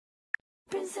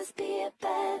princess be a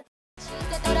bad.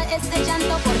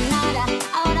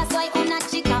 Ahora soy una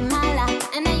chica mala,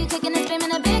 and now you kicking and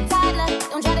screaming a big toddler.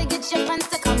 Don't try to get your friends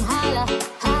to come holla,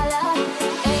 holla.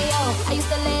 Ayo, I used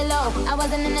to lay low. I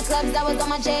wasn't in the clubs, I was on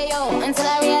my J.O. Until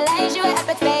I realized you were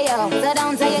epic fail. So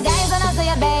don't tell your guys, and I'll tell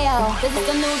your bayo. This is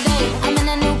a new day, I'm in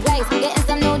a new place, getting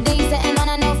some new D's, sitting on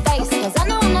a new face. Cause I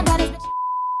know I'm the baddest.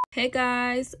 Hey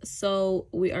guys, so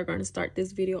we are going to start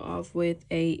this video off with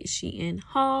a Shein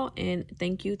haul, and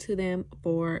thank you to them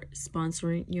for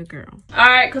sponsoring your girl. All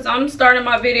right, because I'm starting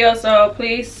my video, so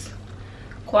please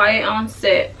quiet on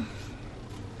set.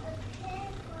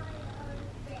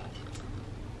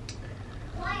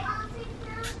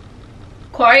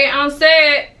 Quiet on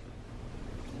set.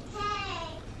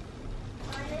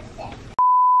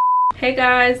 Hey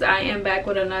guys, I am back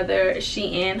with another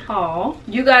Shein haul.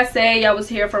 You guys say y'all was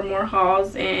here for more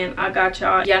hauls, and I got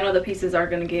y'all. Y'all know the pieces are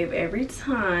gonna give every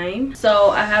time. So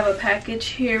I have a package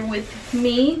here with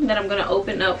me that I'm gonna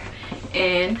open up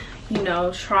and, you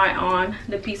know, try on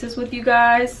the pieces with you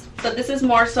guys. So this is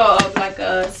more so of like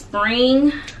a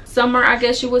spring, summer, I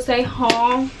guess you would say,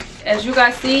 haul. As you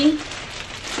guys see,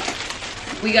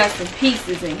 we got some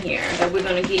pieces in here that we're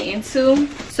gonna get into.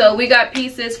 So we got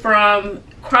pieces from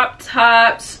crop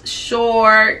tops,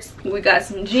 shorts, we got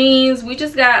some jeans. We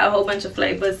just got a whole bunch of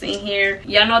flavors in here.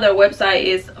 Y'all know their website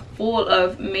is full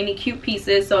of many cute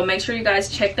pieces, so make sure you guys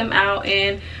check them out.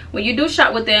 And when you do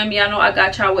shop with them, y'all know I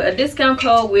got y'all with a discount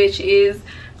code, which is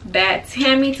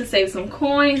bookbadtammy, to save some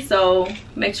coins. So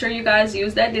make sure you guys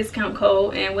use that discount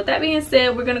code. And with that being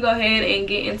said, we're gonna go ahead and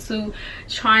get into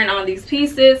trying on these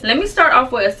pieces. Let me start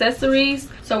off with accessories.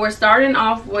 So we're starting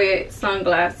off with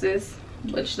sunglasses,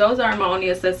 which those are my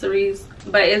only accessories,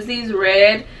 but it's these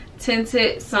red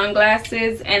tinted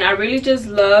sunglasses, and I really just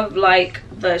love like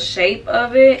the shape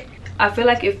of it. I feel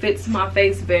like it fits my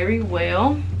face very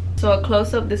well. So a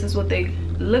close-up, this is what they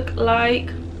look like.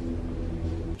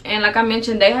 And like I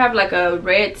mentioned, they have like a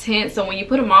red tint, so when you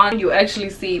put them on, you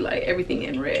actually see like everything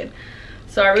in red.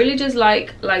 So I really just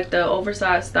like the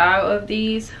oversized style of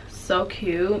these. So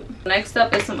cute. Next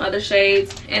up is some other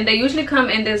shades, and they usually come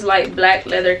in this like black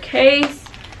leather case,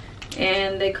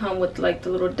 and they come with like the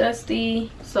little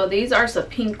dusty. So these are some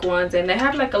pink ones, and they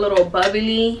have like a little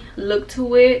bubbly look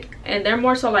to it, and they're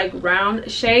more so like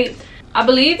round shaped. I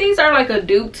believe these are like a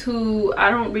dupe to, I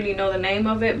don't really know the name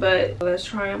of it, but let's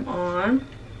try them on.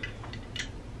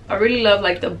 I really love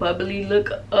like the bubbly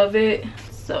look of it.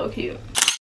 So cute.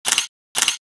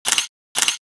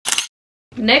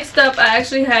 Next up, I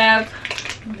actually have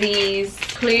these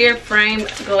clear frame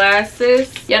glasses.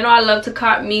 Y'all know I love to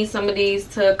cop me some of these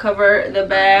to cover the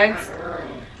bags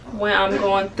when I'm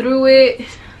going through it.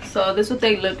 So this is what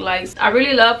they look like. I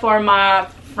really love for my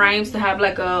frames to have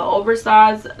like a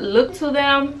oversized look to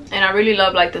them, and I really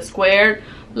love like the squared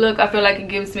look. I feel like it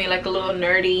gives me like a little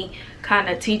nerdy kind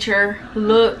of teacher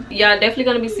look. Y'all definitely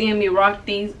gonna be seeing me rock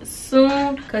these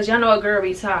soon, because y'all know a girl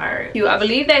be tired. I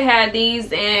believe they had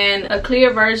these in a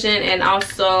clear version and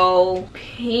also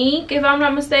pink, if I'm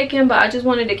not mistaken, but I just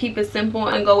wanted to keep it simple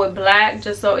and go with black,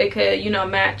 just so it could, you know,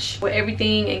 match with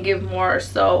everything and give more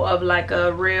so of like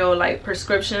a real like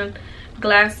prescription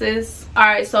glasses. All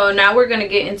right, so now we're gonna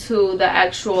get into the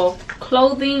actual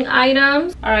clothing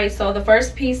items. All right, so the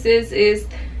first pieces is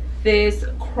this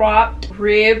cropped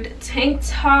ribbed tank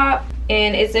top,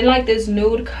 and it's in like this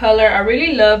nude color. I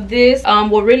really love this.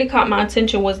 What really caught my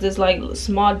attention was this like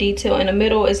small detail in the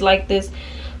middle. Is like this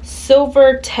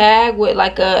silver tag with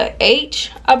like a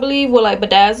H, I believe, with like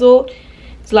bedazzled.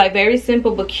 It's like very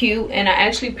simple but cute, and I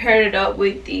actually paired it up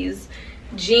with these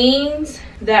jeans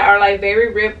that are like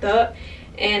very ripped up,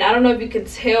 and I don't know if you can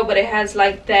tell, but it has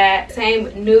like that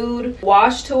same nude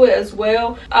wash to it as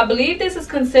well. I believe this is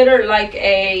considered like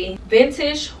a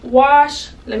vintage wash.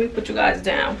 Let me put you guys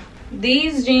down.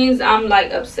 These jeans I'm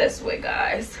like obsessed with,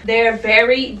 guys. They're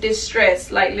very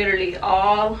distressed, like literally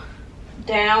all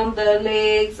down the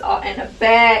legs, all in the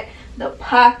back, the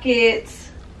pockets,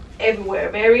 everywhere.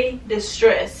 Very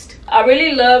distressed. I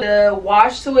really love the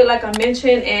wash to it, like I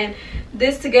mentioned, and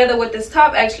this together with this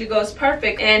top actually goes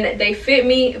perfect, and they fit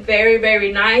me very, very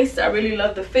nice. I really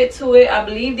love the fit to it. I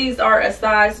believe these are a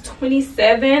size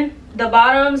 27. The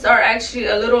bottoms are actually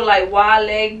a little like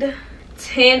wide-legged.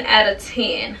 10 out of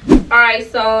 10. All right,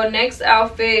 so next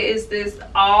outfit is this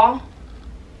all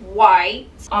white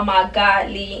on my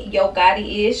godly Yo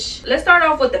Gotti-ish. Let's start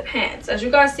off with the pants. As you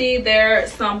guys see, there are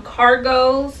some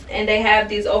cargos, and they have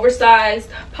these oversized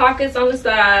pockets on the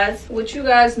sides, which you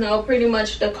guys know pretty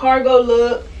much the cargo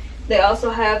look. They also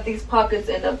have these pockets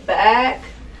in the back.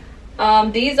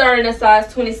 These are in a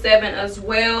size 27 as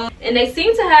well, and they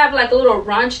seem to have like a little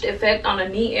runched effect on the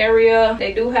knee area.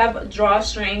 They do have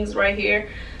drawstrings right here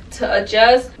to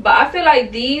adjust, but I feel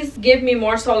like these give me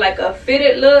more so like a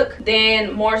fitted look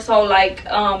than more so like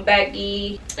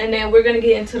baggy. And then we're gonna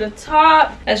get into the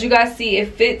top. As you guys see,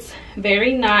 it fits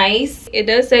very nice. It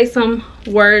does say some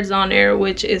words on there,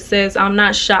 which it says, "I'm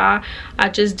not shy, I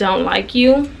just don't like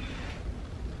you."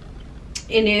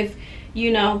 And if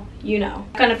you know,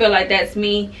 I kind of feel like that's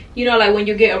me. You know, like when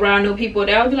you get around new people,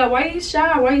 they'll be like, "Why are you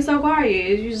shy? Why are you so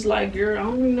quiet?" You're just like, "Girl, I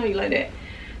don't even know you like that."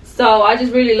 So I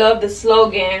just really love the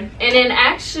slogan. And then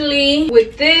actually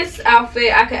with this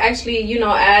outfit, I could actually, you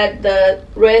know, add the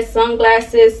red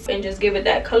sunglasses and just give it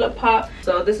that color pop.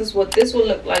 So this is what this will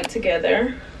look like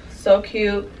together. So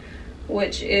cute,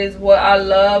 which is what I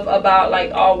love about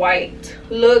like all white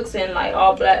looks and like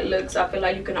all black looks. I feel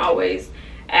like you can always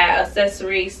add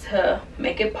accessories to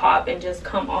make it pop and just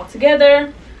come all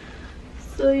together.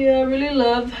 So yeah, I really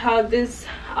love how this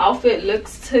outfit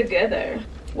looks together.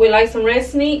 With like some red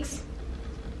sneaks,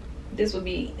 this would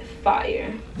be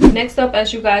fire. Next up,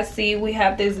 as you guys see, we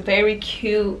have this very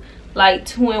cute like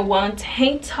 2-in-1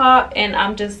 tank top, and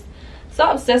I'm just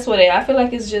so obsessed with it. I feel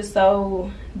like it's just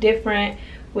so different,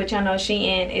 which I know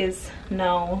Shein is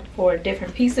known for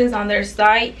different pieces on their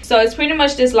site. So it's pretty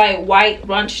much this like white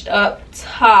runched up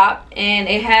top, and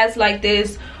it has like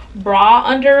this bra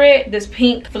under it, this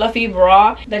pink fluffy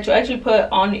bra that you actually put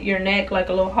on your neck like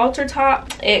a little halter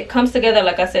top. It comes together,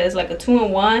 like I said, it's like a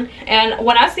 2-in-1. And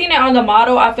when I seen it on the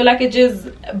model, I feel like it just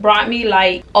brought me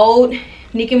like old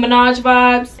Nicki Minaj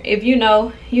vibes. If you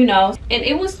know, you know. And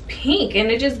it was pink, and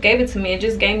it just gave it to me. It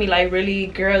just gave me like really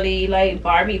girly, like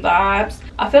Barbie vibes.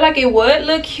 I feel like it would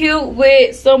look cute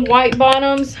with some white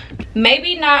bottoms,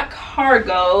 maybe not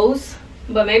cargos,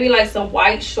 but maybe like some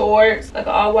white shorts, like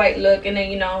an all white look, and then,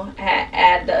 you know,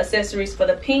 add the accessories for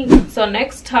the pink. So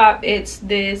next top, it's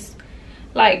this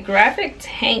like graphic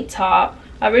tank top.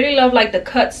 I really love like the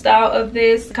cut style of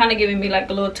this, kind of giving me like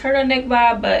a little turtleneck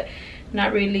vibe, but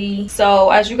not really. So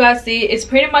as you guys see, it's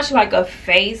pretty much like a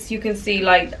face. You can see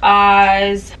like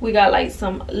eyes, we got like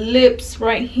some lips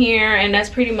right here, and that's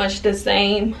pretty much the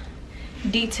same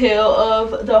detail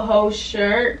of the whole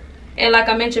shirt. And like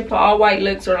I mentioned, for all white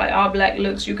looks or like all black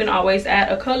looks, you can always add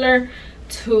a color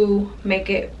to make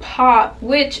it pop,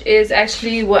 which is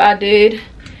actually what I did.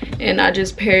 And I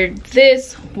just paired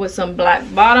this with some black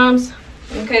bottoms.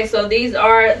 Okay, so these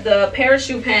are the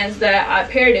parachute pants that I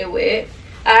paired it with.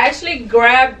 I actually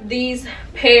grabbed these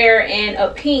pair in a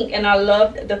pink, and I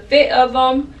loved the fit of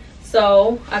them.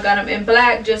 So I got them in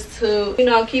black just to, you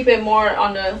know, keep it more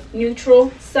on the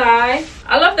neutral side.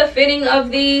 I love the fitting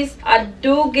of these. I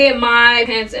do get my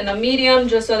pants in a medium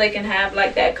just so they can have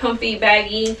like that comfy,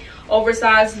 baggy,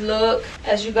 oversized look,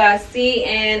 as you guys see.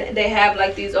 And they have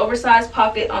like these oversized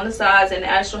pocket on the sides, and they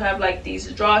actually have like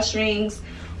these drawstrings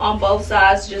on both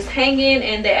sides just hanging.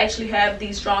 And they actually have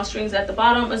these drawstrings at the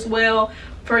bottom as well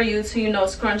for you to, you know,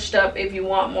 scrunched up if you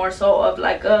want more so of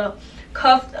like a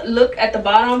cuffed look at the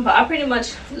bottom. But I pretty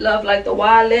much love like the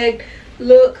wide leg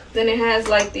look. Then it has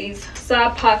like these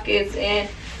side pockets and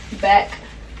back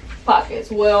pockets.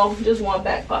 Well, just one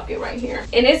back pocket right here,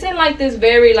 and it's in like this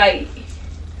very like,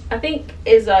 I think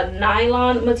is a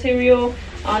nylon material.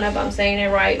 I don't know if I'm saying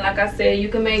it right. Like I said, you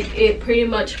can make it pretty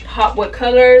much pop with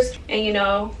colors, and you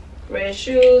know, red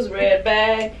shoes, red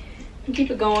bag, and keep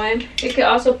it going. It can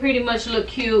also pretty much look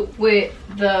cute with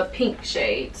the pink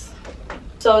shades.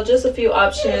 So just a few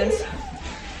options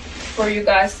for you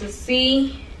guys to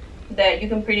see that you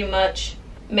can pretty much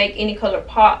make any color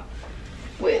pop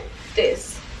with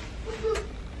this.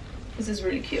 This is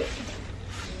really cute.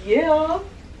 Yeah.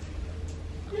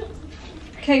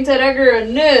 Can't tell that girl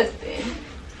nothing.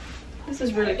 This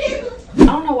is really cute. I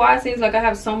don't know why it seems like I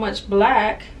have so much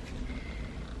black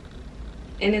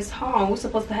in this haul. We're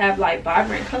supposed to have like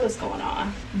vibrant colors going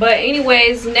on. But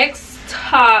anyways, next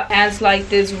top has like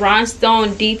this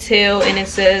rhinestone detail, and it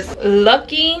says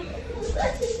Lucky.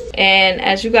 And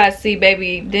as you guys see,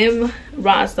 baby, them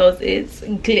rhinestones is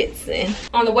glitzing.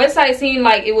 On the website, it seemed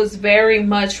like it was very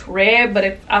much red,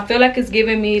 but I feel like it's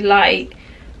giving me like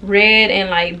red and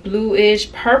like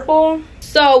bluish purple.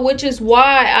 So which is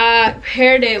why I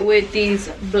paired it with these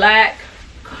black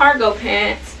cargo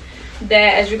pants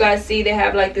that, as you guys see, they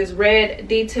have like this red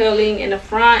detailing in the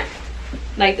front.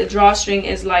 Like the drawstring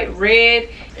is like red,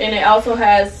 and it also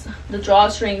has the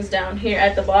drawstrings down here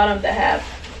at the bottom that have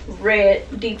red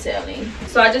detailing.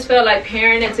 So I just felt like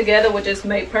pairing it together would just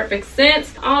make perfect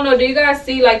sense. I don't know, do you guys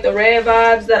see like the red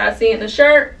vibes that I see in the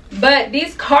shirt? But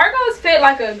these cargos fit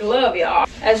like a glove, y'all.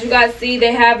 As you guys see,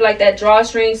 they have like that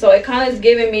drawstring, so it kind of is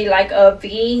giving me like a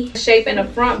V shape in the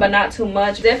front, but not too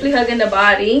much. Definitely hugging the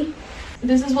body.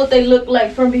 This is what they look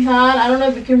like from behind. I don't know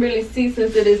if you can really see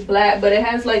since it is black, but it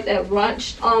has like that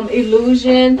runched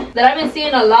illusion that I've been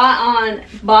seeing a lot on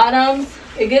bottoms.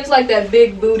 It gives like that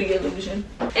big booty illusion.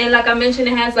 And like I mentioned,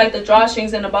 it has like the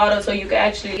drawstrings in the bottom, so you can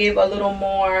actually give a little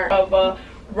more of a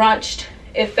runched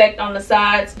effect on the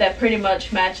sides that pretty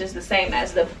much matches the same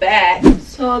as the back.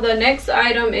 So the next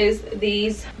item is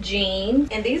these jeans,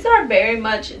 and these are very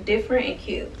much different and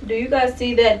cute. Do you guys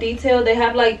see that detail? They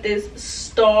have like this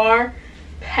star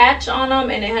patch on them,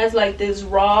 and it has like this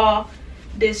raw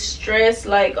distress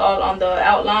like all on the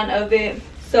outline of it.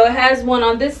 So it has one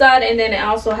on this side, and then it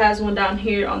also has one down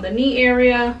here on the knee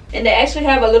area, and they actually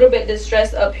have a little bit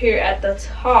distressed up here at the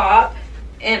top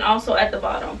and also at the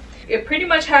bottom. It pretty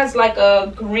much has like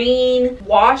a green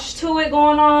wash to it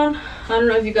going on. I don't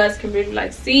know if you guys can really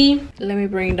like see. Let me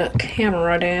bring the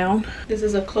camera down. This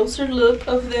is a closer look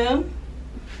of them.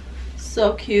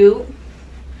 So cute.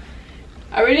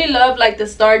 I really love like the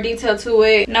star detail to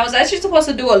it. And I was actually supposed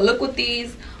to do a look with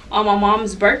these on my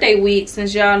mom's birthday week,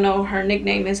 since y'all know her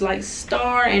nickname is like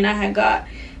Star, and I had got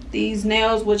these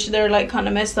nails, which they're like kind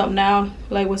of messed up now,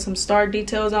 like with some star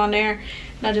details on there.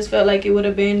 And I just felt like it would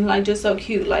have been like just so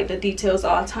cute, like the details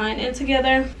all tying in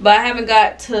together. But I haven't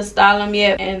got to style them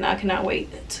yet, and I cannot wait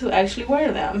to actually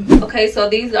wear them. Okay, so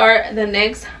these are the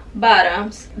next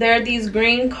bottoms. They're these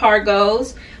green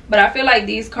cargos, but I feel like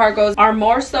these cargos are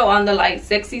more so on the like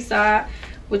sexy side,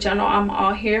 which I know I'm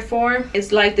all here for.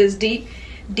 It's like this deep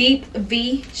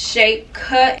V shape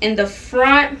cut in the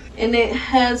front, and it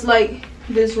has like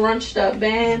this runched up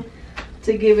band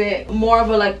to give it more of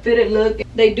a like fitted look.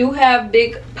 They do have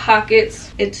big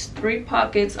pockets. It's 3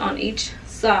 pockets on each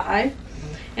side,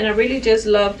 and I really just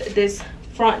loved this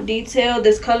front detail.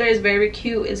 This color is very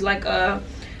cute. It's like a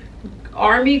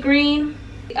army green.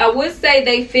 I would say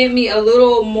they fit me a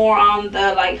little more on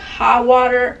the like hot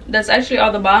water. That's actually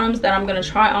all the bottoms that I'm gonna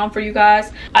try on for you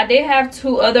guys. I did have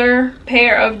 2 other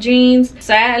pair of jeans.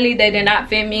 Sadly, they did not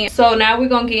fit me. So now we're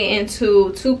gonna get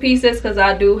into 2 pieces, because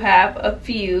I do have a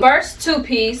few. First 2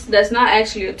 piece that's not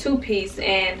actually a 2 piece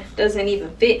and doesn't even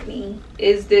fit me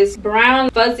is this brown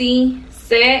fuzzy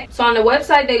set. So on the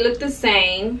website they look the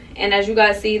same, and as you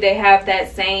guys see, they have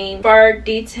that same fur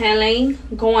detailing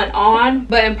going on,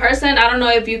 but in person I don't know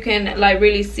if you can like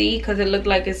really see, because it looked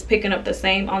like it's picking up the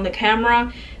same on the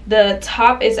camera. The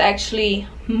top is actually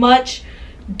much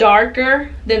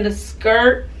darker than the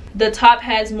skirt. The top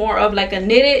has more of like a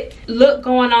knitted look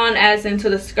going on, as into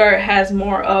the skirt has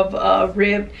more of a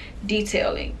ribbed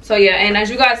detailing. So yeah, and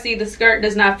as you guys see, the skirt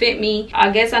does not fit me.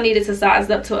 I guess I needed to size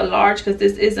up to a large, because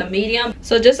this is a medium.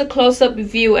 So just a close-up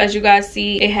view, as you guys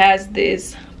see, it has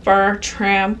this fur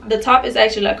trim. The top is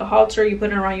actually like a halter. You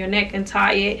put it around your neck and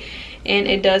tie it, and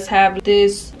it does have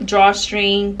this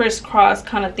drawstring crisscross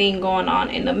kind of thing going on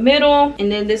in the middle.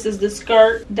 And then this is the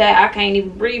skirt that I can't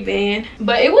even breathe in,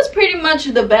 but it was pretty much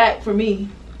the back for me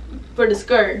for the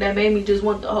skirt that made me just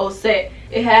want the whole set.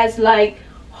 It has like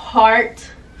heart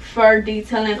fur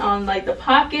detailing on like the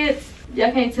pockets.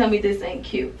 Y'all can't tell me this ain't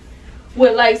cute.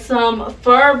 With like some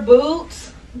fur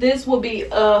boots, this will be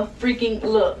a freaking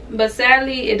look, but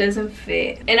sadly it doesn't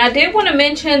fit. And I did want to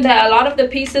mention that a lot of the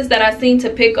pieces that I seem to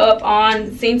pick up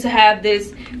on seem to have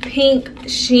this pink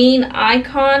Shein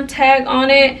icon tag on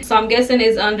it, so I'm guessing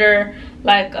it's under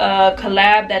like a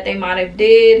collab that they might have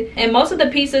did. And most of the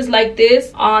pieces like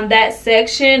this on that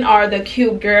section are the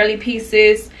cute girly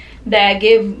pieces that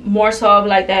give more so of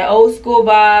like that old school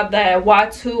vibe, that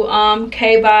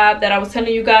Y2K vibe that I was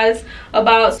telling you guys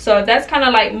about. So if that's kind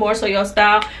of like more so your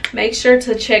style, make sure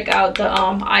to check out the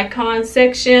icon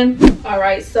section. All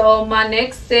right, so my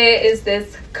next set is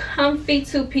this comfy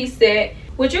 2-piece set,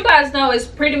 which you guys know is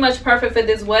pretty much perfect for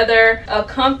this weather. A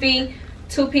comfy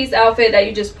 2-piece outfit that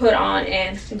you just put on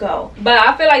and go. But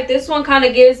I feel like this one kind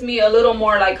of gives me a little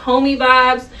more like homey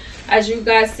vibes. As you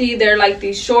guys see, they're like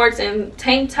these shorts and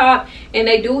tank top, and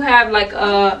they do have like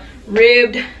a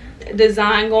ribbed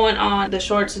design going on. The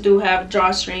shorts do have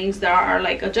drawstrings that are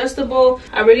like adjustable.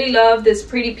 I really love this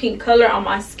pretty pink color on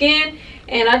my skin,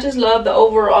 and I just love the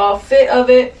overall fit of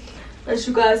it. As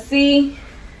you guys see,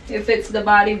 it fits the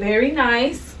body very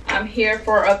nice. I'm here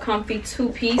for a comfy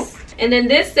 2-piece. And then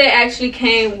this set actually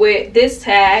came with this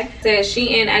tag. It says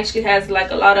Shein actually has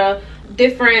like a lot of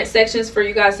different sections for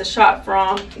you guys to shop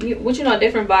from, which you know,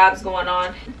 different vibes going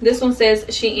on. This one says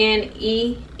Shein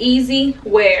easy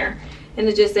wear, and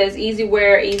it just says easy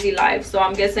wear, easy life. So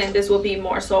I'm guessing this will be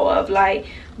more so of like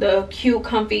the cute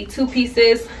comfy 2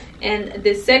 pieces. in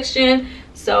this section,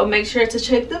 so make sure to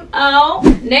check them out.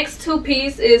 Next two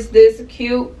piece is this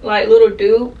cute like little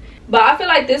dupe, but I feel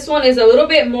like this one is a little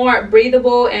bit more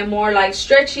breathable and more like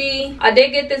stretchy. I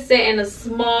did get this set in a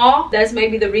small. That's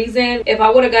maybe the reason. If I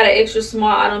would have got an extra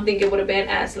small, I don't think it would have been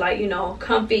as like, you know,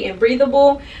 comfy and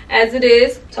breathable as it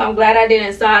is. So I'm glad I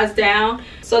didn't size down.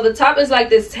 So the top is like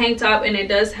this tank top, and it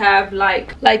does have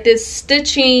like this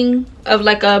stitching of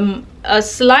like a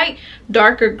slight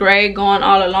darker gray going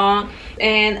all along,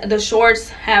 and the shorts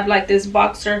have like this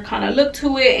boxer kind of look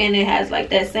to it, and it has like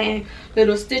that same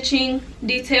little stitching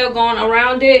detail going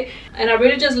around it. And I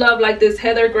really just love like this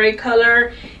heather gray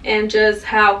color and just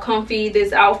how comfy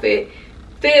this outfit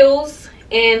feels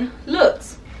and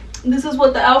looks. This is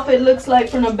what the outfit looks like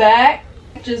from the back.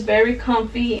 Just very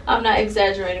comfy. I'm not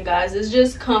exaggerating, guys. It's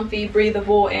just comfy,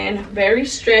 breathable, and very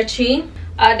stretchy.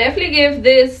 I definitely give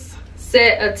this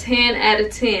set a 10 out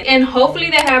of 10, and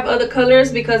hopefully they have other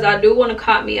colors because I do want to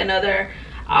cop me another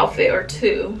outfit or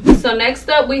two. So next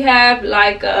up we have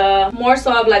like more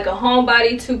so of like a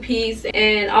homebody two-piece,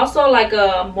 and also like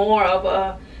a more of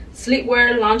a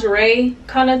sleepwear lingerie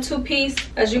kind of two-piece.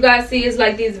 As you guys see, it's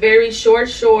like these very short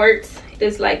shorts,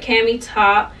 this like cami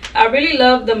top. I really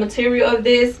love the material of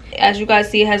this. As you guys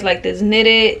see, it has like this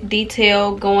knitted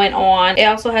detail going on. It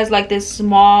also has like this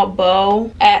small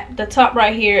bow at the top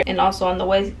right here, and also on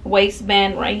the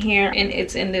waistband right here, and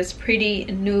it's in this pretty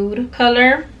nude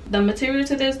color. The material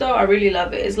to this though, I really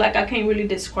love it. It's like I can't really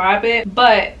describe it,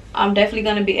 but I'm definitely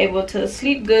gonna be able to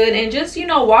sleep good and just, you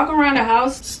know, walk around the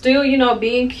house still, you know,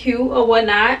 being cute or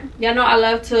whatnot. Y'all know I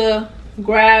love to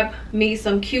grab me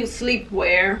some cute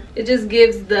sleepwear. It just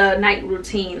gives the night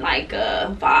routine like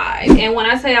a vibe. And when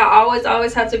I say I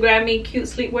always have to grab me cute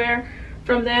sleepwear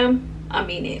from them, I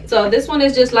mean it. So this one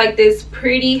is just like this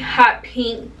pretty hot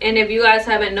pink, and if you guys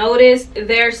haven't noticed,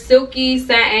 their silky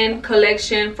satin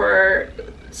collection for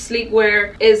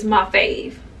sleepwear is my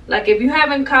fave. Like if you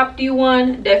haven't copped you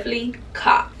one, definitely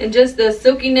cop. And just the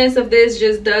silkiness of this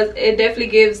just definitely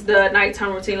gives the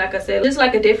nighttime routine, like I said, just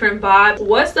like a different vibe.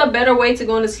 What's the better way to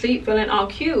go into sleep feeling all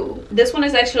cute? This one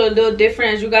is actually a little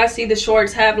different. As you guys see, the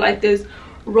shorts have like this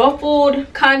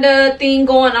ruffled kind of thing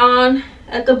going on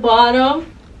at the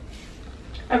bottom.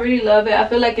 I really love it. I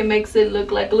feel like it makes it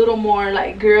look like a little more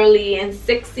like girly and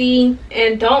sexy.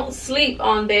 And don't sleep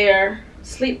on their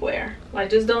sleepwear. Like,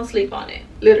 just don't sleep on it.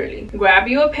 Literally, grab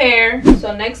you a pair.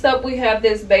 So next up we have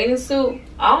this bathing suit.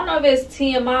 I don't know if it's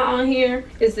TMI on here.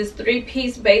 It's this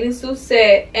three-piece bathing suit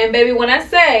set, and baby, when I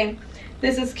say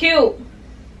this is cute,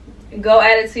 go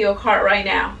add it to your cart right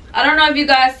now. I don't know if you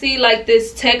guys see like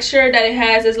this texture that it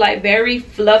has. It's like very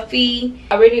fluffy.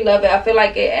 I really love it. I feel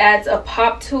like it adds a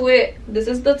pop to it. This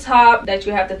is the top that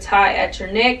you have to tie at your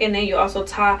neck, and then you also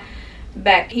tie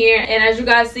back here. And as you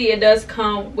guys see, it does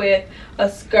come with a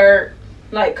skirt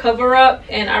like cover up,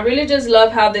 and I really just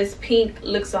love how this pink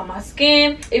looks on my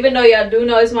skin, even though y'all do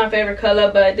know it's my favorite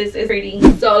color, but this is pretty.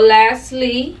 So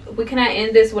lastly, we cannot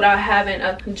end this without having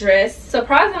a dress.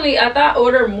 Surprisingly, I thought I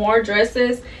ordered more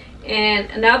dresses,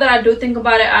 and now that I do think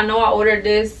about it, I know I ordered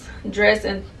this dress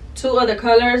in 2 other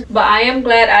colors, but I am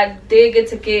glad I did get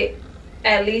to get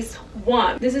at least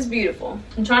one. This is beautiful.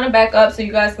 I'm trying to back up so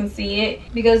you guys can see it,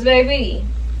 because baby,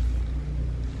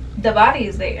 the body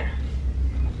is there.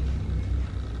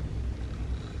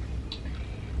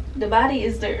 The body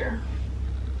is there.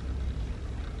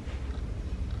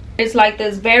 It's like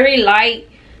this very light,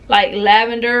 like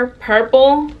lavender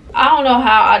purple. I don't know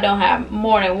how I don't have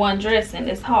more than one dress in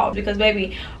this haul, because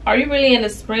baby, are you really in the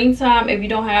springtime if you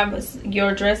don't have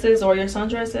your dresses or your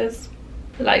sundresses?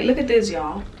 Like, look at this,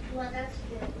 y'all. Well, that's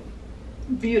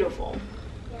good. Beautiful.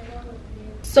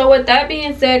 So with that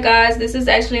being said, guys, this is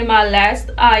actually my last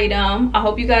item. I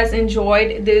hope you guys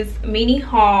enjoyed this mini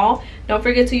haul. Don't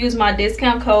forget to use my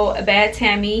discount code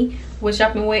BADTAMMY when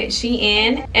shopping with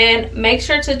Shein, and make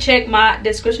sure to check my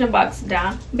description box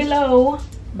down below.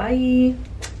 Bye.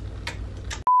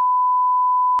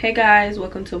 Hey guys,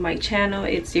 welcome to my channel.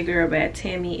 It's your girl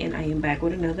BADTAMMY, and I am back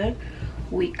with another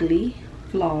weekly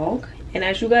vlog. And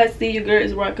as you guys see, your girl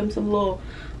is rocking some little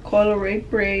corduroy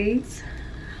braids.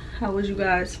 How was you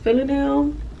guys feeling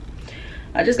them?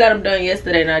 I just got them done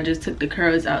yesterday, and I just took the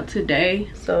curls out today.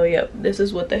 So yep, this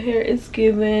is what the hair is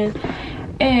giving.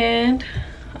 And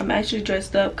I'm actually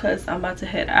dressed up because I'm about to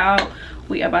head out.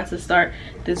 We are about to start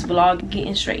this vlog,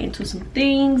 getting straight into some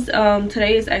things.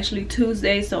 Today is actually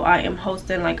Tuesday, so I am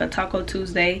hosting like a Taco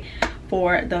Tuesday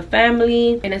for the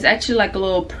family, and it's actually like a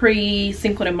little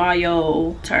pre-Cinco de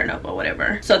Mayo turn up or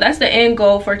whatever. So that's the end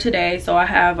goal for today. So I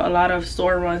have a lot of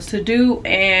store runs to do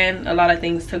and a lot of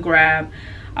things to grab.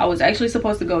 I was actually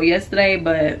supposed to go yesterday,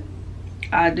 but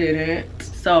I didn't.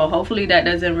 So hopefully that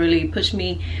doesn't really push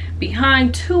me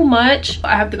behind too much.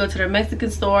 I have to go to the Mexican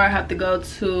store, I have to go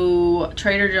to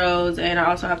Trader Joe's, and I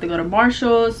also have to go to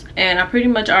Marshall's. And I pretty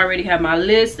much already have my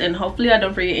list, and hopefully I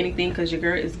don't forget anything, because your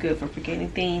girl is good for forgetting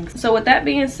things. So with that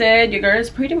being said, your girl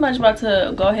is pretty much about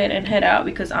to go ahead and head out,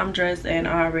 because I'm dressed and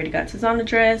I already got Tizana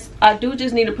dressed. I do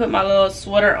just need to put my little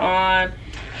sweater on,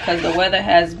 because the weather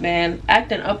has been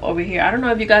acting up over here. I don't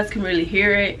know if you guys can really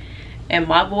hear it and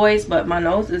my voice, but my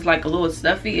nose is like a little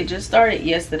stuffy. It just started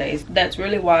yesterday. That's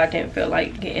really why I didn't feel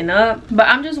like getting up. But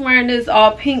I'm just wearing this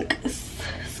all pink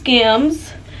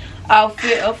Skims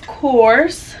outfit, of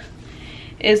course.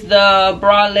 It's the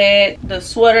bralette, the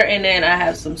sweater, and then I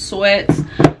have some sweats.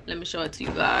 Let me show it to you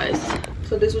guys.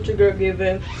 So this is what your girl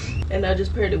giving, and I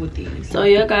just paired it with these. So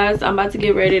yeah guys, I'm about to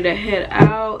get ready to head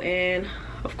out, and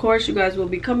of course you guys will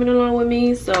be coming along with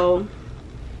me, so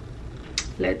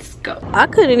let's go. I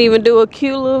couldn't even do a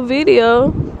cute little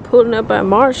video pulling up at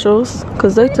Marshall's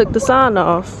because they took the sign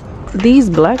off. These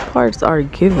black parts are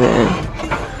given.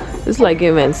 It's like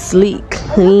giving sleek,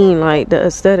 clean, like the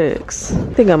aesthetics.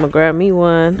 I think I'm gonna grab me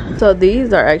one. So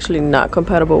these are actually not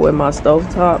compatible with my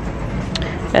stovetop.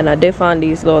 And I did find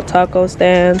these little taco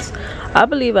stands. I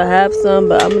believe I have some,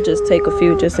 but I'm gonna just take a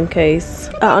few just in case.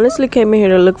 I honestly came in here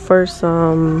to look for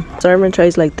some serving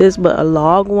trays like this, but a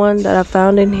log one that I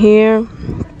found in here,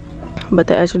 but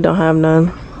they actually don't have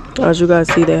none. As you guys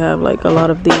see, they have like a lot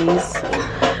of these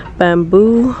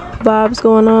bamboo vibes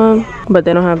going on, but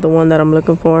they don't have the one that I'm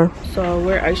looking for. So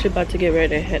we're actually about to get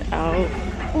ready to head out.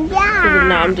 Yeah.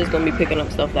 Now I'm just gonna be picking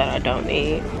up stuff that I don't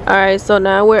need. All right, so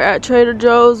now we're at Trader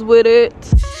Joe's with it.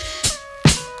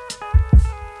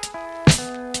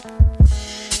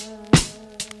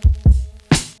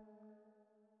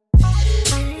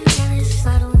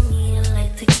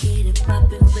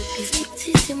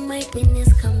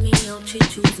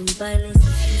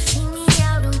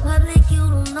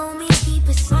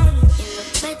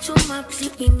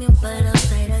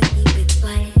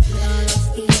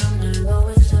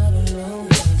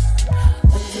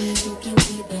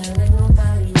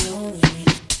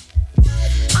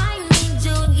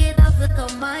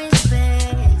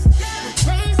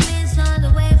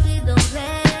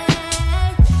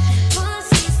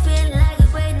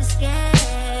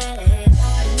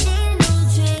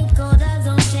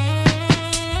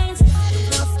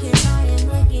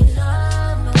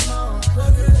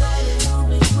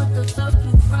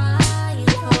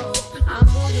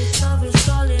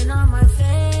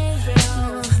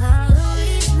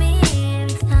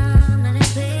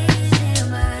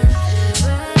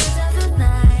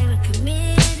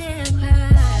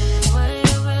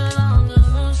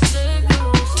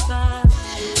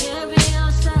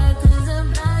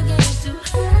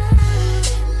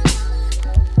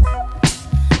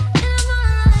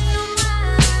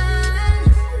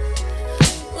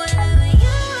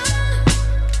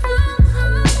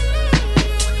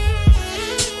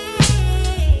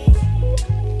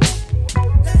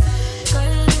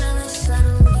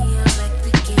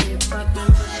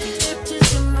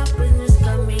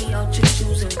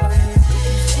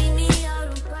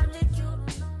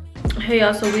 Hey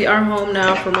y'all, so we are home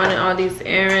now from running all these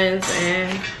errands,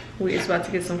 and we just about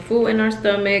to get some food in our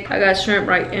stomach. I got shrimp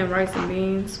and rice and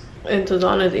beans, and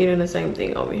Tizana's eating the same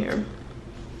thing over here.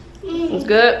 It's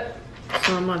good.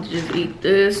 So I'm about to just eat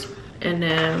this, and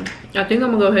then I think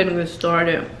I'm gonna go ahead and get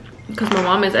started because my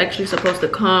mom is actually supposed to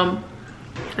come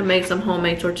and make some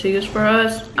homemade tortillas for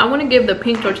us. I want to give the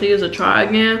pink tortillas a try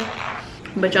again,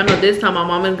 but y'all know this time my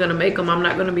mom is gonna make them. I'm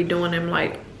not gonna be doing them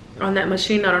like on that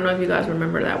machine. I don't know if you guys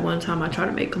remember that one time I tried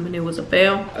to make them and it was a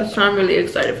fail. So I'm really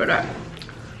excited for that.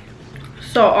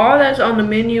 So all that's on the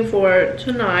menu for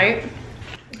tonight,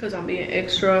 because I'm being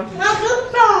extra.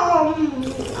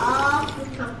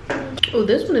 Oh,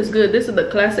 this one is good. This is the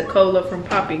classic cola from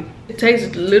Poppy. It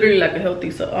tastes literally like a healthy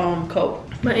Coke.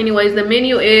 But anyways, the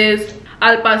menu is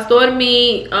al pastor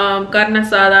meat, carne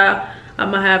asada. I'm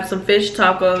gonna have some fish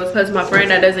tacos because my friend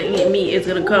that doesn't eat meat is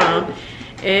gonna come.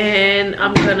 And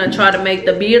I'm gonna try to make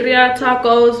the birria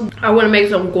tacos. I want to make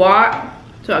some guac,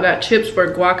 so I got chips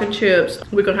for guac and chips.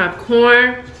 We're gonna have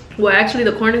corn. Well, actually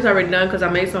the corn is already done because I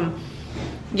made some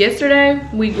yesterday.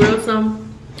 We grilled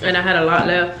some and I had a lot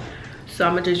left, so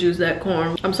I'm gonna just use that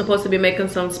corn. I'm supposed to be making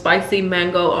some spicy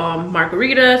mango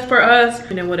margaritas for us,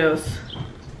 and then what else?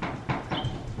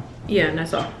 Yeah, and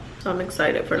that's all. So I'm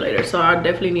excited for later, so I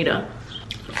definitely need to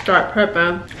start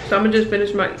prepping. So I'm gonna just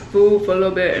finish my food for a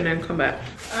little bit and then come back.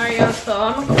 All right y'all, so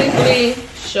I'm gonna quickly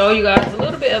show you guys a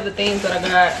little bit of the things that I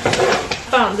got. I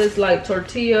found this like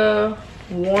tortilla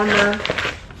warmer,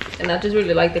 and I just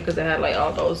really liked it because it had like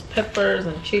all those peppers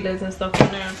and chiles and stuff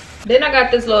in there. Then I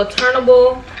got this little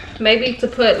turnable, maybe to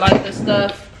put like the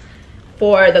stuff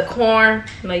for the corn,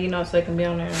 like, you know, so it can be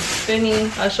on there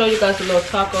spinning. I'll show you guys a little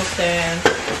taco stand.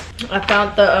 I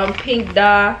found the pink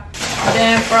dye.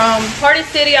 Then from Party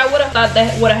City, I would have thought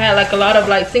that would have had like a lot of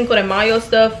like Cinco de Mayo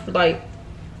stuff, like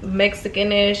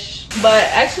Mexican-ish, but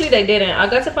actually they didn't. I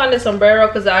got to find this sombrero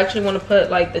because I actually want to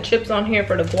put like the chips on here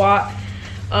for the guac,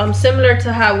 similar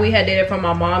to how we had did it for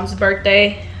my mom's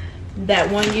birthday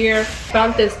that one year.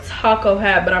 Found this taco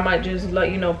hat, but I might just let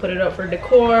you know, put it up for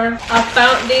decor. I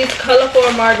found these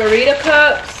colorful margarita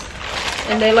cups,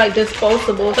 and they like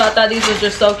disposable, so I thought these were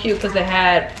just so cute because they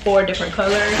had 4 different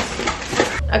colors.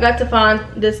 I got to find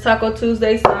this Taco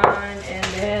Tuesday sign, and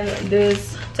then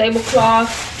this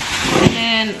tablecloth. And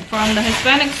then from the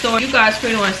Hispanic store, you guys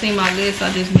pretty much see my list.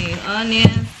 I just need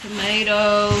onions,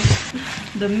 tomatoes,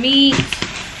 the meat.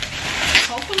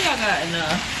 Hopefully I got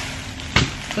enough,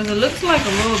 because it looks like a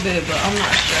little bit, but I'm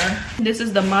not sure. This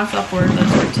is the masa for the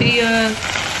tortillas,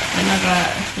 and I got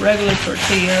regular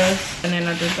tortillas, and then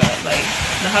I just got like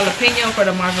the jalapeno for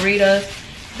the margaritas,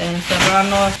 then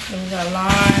serranos, then we got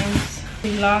limes,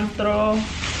 cilantro,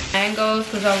 mangoes,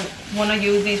 because I want to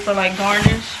use these for like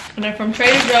garnish. And then from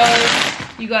Trader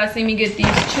Joe's, you guys see me get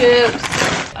these chips.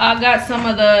 I got some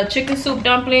of the chicken soup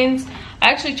dumplings. I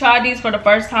actually tried these for the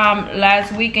first time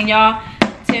last week, and y'all,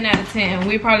 10 out of 10.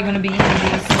 We're probably gonna be eating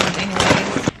these soon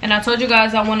anyways. And I told you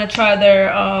guys I want to try their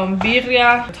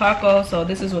birria taco, so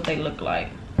this is what they look like.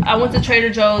 I went to Trader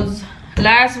Joe's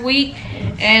last week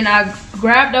and I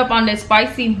grabbed up on this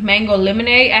spicy mango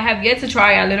lemonade. I have yet to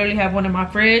try it. I literally have one in my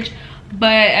fridge, but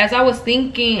as I was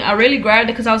thinking, I really grabbed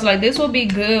it because I was like, this will be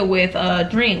good with a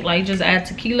drink, like just add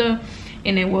tequila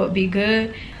and it will be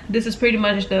good. This is pretty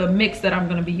much the mix that I'm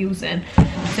gonna be using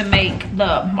to make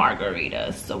the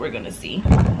margaritas, so we're gonna see.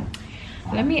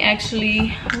 Let me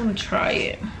actually, I want to try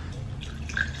it.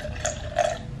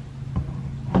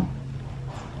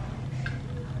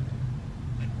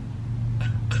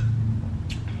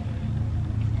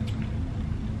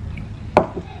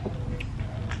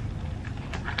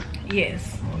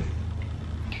 Yes.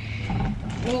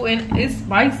 Oh, and it's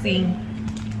spicy.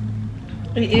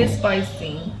 It is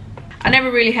spicy. I never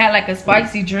really had like a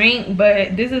spicy drink,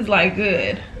 but this is like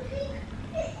good.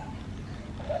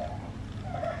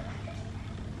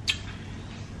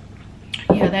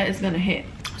 Yeah, that is gonna hit.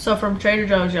 So from Trader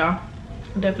Joe's, y'all,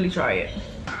 definitely try it.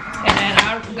 And then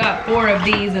I got 4 of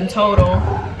these in total.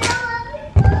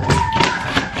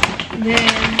 Then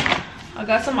I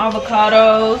got some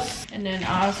avocados, and then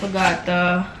I also got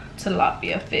the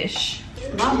tilapia fish.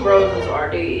 My broses are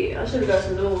dead. I should have got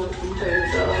some new ones from Trader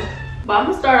Joe's. But I'm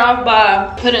gonna start off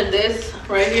by putting this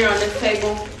right here on this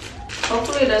table.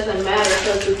 Hopefully it doesn't matter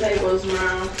because the table is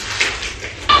round.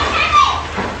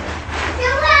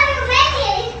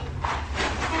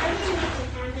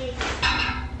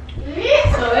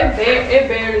 So it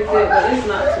barely fit, but it's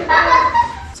not too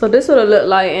bad. So this is what it look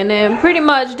like, and then pretty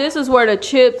much this is where the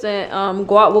chips and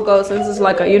guac will go, since it's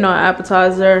like a, you know,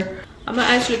 appetizer. I'm gonna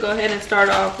actually go ahead and start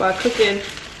off by cooking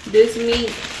this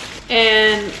meat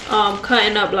and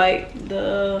cutting up like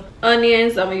the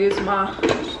onions. I'm gonna use my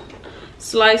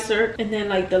slicer, and then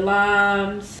like the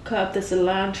limes, cut up the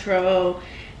cilantro.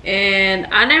 And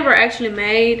I never actually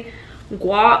made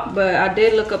guac, but I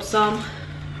did look up some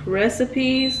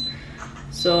recipes,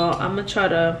 so I'm gonna try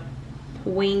to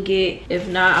wing it. If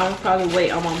not, I will probably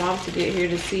wait on my mom to get here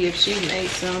to see if she made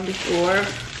some before.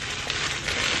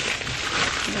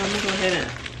 I'm gonna go ahead and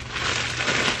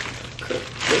cook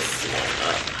this one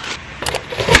up.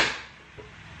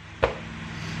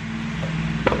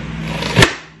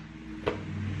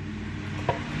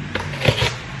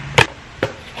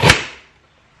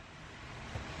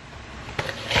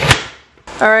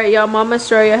 All right, y'all, Mama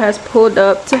Estrella has pulled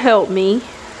up to help me.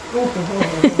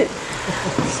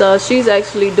 So she's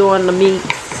actually doing the meats,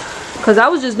 because I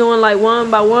was just doing like one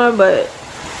by one, but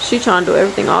she trying to do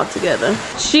everything all together.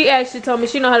 She actually told me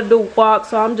she know how to do guac,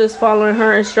 so I'm just following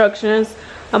her instructions.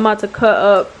 I'm about to cut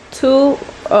up 2,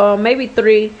 maybe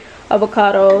 3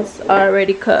 avocados. I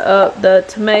already cut up the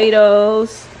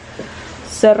tomatoes,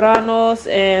 serranos,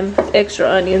 and extra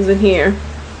onions in here.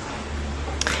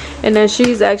 And then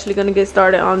she's actually gonna get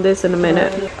started on this in a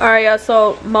minute. All right, y'all,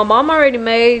 so my mom already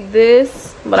made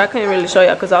this, but I can't really show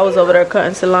y'all because I was over there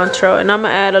cutting cilantro. And I'm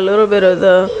gonna add a little bit of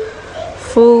the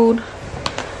food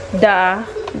dye,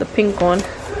 the pink one.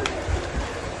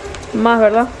 Más,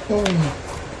 ¿verdad?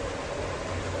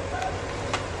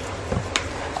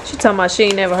 She talking about she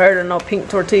ain't never heard of no pink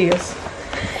tortillas.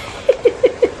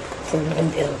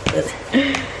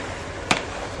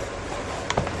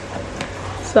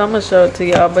 So I'm gonna show it to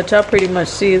y'all, but y'all pretty much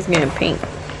see it's getting pink.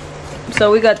 So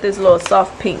we got this little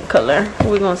soft pink color.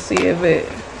 We're gonna see if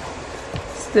it's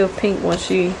still pink when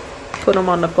she put them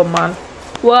on the comal.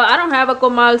 Well, I don't have a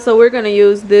comal, so we're gonna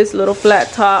use this little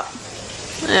flat top,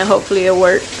 and hopefully it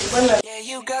works. Yeah,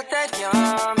 you got that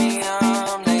yummy,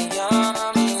 yum, that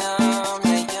yummy, yum,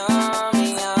 that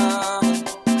yummy, yum.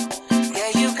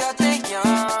 Yeah, you got that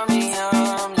yummy,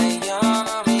 yum, that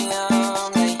yummy,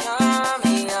 yum, that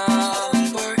yummy,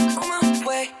 yum. Work on my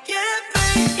way, yeah,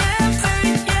 babe, yeah,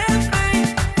 babe, yeah, babe.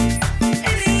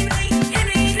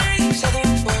 Any night, so they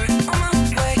work on my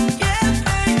way, yeah,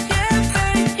 babe, yeah,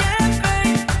 babe, yeah,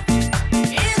 babe.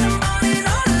 In the morning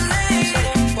or late, so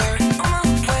they work on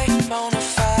my way,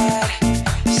 bonafide.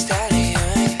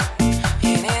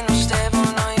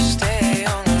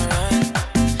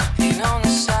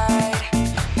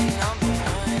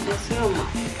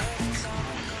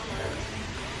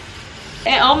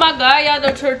 And oh my god, y'all,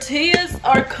 the tortillas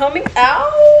are coming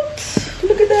out.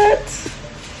 Look at that.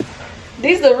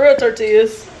 These are real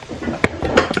tortillas.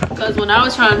 Because when I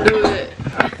was trying to do it,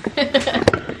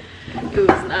 it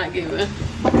was not giving.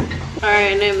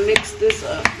 Alright, and then mix this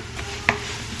up.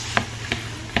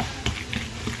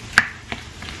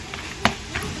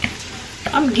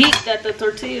 I'm geeked that the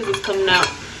tortillas is coming out.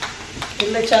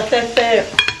 Le echaste este.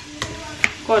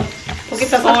 ¿Cuál?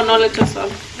 Poquita Oh, sal. no le echo sal.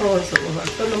 Oh, eso lo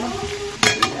faltó nomás.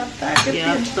 Ya está, ¿qué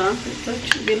Ya tienes? está.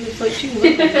 Soy chingón.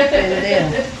 Pendeja.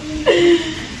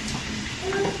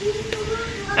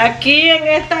 Aquí en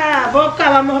esta boca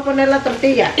vamos a poner la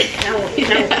tortilla.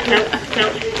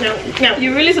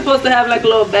 You're really supposed to have like a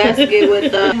little basket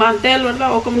with the mantel,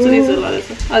 ¿verdad? ¿O cómo se dice la de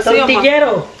eso? Así, o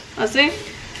Tortillero. así.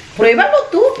 Pruébalo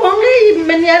tú, ponle y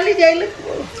meneale y ahí le...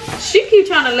 She keep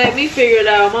trying to let me figure it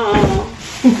out, mom.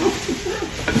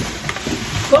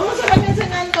 ¿Cómo se van a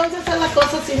enseñar entonces a la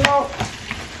cosa si no?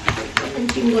 En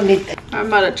chingonita. I'm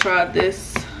about to try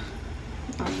this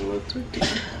on the little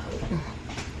tortilla.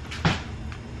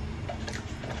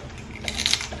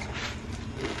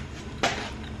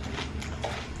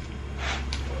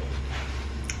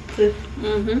 Sí.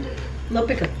 Mhm. No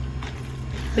pica.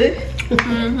 ¿Sí?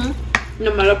 Mhm.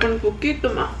 No me la pone un poquito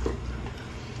más.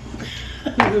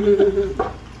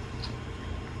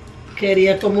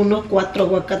 Quería como unos 4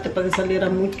 aguacates para que saliera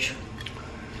mucho.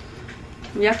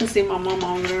 Y'all can see my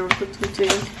mama over there with the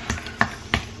tortilla.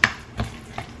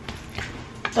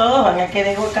 Todos van a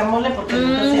querer guacamole porque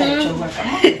nunca se ha hecho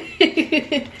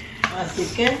guacamole. Así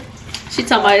que... She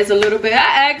told me it's a little bit.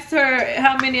 I asked her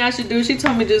how many I should do. She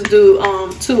told me just do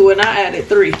 2 and I added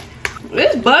 3.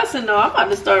 It's busting though. I'm about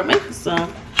to start making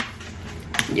some.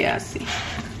 Yeah, I see.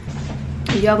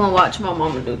 Y'all gonna watch my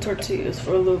mama do tortillas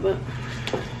for a little bit.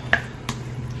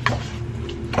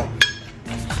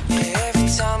 Every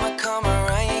time I come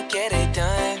around, you get it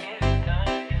done.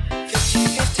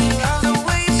 50-50, love the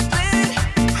way you split it.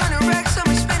 100 racks,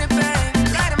 I'ma spin it, babe.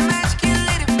 Light a match, get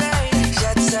lit, babe.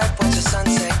 Jet set, watch the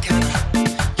sunset, kinda.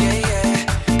 Yeah, yeah.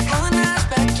 Pulling eyes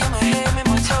back in my head, make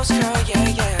my toes curl, yeah,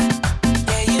 yeah.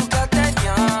 Yeah, you got that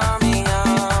yummy,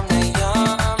 yum, that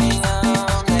yummy,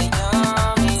 yum, that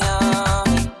yummy,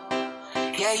 yummy.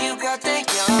 Yeah, you got that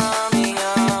yummy,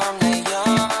 yum, that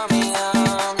yummy,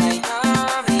 yum, that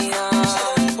yummy, yum. So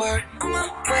work on my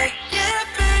way, yeah,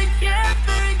 babe, yeah,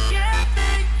 babe, yeah,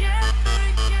 babe, yeah,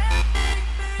 babe, yeah, babe.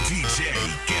 DJ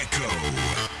Gecko.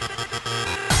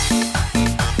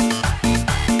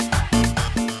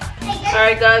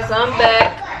 Alright guys, I'm back.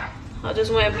 I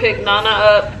just went and picked Nana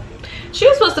up. She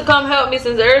was supposed to come help me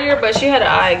since earlier, but she had an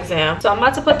eye exam. So I'm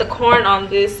about to put the corn on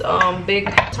this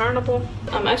big turnable.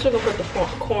 I'm actually gonna put the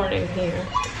corn in here.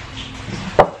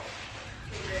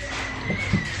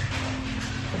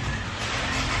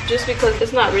 Just because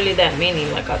it's not really that many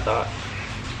like I thought.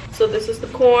 So this is the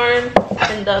corn,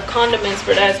 and the condiments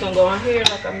for that is gonna go on here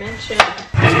like I mentioned.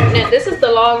 And then this is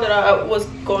the log that I was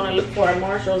going to look for at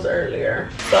Marshall's earlier.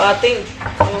 So I think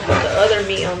I'm gonna put the other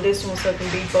meat on this one so it can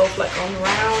be both like on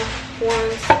round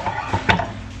ones.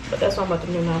 But that's what I'm about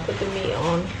to do now, put the meat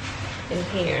on in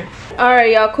here. All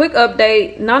right, y'all, quick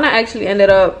update. Nana actually ended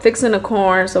up fixing the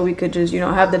corn so we could just, you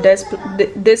know, have the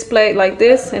display like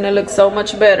this, and it looks so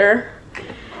much better.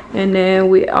 And then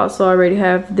we also already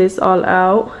have this all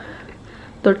out.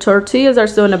 The tortillas are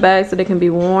still in the bag so they can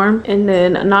be warm. And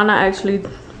then Nana actually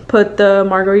put the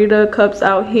margarita cups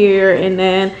out here, and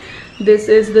then this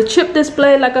is the chip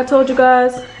display like I told you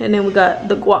guys, and then we got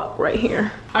the guac right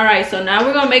here. All right, so now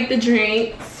we're gonna make the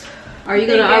drinks. Are you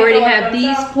gonna already have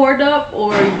these poured up,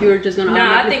 or you're just gonna?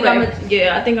 Nah, I think I'm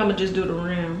gonna just do the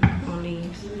rim on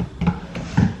these.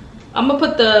 I'm gonna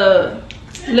put the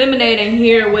lemonade in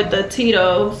here with the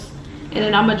Tito's, and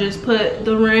then I'm gonna just put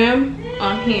the rim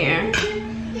on here,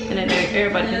 and then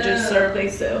everybody can just serve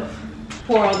themselves.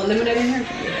 Pour all the lemonade in here.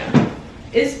 Yeah.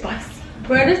 It's spicy.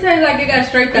 Bro, this tastes like it got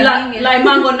straight to like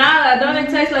mangonada. Don't it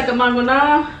taste like a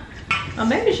mangonada? I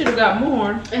maybe should have got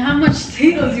more. And how much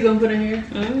Tito's you gonna put in here?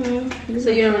 Mm-hmm. So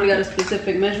you don't really got a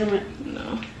specific measurement?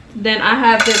 No. Then I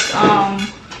have this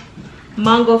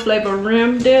mango flavor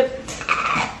rim dip,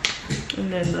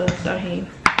 and then the tahini.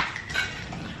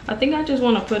 I think I just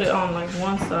want to put it on like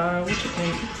one side. What you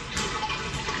think?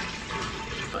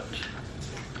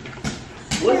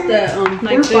 What's that?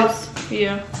 Like this?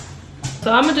 Yeah.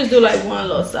 So I'm gonna just do like one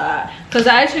little side, cause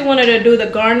I actually wanted to do the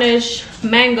garnish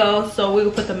mango, so we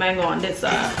will put the mango on this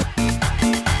side.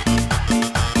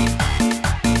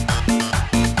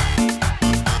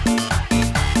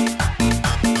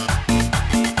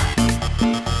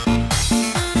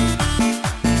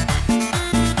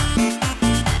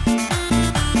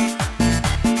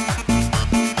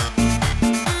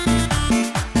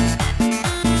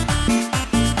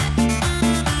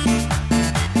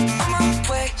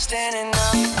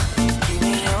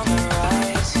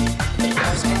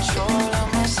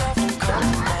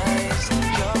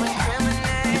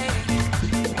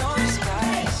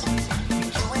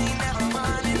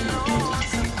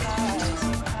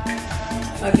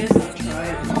 I guess I'll try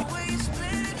it.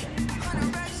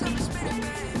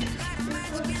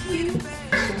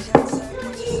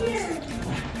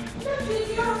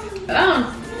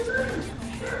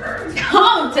 I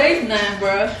don't taste none,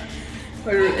 bro.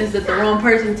 Or is it the wrong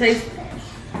person tasting?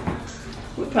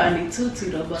 We probably need 2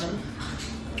 Tito butter.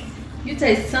 You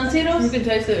taste some Tito's? You can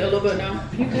taste it a little bit now.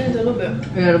 You can taste it a little bit.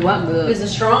 Yeah, the one good. Is it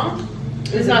strong?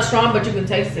 It's not strong, but you can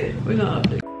taste it. We're gonna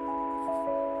update.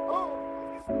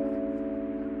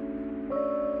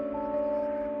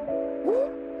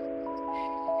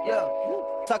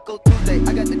 Taco Tuesday,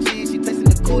 I got the cheese, she tasting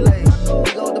the Kool-Aid.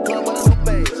 We go to the club with a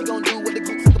soupe, she gon' do what the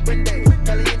groups like a Brinde.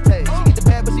 Caliente, she get the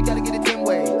bad, but she gotta get it 10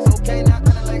 ways. Okay, now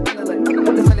analyze.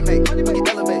 What the money make, we can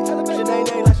elevate. Sinead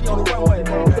like she on the runway.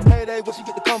 It's the payday when she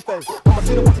get the comfort. I'ma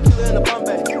see the one tequila in the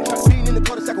Bombay. Speeding in the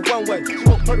quarter second one way. She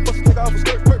won't hurt the take off her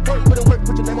skirt. Put in work,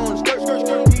 put your name on the skirt.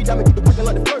 You diamond, get the working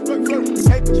like the flirt. You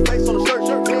can't put your face on the shirt.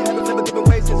 Never giving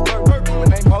way since birth. My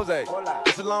name Jose.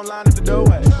 It's a long line at the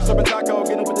doorway. Serving taco,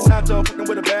 getting with the nacho, fucking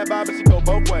with a bad vibe, but she go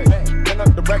both ways. Turn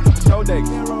up the rack for the show days.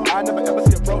 I never ever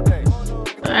see a bro day.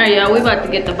 Alright, y'all, we about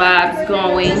to get the vibes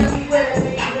going.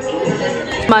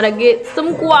 About to get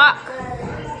some guac.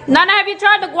 Nana, have you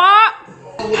tried the guac?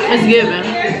 It's giving.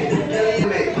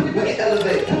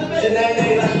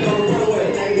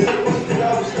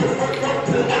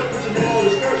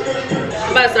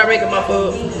 I'm about to start making my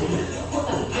food.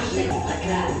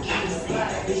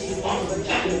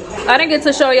 I didn't get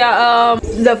to show y'all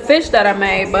the fish that I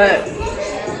made, but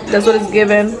that's what it's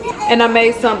given. And I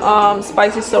made some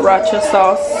spicy sriracha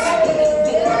sauce.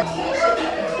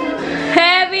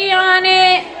 Heavy on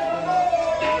it.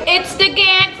 It's the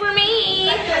gag for me.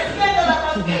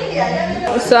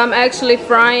 So I'm actually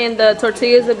frying the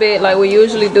tortillas a bit like we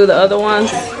usually do the other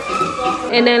ones.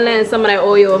 And then letting some of that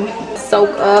oil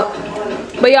soak up.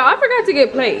 But y'all, I forgot to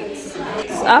get plates.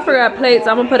 I forgot plates.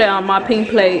 I'm gonna put it on my pink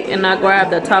plate and I grab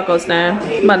the taco stand.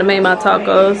 I'm about to make my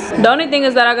tacos. The only thing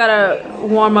is that I gotta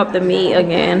warm up the meat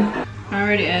again. I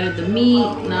already added the meat.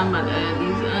 Now I'm about to add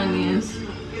these onions.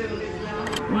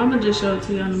 Well, I'm gonna just show it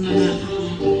to you in a minute.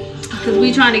 Cause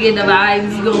we trying to get the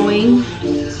vibes going.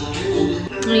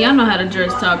 Y'all know how to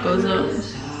dress tacos up.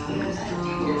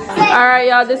 Alright,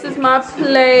 y'all, this is my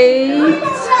plate.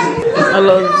 A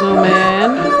little zoom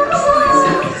in.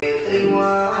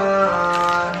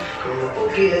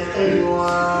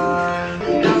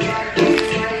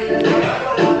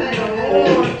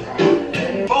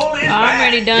 I'm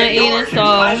already done eating, so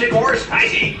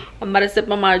I'm about to sip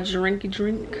on my drinky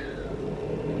drink.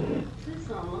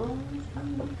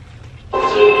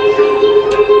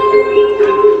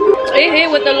 It hit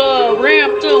with the little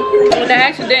rim too. They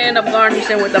actually did end up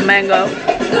garnishing with the mango.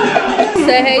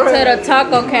 Say hey to the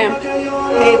taco cam.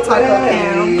 Hey, taco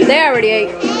cam. They already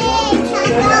ate.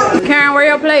 Karen, where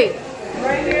your plate?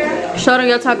 Right here. Show them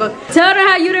your taco. Tell them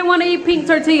how you didn't want to eat pink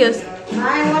tortillas.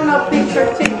 I ain't want no pink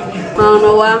tortilla. I don't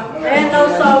know why. And no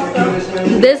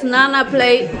salsa. This Nana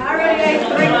plate. I already ate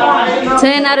 3 quarters.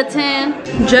 10 out of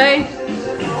 10. Jay,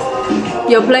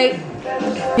 your plate.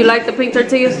 You like the pink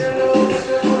tortillas?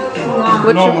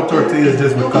 What Normal tortillas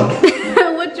just with color.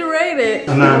 What you rate it?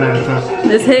 A 9 out of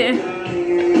 10. It's hitting.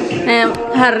 And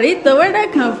Jarrito, where'd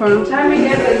that come from?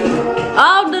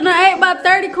 Oh, then I ate about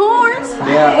 30 corns?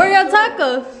 Yeah. Where your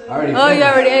tacos? Oh, you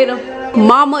already ate them.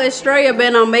 Mama Estrella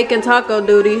been on making taco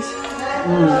duties.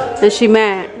 And she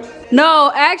mad.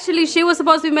 No, actually, she was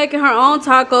supposed to be making her own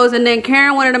tacos, and then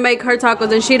Karen wanted to make her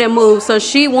tacos, and she didn't move, so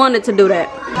she wanted to do that.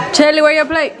 Charlie, where your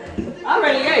plate? I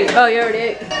already ate. Oh, you already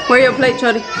ate. Where your plate,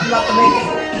 Charlie?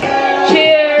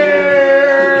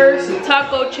 Cheers!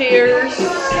 Taco cheers!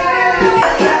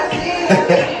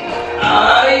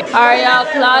 Alright, y'all.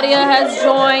 Claudia has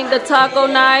joined the taco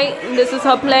night. This is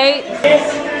her plate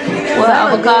with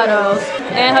avocados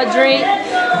and her drink.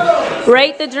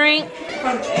 Rate the drink.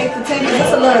 From 8 to 10,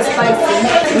 it's a little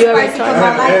spicy. You already tried I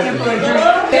like it for a drink.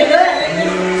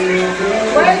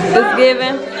 It's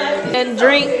given. And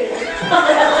drink.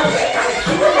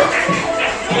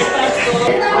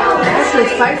 Actually,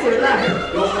 spicy or not?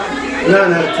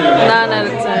 9 out of 10. 9 out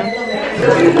of 10.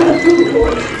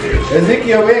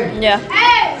 Ezekiel, ven. Yeah.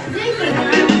 Hey, Jinky!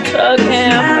 Okay.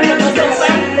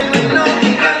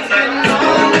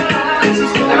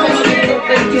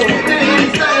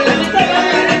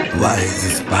 Why is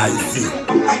it spicy?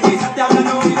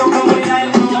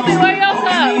 Where y'all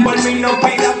from?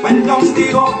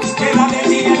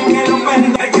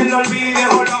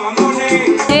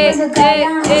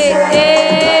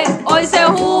 Hoy se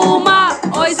juma,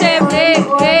 hoy se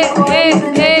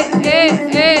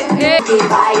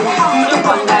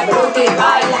Con la bruta y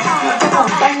baila,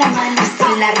 con la mano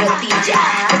sin la rodilla.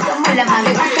 Como la mano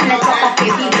con la chapa que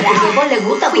vibra. Que vos le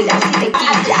gusta, cuidado si te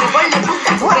quilla. Que vos le gusta,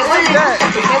 que vos le gusta,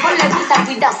 que vos le gusta,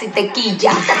 cuidado si te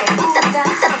quilla.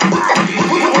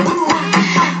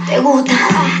 Te gusta.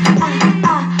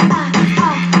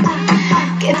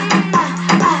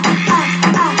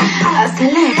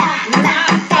 Acelera,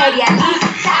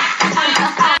 materialista.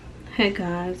 Hey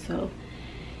guys, so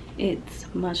it's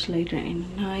much later in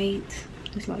the night.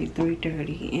 It's like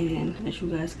 3:30, and as you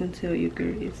guys can tell, your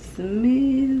girl is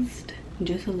smizzed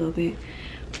just a little bit,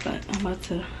 but I'm about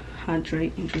to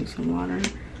hydrate and drink some water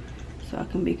so I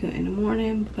can be good in the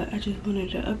morning. But I just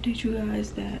wanted to update you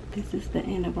guys that this is the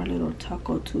end of our little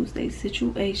Taco Tuesday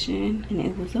situation, and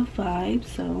it was a vibe.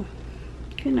 So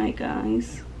good night,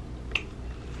 guys.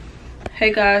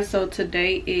 Hey guys, so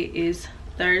today it is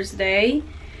Thursday,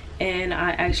 and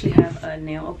I actually have a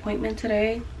nail appointment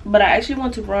today, but I actually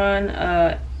want to run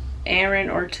a errand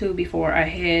or two before I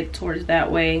head towards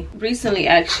that way. Recently,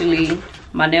 actually,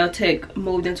 my nail tech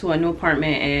moved into a new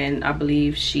apartment, and I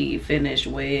believe she finished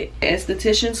with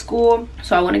esthetician school,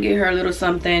 so I want to get her a little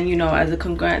something, you know, as a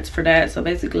congrats for that. So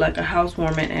basically like a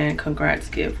housewarming and congrats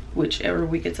gift, whichever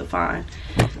we get to find,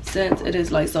 since it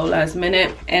is like so last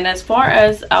minute. And as far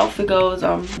as outfit goes,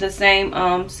 the same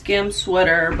skim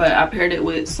sweater, but I paired it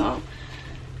with some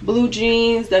blue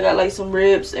jeans that got like some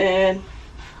rips, and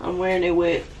I'm wearing it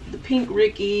with the pink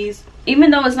Rickies,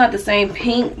 even though it's not the same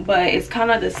pink, but it's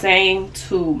kind of the same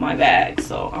to my bag.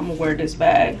 So I'm gonna wear this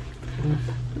bag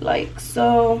like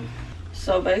so.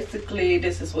 So basically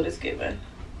this is what it's giving.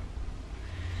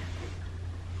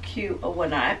 Cute or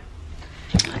whatnot.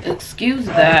 Excuse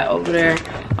that over there.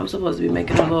 I'm supposed to be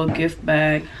making a little gift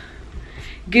basket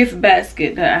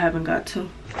that I haven't got to.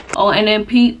 Oh, and then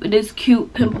peep this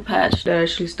cute pimple patch that I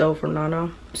actually stole from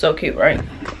Nana. So cute, right?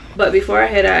 But before I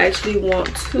head, I actually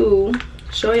want to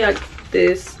show y'all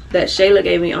this that Shayla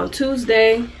gave me on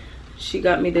Tuesday. She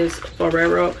got me this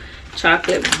Ferrero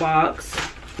chocolate box.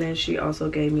 Then she also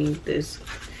gave me this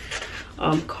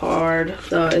card.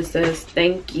 So it says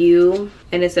thank you,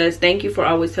 and it says thank you for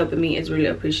always helping me. It's really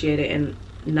appreciated and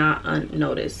not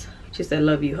unnoticed. She said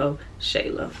love you ho,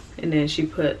 Shayla. And then she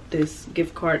put this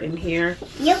gift card in here.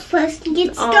 Yep, first to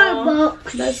get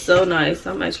Starbucks. That's so nice.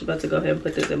 I'm actually about to go ahead and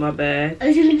put this in my bag I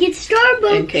was gonna get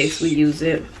Starbucks. in case we use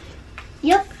it.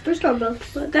 Yep, for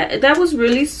Starbucks. But that was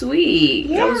really sweet.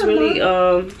 Yeah, that was really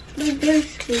Very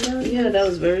sweet. yeah, that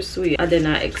was very sweet. I did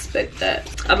not expect that.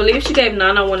 I believe she gave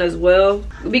Nana one as well,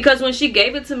 because when she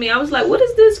gave it to me, I was like, what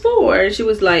is this for? And she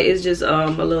was like, it's just a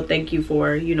little thank you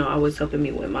for, you know, always helping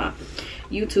me with my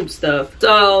YouTube stuff.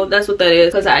 So that's what that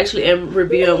is, because I actually am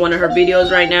reviewing one of her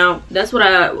videos right now. That's what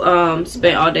I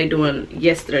spent all day doing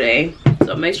yesterday.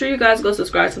 So make sure you guys go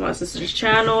subscribe to my sister's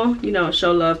channel, you know,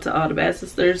 show love to all the bad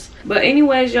sisters. But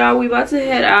anyways, y'all, we about to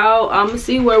head out. I'm gonna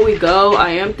see where we go. I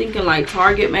am thinking like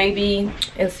Target maybe,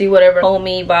 and see whatever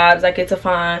homey vibes I get to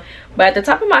find. But at the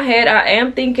top of my head, I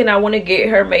am thinking I want to get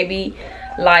her maybe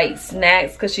like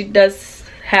snacks, because she does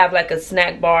have like a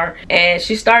snack bar, and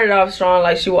she started off strong,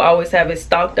 like she will always have it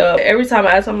stocked up. Every time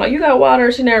I ask her, I'm like, you got water?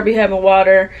 She never be having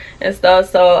water and stuff.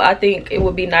 So I think it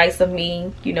would be nice of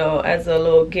me, you know, as a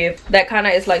little gift that kind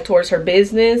of is like towards her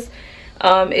business,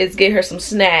 is get her some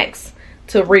snacks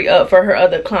to re-up for her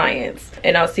other clients.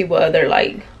 And I'll see what other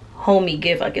like homey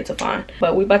gift I get to find.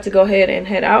 But we about to go ahead and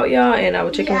head out, y'all, and I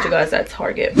will check in with you guys at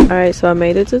Target. All right, so I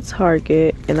made it to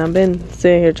Target and I've been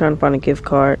sitting here trying to find a gift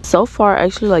card. So far I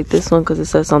actually like this one because it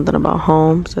says something about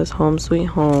home. It says home sweet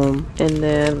home. And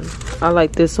then I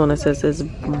like this one. It says it's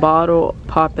bottle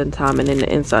popping time, and then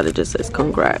the inside it just says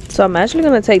congrats. So I'm actually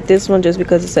gonna take this one just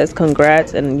because it says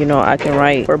congrats, and you know I can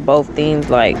write for both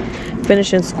things, like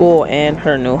finishing school and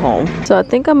her new home. So I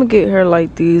think I'm gonna get her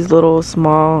like these little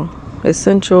small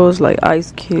essentials like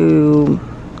ice cube,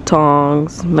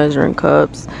 tongs, measuring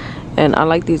cups, and I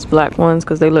like these black ones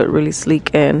because they look really sleek,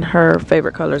 and her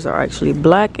favorite colors are actually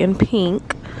black and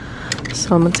pink.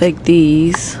 So I'm gonna take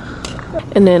these.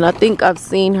 And then I think I've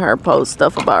seen her post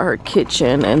stuff about her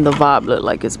kitchen and the vibe look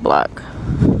like it's black.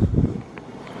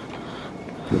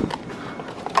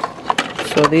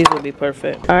 So these will be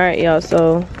perfect. Alright y'all,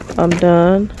 so I'm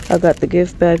done. I got the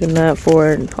gift bag and that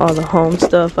for all the home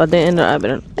stuff. I did end up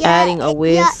adding a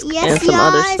whisk and some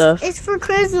other stuff. It's for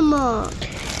Christmas.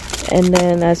 And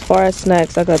then as far as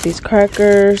snacks, I got these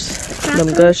crackers,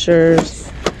 them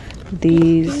Gushers,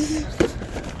 these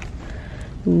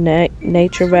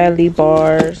Nature Valley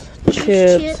bars,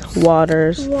 chips,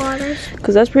 waters,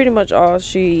 because that's pretty much all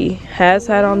she has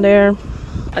had on there.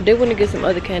 I did want to get some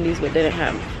other candies, but they didn't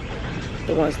have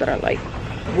the ones that I like.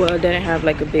 Well, they didn't have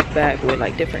like a big bag with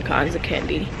like different kinds of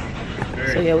candy.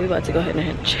 So yeah, we about to go ahead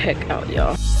and check out,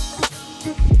 y'all.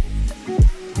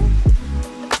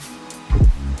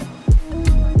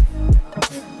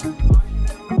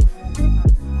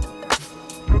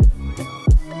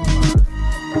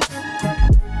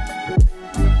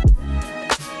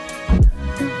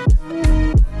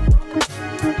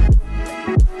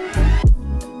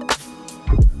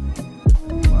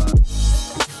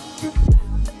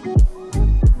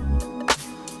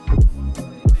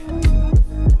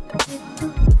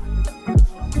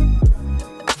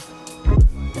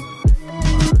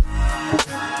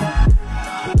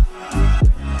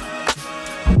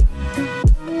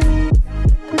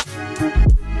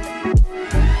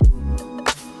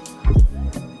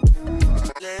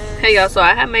 Hey y'all, so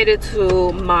I have made it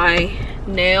to my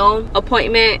nail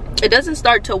appointment. It doesn't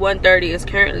start till 1:30. It's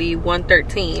currently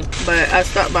 1:13, but I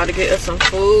stopped by to get us some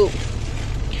food.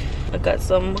 I got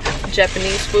some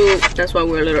Japanese food. That's why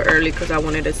we're a little early, because I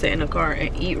wanted to sit in the car and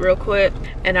eat real quick.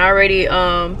 And I already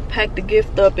packed the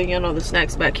gift up, and you know the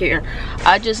snacks back here.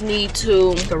 I just need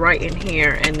to write in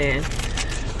here, and then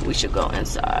we should go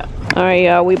inside. All right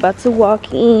y'all, we about to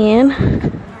walk in.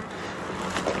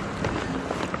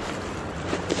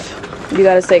 You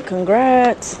gotta say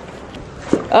congrats.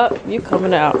 Oh, you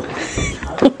coming out. Oh,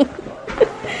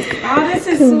 this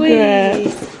is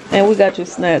sweet. And we got you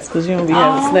snacks because you don't be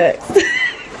having snacks.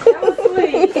 That was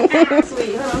sweet.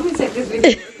 Sweet. Hold on, let me take this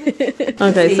video.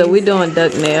 Okay, so we doing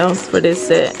duck nails for this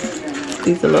set.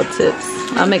 These are little tips.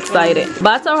 I'm excited.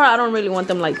 But I told her I don't really want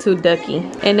them like too ducky.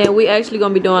 And then we actually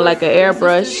gonna be doing like an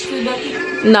airbrush.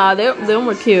 Nah, them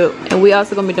were cute. And we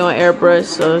also gonna be doing airbrush.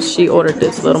 So she ordered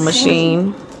this little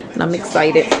machine. And I'm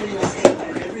excited.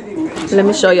 Let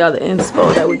me show y'all the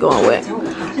inspo that we're going with.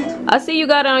 I see you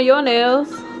got it on your nails.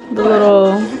 The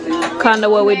little kind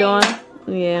of what we're doing.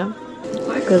 Yeah.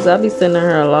 Because I be sending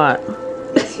her a lot.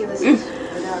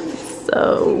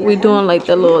 So we're doing like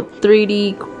the little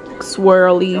 3D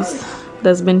swirlies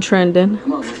that's been trending.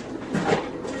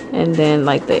 And then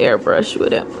like the airbrush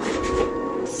with it.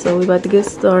 So we about to get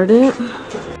started.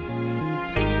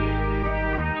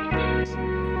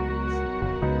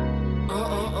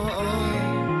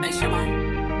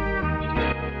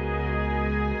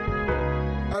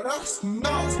 Don't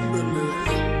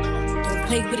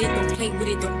play with it, don't play with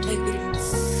it, don't play with it.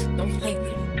 Don't play with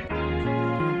it.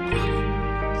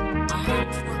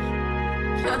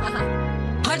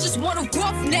 I just want a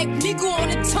roughneck nigga on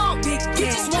the tongue. You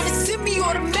just wanna send me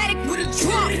automatic with a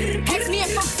drum. Ask me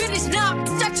if I'm finished now,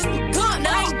 I just begun.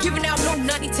 I ain't giving out no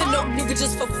money to no nigga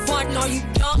just for fun. Are you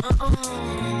dumb?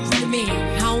 The man,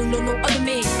 I don't know no other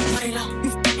man.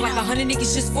 You f like 100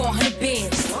 niggas just for 100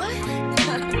 bands.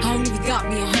 I don't even got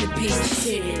me 100 bands.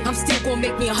 I'm still gonna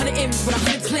make me 100 M's with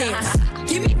 100 plans.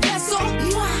 Give me peso,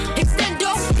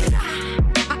 extendo.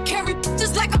 I carry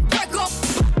just like a Prego.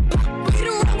 Hit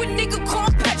around with nigga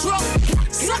called Petro.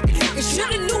 Suck nigga,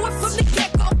 shoulda knew it from the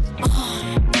get-go.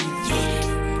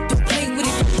 Don't play with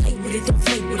it, don't play with it, don't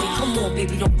play with it. Come on,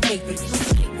 baby, don't play with it.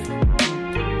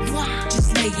 Just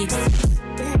lay it.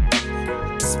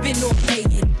 Spin or play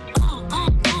it.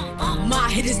 My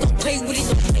hitters don't play with it,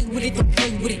 don't play with it, don't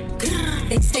play with it.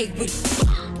 They stay with it.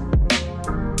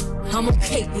 I'm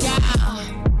okay with it.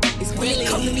 It's when they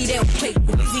come to me, they'll play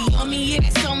with it. On me, yeah,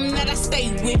 that's something that I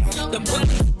stay with. The bullet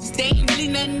cause they ain't really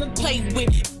nothing to play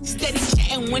with. Steady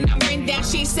chatting when I ran down,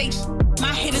 she ain't say sh.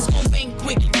 My hitters gon' bang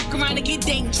quick, fuck around and get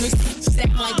dangerous.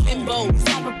 Stack like bimbos,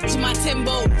 hop up to my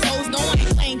Timbo. Hoes know I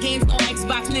ain't playing games, no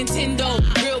Xbox, Nintendo.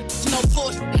 Real no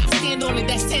force, I stand on it,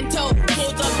 that's 10 toes.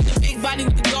 Pulled up with the big body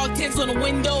with the dog tents on the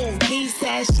window. He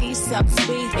says she's so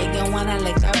sweet, they gon' wanna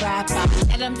lick her right off.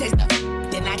 Let them taste the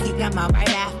then I keep them out right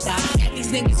after. Got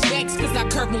these niggas vexed cause I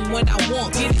curve them when I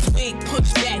want. Get his wig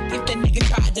pushed back if the nigga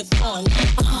tried to fall.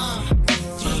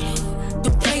 Yeah.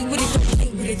 Don't play with it, don't play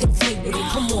with it, don't play with it.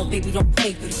 Come on, baby, don't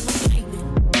play with it.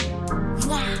 Don't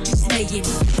play with it. Just lay it.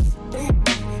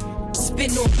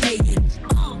 Spin or play it.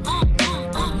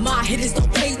 My hitters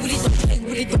don't play with it, don't play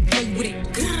with it, don't play with it.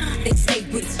 They stay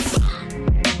with it.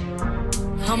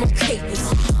 I'm okay with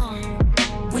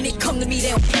it. When it come to me, they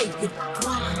don't play with it.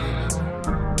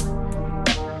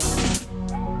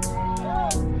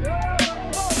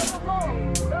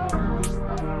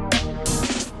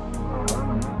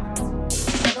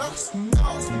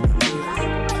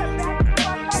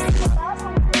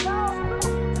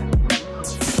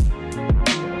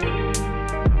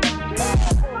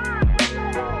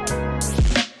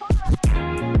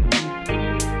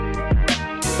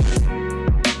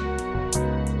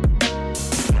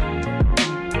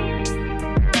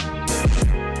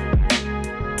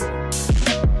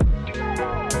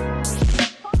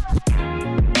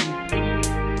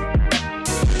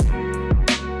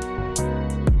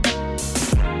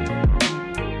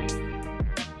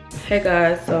 Hey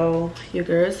guys, so your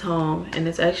girl is home and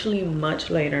it's actually much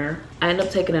later. I ended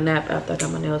up taking a nap after I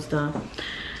got my nails done.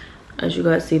 As you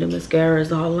guys see, the mascara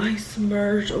is all like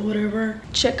submerged or whatever.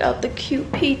 Check out the cute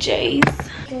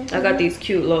PJs. I got these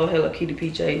cute little Hello Kitty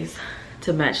PJs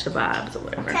to match the vibes or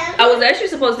whatever. I was actually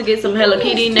supposed to get some Hello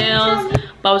Kitty nails,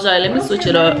 but I was like, let me switch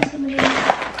it up.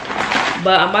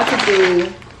 But I'm about to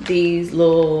do these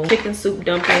little chicken soup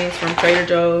dumplings from Trader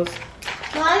Joe's.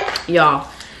 What? Y'all,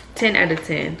 10 out of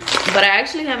 10. But I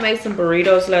actually had made some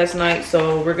burritos last night,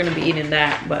 so we're gonna be eating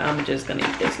that. But I'm just gonna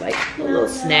eat this like a little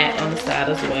snack on the side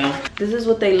as well. This is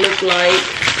what they look like,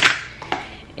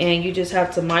 and you just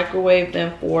have to microwave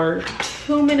them for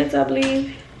 2 minutes, I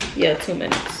believe. Yeah, 2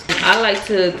 minutes. I like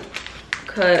to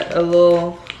cut a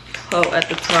little hole at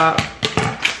the top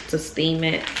to steam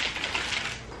it.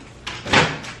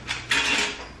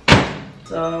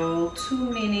 So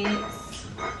 2 minutes.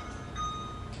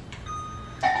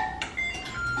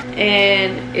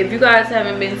 And if you guys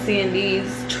haven't been seeing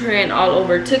these trend all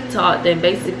over TikTok, then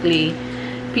basically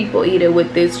people eat it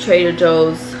with this Trader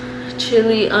Joe's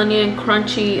chili onion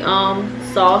crunchy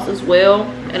sauce as well.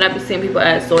 And I've been seeing people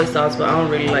add soy sauce, but I don't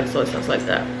really like soy sauce like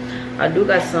that. I do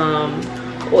got some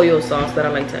oil sauce that I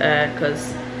like to add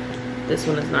because this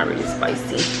one is not really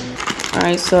spicy. All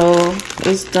right, so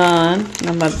it's done.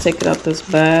 I'm about to take it out this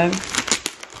bag.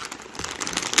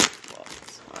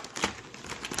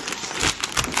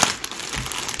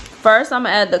 First, I'm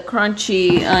gonna add the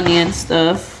crunchy onion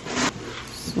stuff.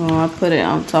 So I put it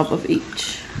on top of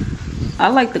each. I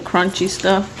like the crunchy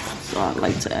stuff, so I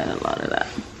like to add a lot of that.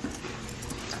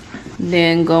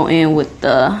 Then go in with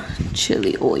the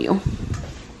chili oil.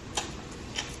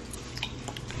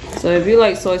 So if you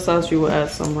like soy sauce, you will add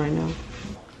some right now.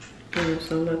 Alright,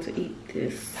 so I'm about to eat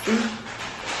this.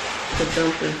 The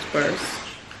dumplings first.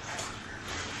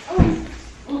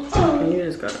 And you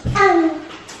just gotta.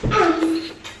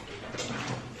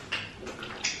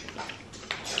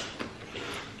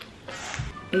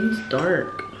 It's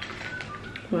dark.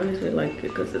 Why is it like it?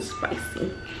 Because it's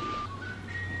spicy.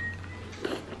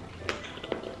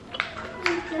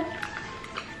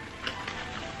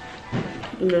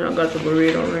 And then I got the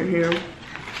burrito right here.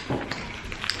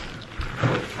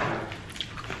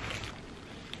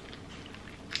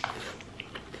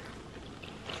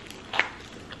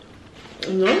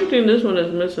 And the only thing this one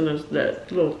is missing is that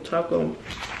little Taco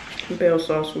Bell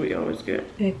sauce we always get.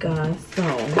 Hey guys,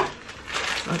 so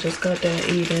I just got done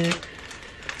eating,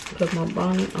 put my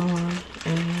bonnet on,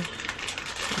 and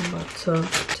I'm about to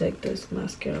take this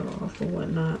mascara off and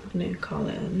whatnot and then call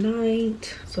it a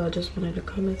night. So I just wanted to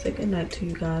come and say good night to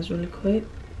you guys really quick.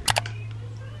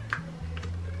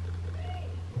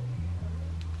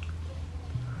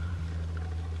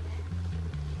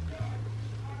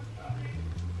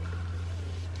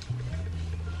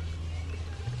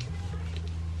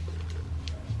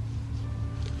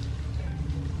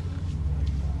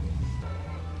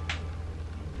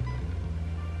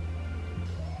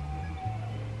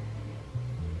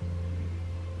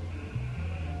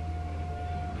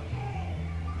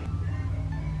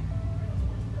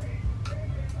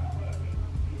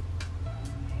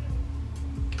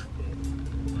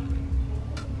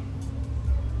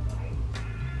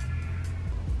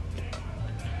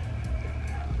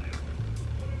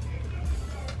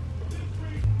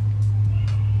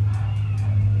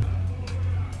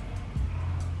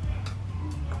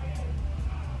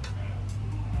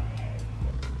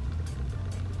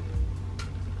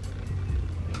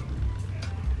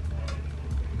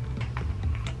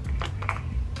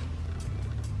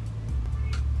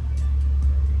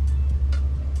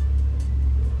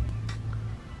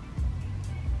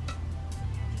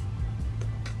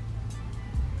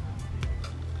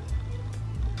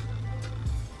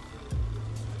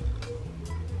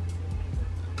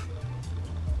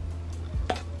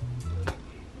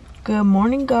 Good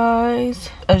morning,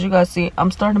 guys. As you guys see, I'm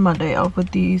starting my day off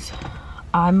with these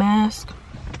eye masks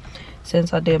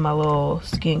since I did my little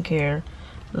skincare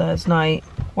last night.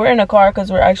 We're in the car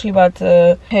because we're actually about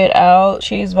to head out.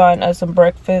 She's buying us some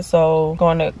breakfast, so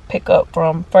going to pick up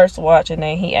from First Watch, and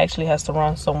then he actually has to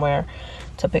run somewhere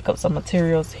to pick up some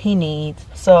materials he needs.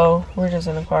 So we're just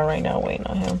in the car right now waiting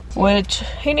on him, which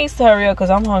he needs to hurry up because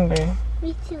I'm hungry.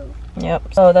 Me too.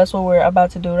 Yep, so that's what we're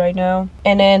about to do right now.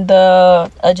 And then the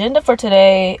agenda for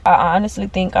today, I honestly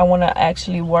think I want to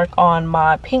actually work on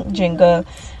my pink Jenga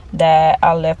that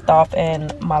I left off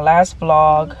in my last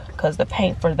vlog, because the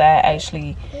paint for that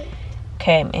actually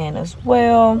came in as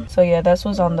well. So yeah, that's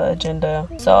what's on the agenda.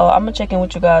 So I'm gonna check in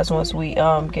with you guys once we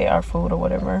get our food or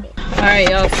whatever. All right,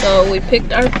 y'all, so we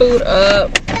picked our food up.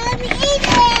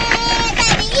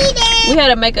 We had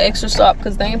to make an extra stop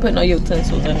because they ain't put no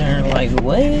utensils in there. Like,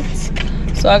 what?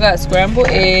 So I got scrambled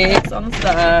eggs on the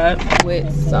side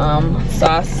with some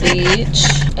sausage,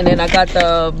 and then I got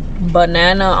the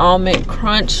banana almond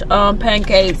crunch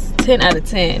pancakes, 10 out of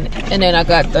 10. And then I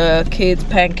got the kids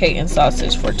pancake and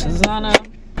sausage for Tizana.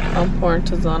 I'm pouring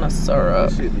Tizana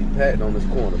syrup. Shit be packed on this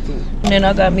corner too. And then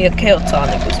I got me a kale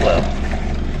tonic as well.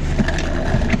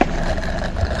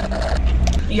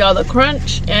 Y'all, the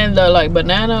crunch and the like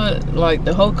banana, like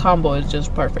the whole combo is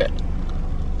just perfect.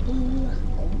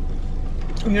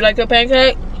 You like your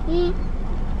pancake? You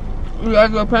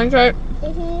like your pancake?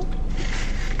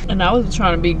 And I was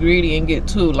trying to be greedy and get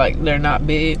two, like they're not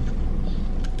big.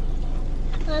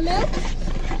 Mama?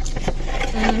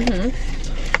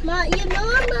 Ma, you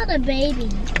know I'm not a baby.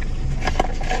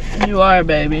 You are a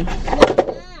baby.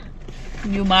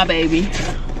 You my baby.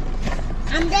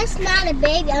 I'm just not a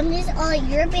baby. I'm just all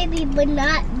your baby, but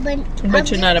not.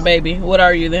 But you're not a baby. What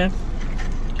are you then?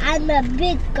 I'm a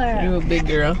big girl. You're a big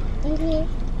girl.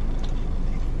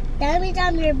 That means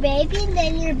I'm your baby, and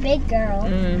then you're big girl.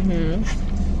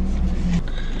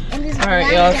 All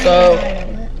right, y'all. So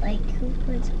like, who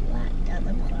puts black down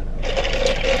the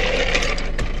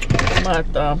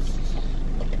bottle?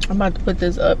 I'm about to put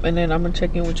this up, and then I'm gonna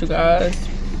check in with you guys.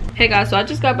 Hey guys, so I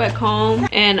just got back home,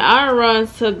 and our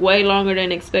runs took way longer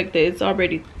than expected. It's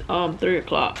already 3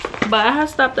 o'clock, but I have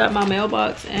stopped at my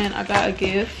mailbox and I got a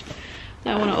gift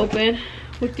that I want to open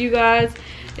with you guys.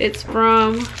 It's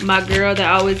from my girl that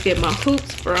I always get my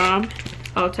hoops from.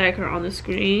 I'll tag her on the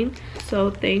screen.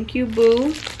 So thank you,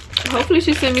 boo. Hopefully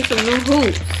she sent me some new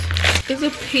hoops. It's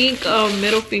a pink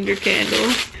middle finger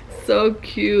candle. So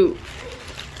cute,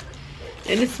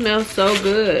 and it smells so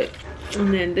good.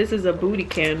 And then this is a booty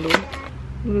candle.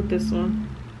 Look at this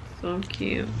one, so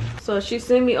cute. So she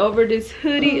sent me over this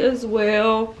hoodie as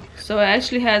well. So it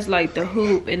actually has like the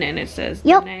hoop, and then it says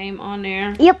the name on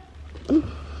there.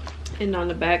 And on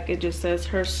the back it just says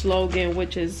her slogan,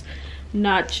 which is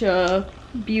Nacha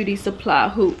Beauty Supply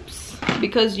Hoops,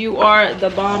 because you are the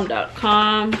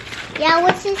bomb.com. Yeah,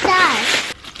 what's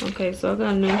inside? Okay, so I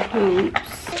got new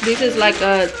hoops. This is like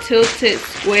a tilted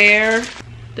square.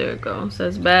 There it goes,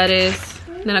 says baddest.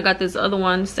 Then I got this other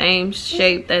one, same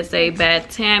shape, that's a Bad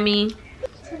Tammy.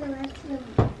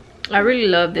 I really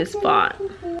love this font.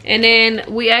 And then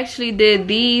we actually did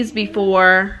these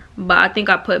before, but I think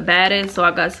I put baddest, so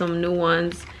I got some new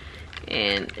ones,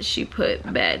 and she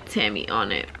put Bad Tammy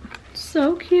on it.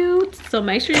 So cute. So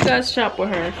make sure you guys shop with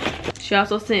her. She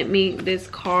also sent me this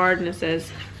card, and it says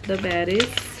the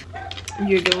baddest.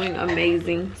 You're doing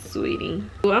amazing, sweetie.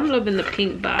 Ooh, I'm loving the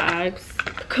pink vibes.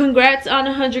 Congrats on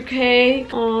 100K.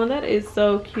 Oh, that is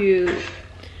so cute.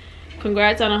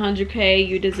 Congrats on 100K.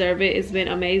 You deserve it. It's been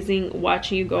amazing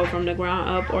watching you go from the ground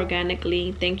up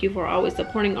organically. Thank you for always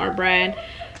supporting our brand.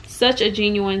 Such a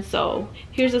genuine soul.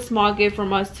 Here's a small gift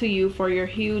from us to you for your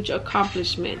huge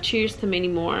accomplishment. Cheers to many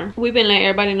more. We've been letting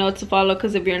everybody know to follow,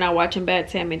 because if you're not watching Bad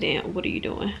Tammy, then what are you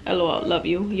doing? LOL, love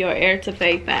you. Your heir to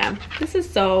Faith fam. This is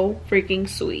so freaking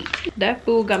sweet. That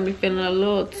food got me feeling a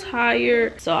little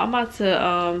tired, so I'm about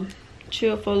to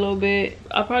chill for a little bit.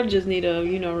 I probably just need to,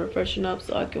 you know, refreshen up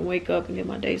so I can wake up and get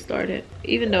my day started,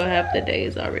 even though half the day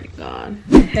is already gone.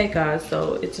 Hey guys,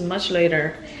 so it's much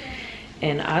later,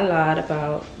 and I lied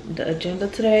about the agenda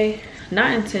today,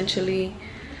 not intentionally.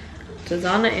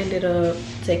 Tizana ended up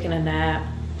taking a nap,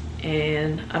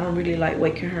 and I don't really like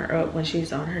waking her up when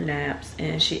she's on her naps,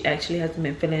 and she actually hasn't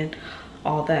been feeling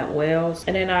all that well.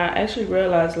 And then I actually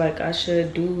realized like I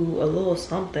should do a little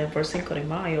something for Cinco de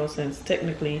Mayo, since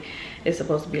technically it's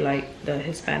supposed to be like the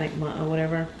Hispanic month or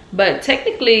whatever, but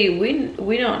technically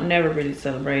we don't never really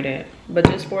celebrate it. But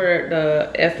just for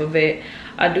the F of it,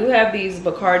 I do have these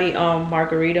Bacardi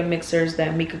margarita mixers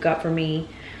that Mika got for me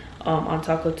on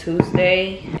Taco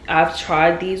Tuesday. I've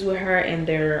tried these with her and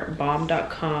they're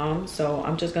bomb.com, so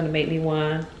I'm just gonna make me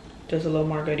one, just a little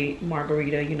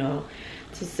margarita, you know,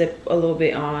 to sip a little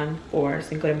bit on for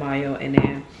Cinco de Mayo. And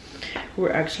then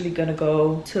we're actually gonna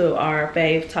go to our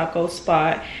fave taco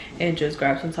spot and just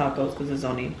grab some tacos because it's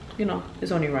only, you know,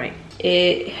 it's only right.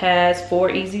 It has 4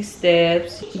 easy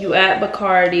steps. You add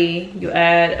Bacardi, you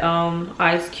add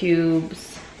ice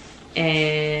cubes,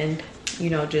 and you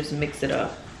know, just mix it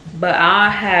up. But I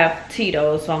have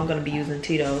Tito's, so I'm gonna be using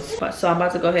Tito's. So I'm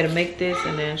about to go ahead and make this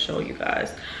and then show you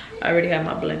guys. I already have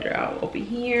my blender out over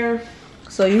here.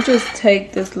 So you just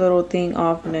take this little thing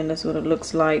off and then that's what it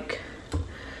looks like.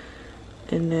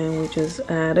 And then we just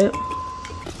add it.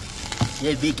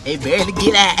 Yeah, big, hey, barely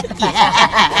get out.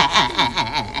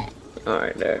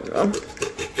 Alright, there you go.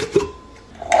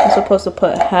 I'm supposed to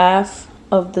put half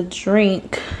of the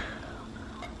drink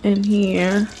in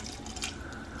here,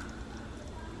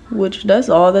 which that's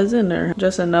all that's in there,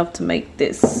 just enough to make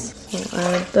this. So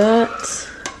add that,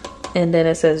 and then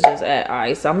it says just add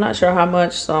ice. I'm not sure how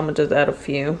much, so I'm gonna just add a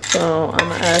few. So I'm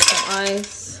gonna add some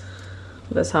ice.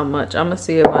 That's how much. I'm gonna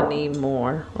see if I need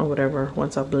more or whatever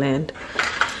once I blend.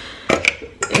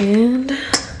 And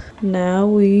now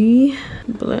we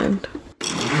blend.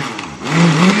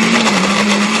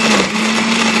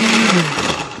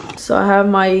 So I have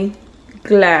my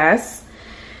glass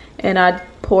and I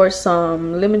pour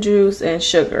some lemon juice and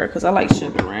sugar because I like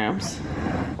sugar rams.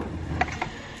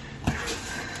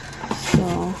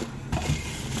 So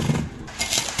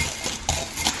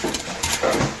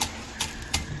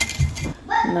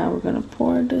now we're gonna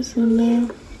pour this in there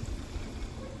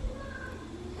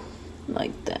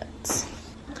like that.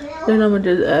 Then I'm gonna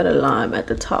just add a lime at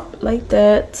the top like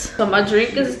that. So my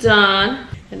drink is done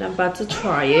and I'm about to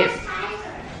try it.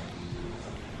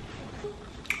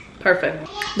 Perfect.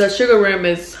 The sugar rim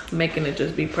is making it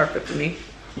just be perfect for me.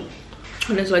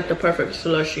 And it's like the perfect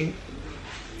slushy.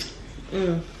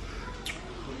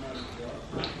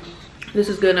 This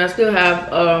is good. And I still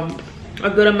have a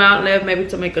good amount left, maybe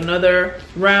to make another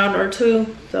round or two.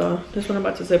 So this one I'm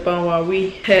about to sip on while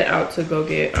we head out to go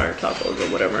get our tacos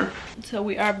or whatever. So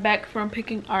we are back from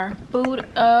picking our food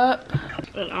up.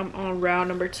 And I'm on round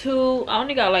number 2. I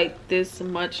only got like this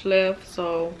much left.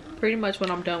 So pretty much when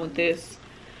I'm done with this,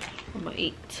 I'm gonna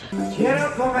eat.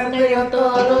 Quiero comerte yo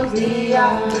todos los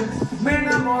días, me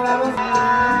enamoraba.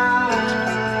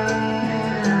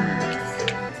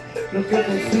 Lo que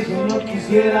te sigo no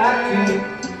quisiera que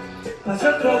pase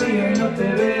otro día y no te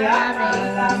vea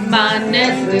al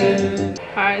amanecer.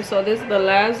 Alright, so this is the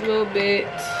last little bit.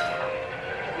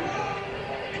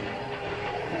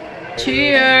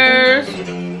 Cheers!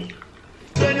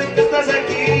 Sueño que estás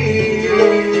aquí,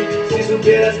 si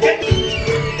supieras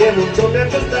que mucho me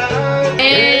costaba.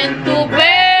 En tu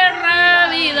perra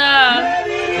vida,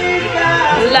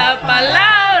 la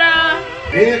palabra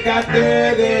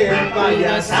Déjate de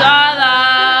payasadas.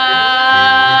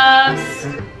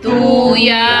 Tú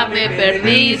ya me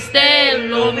perdiste,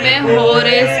 lo mejor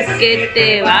es que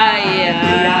te vayas.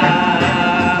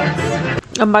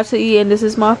 I'm about to eat and this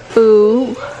is my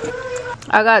food.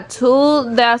 I got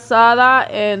 2 de asada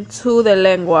and 2 de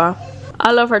lengua.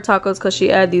 I love her tacos because she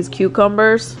add these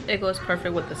cucumbers. It goes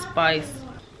perfect with the spice.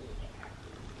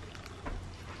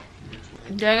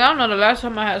 Dang, I don't know the last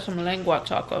time I had some lengua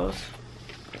tacos.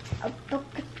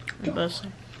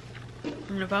 Listen.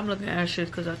 And if I'm looking at shit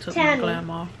because I took my glam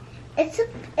off. It's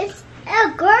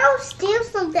a girl steals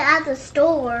something at the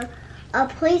store. A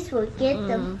police will get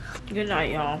them. Good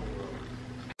night, y'all.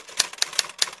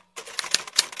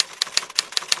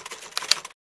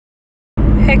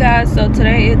 Hey guys, so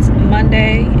today it's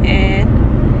Monday and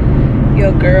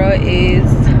your girl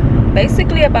is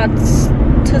basically about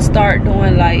to start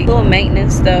doing like little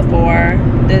maintenance stuff for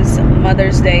this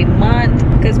Mother's Day month,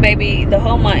 because baby, the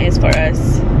whole month is for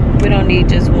us. We don't need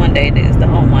just one day. This the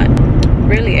whole month,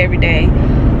 really every day.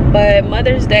 But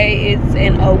Mother's Day is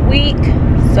in a week,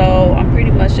 so I'm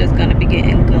pretty much just gonna be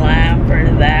getting glam for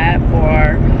that,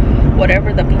 for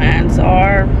whatever the plans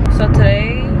are. So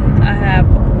today I have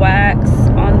wax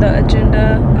on the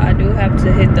agenda. I do have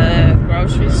to hit the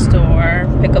grocery store,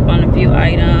 pick up on a few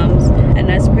items, and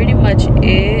that's pretty much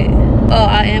it. Oh,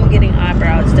 I am getting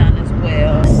eyebrows done as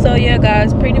well. So yeah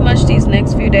guys, pretty much these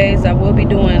next few days I will be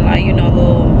doing like, you know,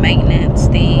 little maintenance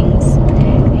things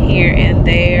here and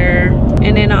there.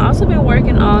 And then I also been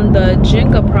working on the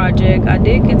Jenga project. I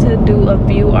did get to do a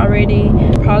few already,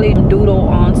 probably doodle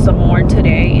on some more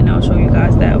today, and I'll show you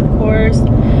guys that of course.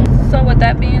 So with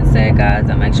that being said guys,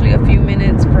 I'm actually a few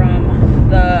minutes from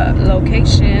the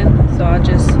location, so I'll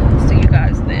just see you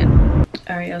guys then.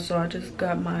 Alright, so I just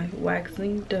got my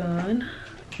waxing done.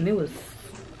 and it was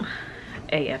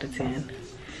 8 out of 10.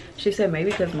 She said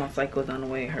maybe because my cycle's on the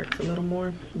way, it hurts a little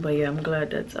more. But yeah, I'm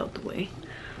glad that's out the way.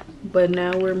 But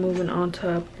now we're moving on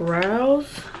to brows,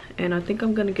 and I think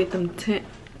I'm gonna get them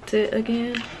tinted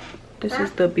again. This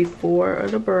is the before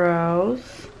of the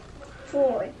brows.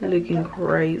 Looking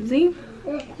crazy.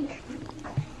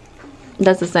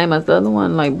 That's the same as the other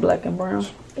one, like black and brown.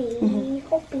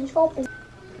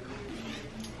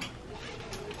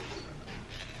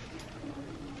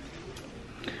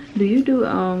 Do you do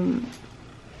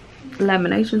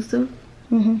laminations too?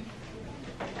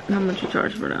 How much you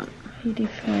charge for that?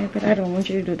 85, but I don't want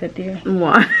you to do that, dear.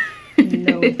 Why?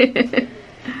 No.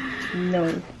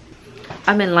 No.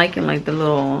 I've been liking like the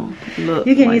little look.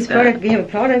 You can like use product. We have a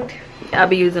product. I'll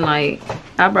be using like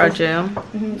eyebrow gel.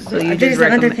 So you This just is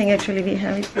another recommend. thing actually we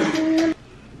have.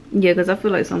 Yeah, because I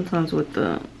feel like sometimes with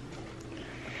the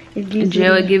It gives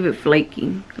gel, you, it give it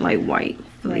flaky, like white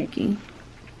flaky.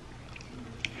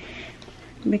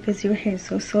 because your hair is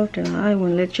so soft, and I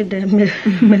won't let you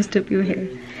mess up your hair.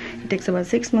 It takes about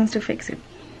 6 months to fix it.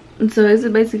 And so is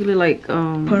it basically like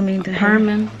Perming the hair.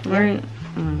 perming, right?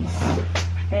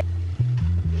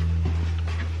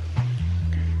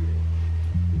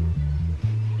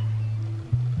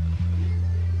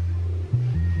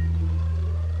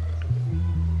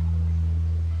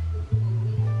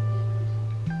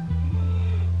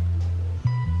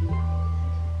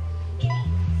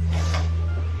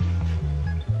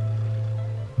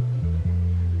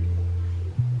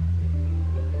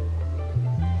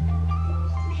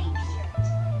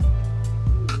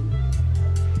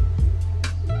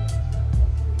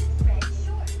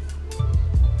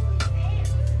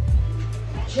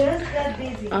 Just got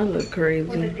busy. I look crazy.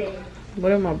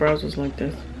 What if my brows was like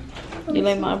this? You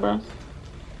like my brows?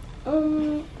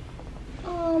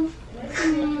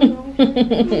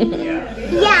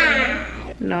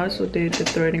 Yeah. No, I also did the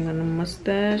threading on the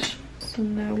mustache. So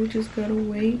now we just gotta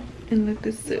wait and let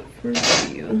this sit for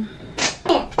you.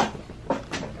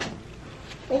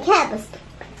 The cat was.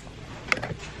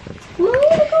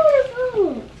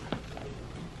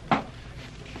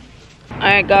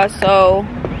 Alright guys, so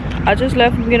I just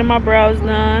left from getting my brows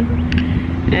done,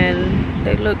 and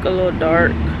they look a little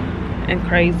dark and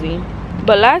crazy.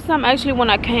 But last time actually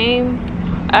when I came,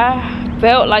 I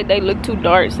felt like they looked too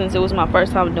dark since it was my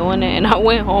first time doing it, and I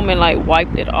went home and like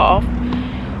wiped it off,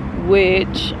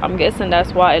 which I'm guessing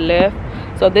that's why it left.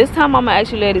 So this time I'm gonna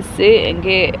actually let it sit and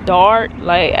get dark,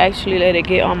 like actually let it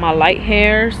get on my light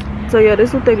hairs. So yeah, this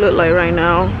is what they look like right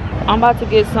now. I'm about to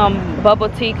get some bubble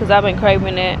tea because I've been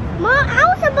craving it. Mom, I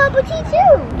want some bubble tea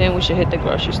too. Then we should hit the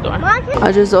grocery store. Mom,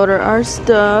 I just ordered our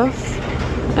stuff,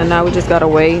 and now we just gotta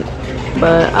wait.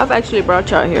 But I've actually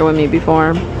brought y'all here with me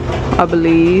before, I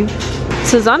believe.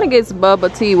 Susanna gets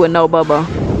bubble tea with no bubba.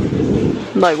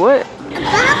 Like what?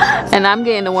 And I'm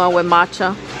getting the one with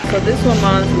matcha. So this one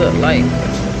mine's look like,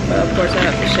 but of course I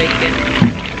have to shake it.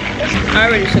 I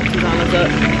already shook Susanna's up,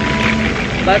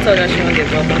 but I told her she won't get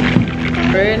bubba.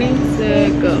 Ready,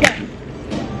 set, go.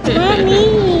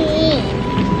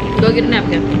 Go get a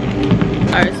napkin.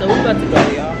 Alright, so we're about to go,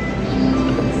 y'all.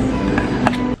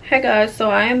 Hey guys, so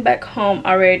I am back home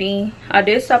already. I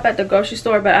did stop at the grocery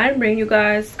store, but I didn't bring you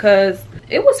guys because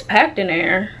it was packed in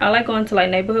there. I like going to like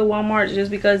neighborhood Walmart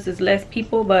just because there's less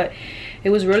people, but it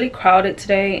was really crowded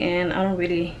today, and I don't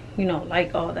really, you know,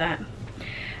 like all that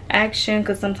action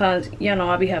because sometimes, you know,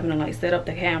 I'll be having to like set up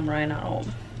the camera, and I don't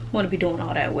want to be doing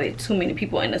all that with too many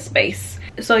people in the space.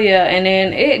 So yeah, and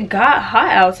then it got hot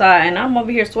outside, and I'm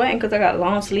over here sweating because I got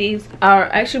long sleeves. I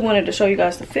actually wanted to show you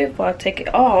guys the fit before I take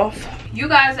it off. You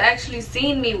guys actually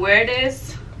seen me wear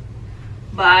this,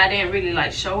 but I didn't really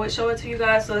like show it to you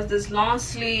guys. So it's this long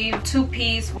sleeve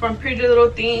 2-piece from Pretty Little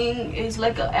Thing. It's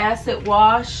like an acid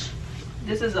wash.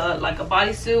 This is like a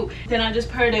bodysuit. Then I just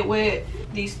paired it with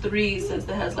these 3s since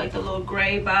it has like the little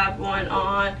gray vibe going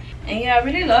on. And yeah, I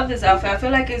really love this outfit. I feel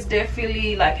like it's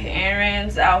definitely like an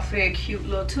errands outfit, cute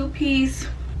little 2-piece,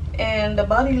 and the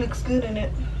body looks good in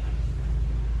it.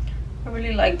 I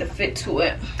really like the fit to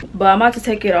it. But I'm about to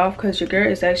take it off because your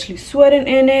girl is actually sweating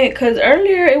in it, because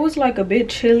earlier it was like a bit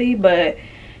chilly, but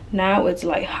now it's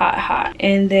like hot.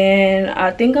 And then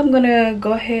I think I'm gonna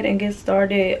go ahead and get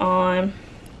started on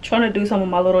trying to do some of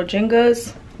my little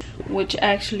Jengas, which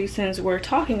actually, since we're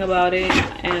talking about it,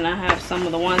 and I have some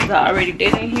of the ones that I already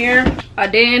did in here, I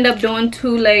did end up doing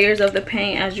 2 layers of the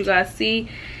paint. As you guys see,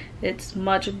 it's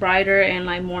much brighter and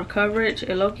like more coverage.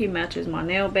 It low-key matches my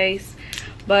nail base.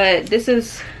 But this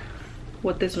is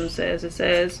what this one says. It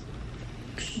says,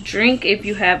 drink if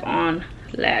you have on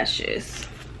lashes.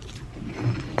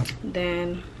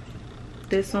 Then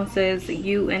this one says,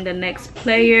 you and the next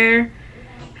player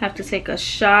have to take a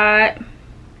shot.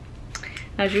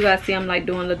 As you guys see, I'm like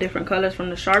doing the different colors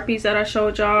from the Sharpies that I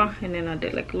showed y'all, and then I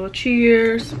did like a little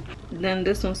cheers. Then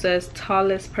this one says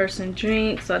tallest person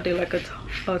drinks, so I did like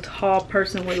a tall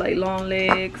person with like long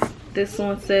legs. This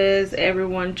one says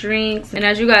everyone drinks, and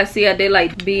as you guys see, I did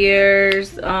like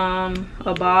beers,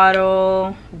 a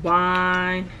bottle,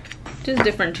 wine, just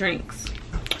different drinks.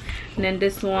 And then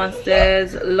this one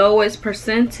says lowest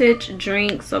percentage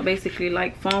drinks, so basically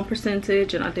like phone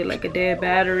percentage, and I did like a dead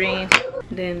battery.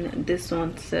 Then this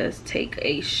one says take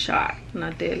a shot, and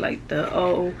I did like the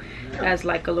O as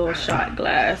like a little shot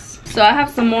glass. So I have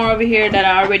some more over here that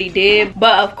I already did,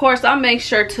 but of course I'll make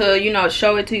sure to, you know,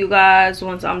 show it to you guys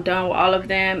once I'm done with all of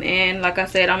them. And like I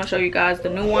said, I'm gonna show you guys the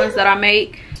new ones that I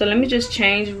make. So let me just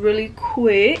change really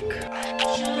quick.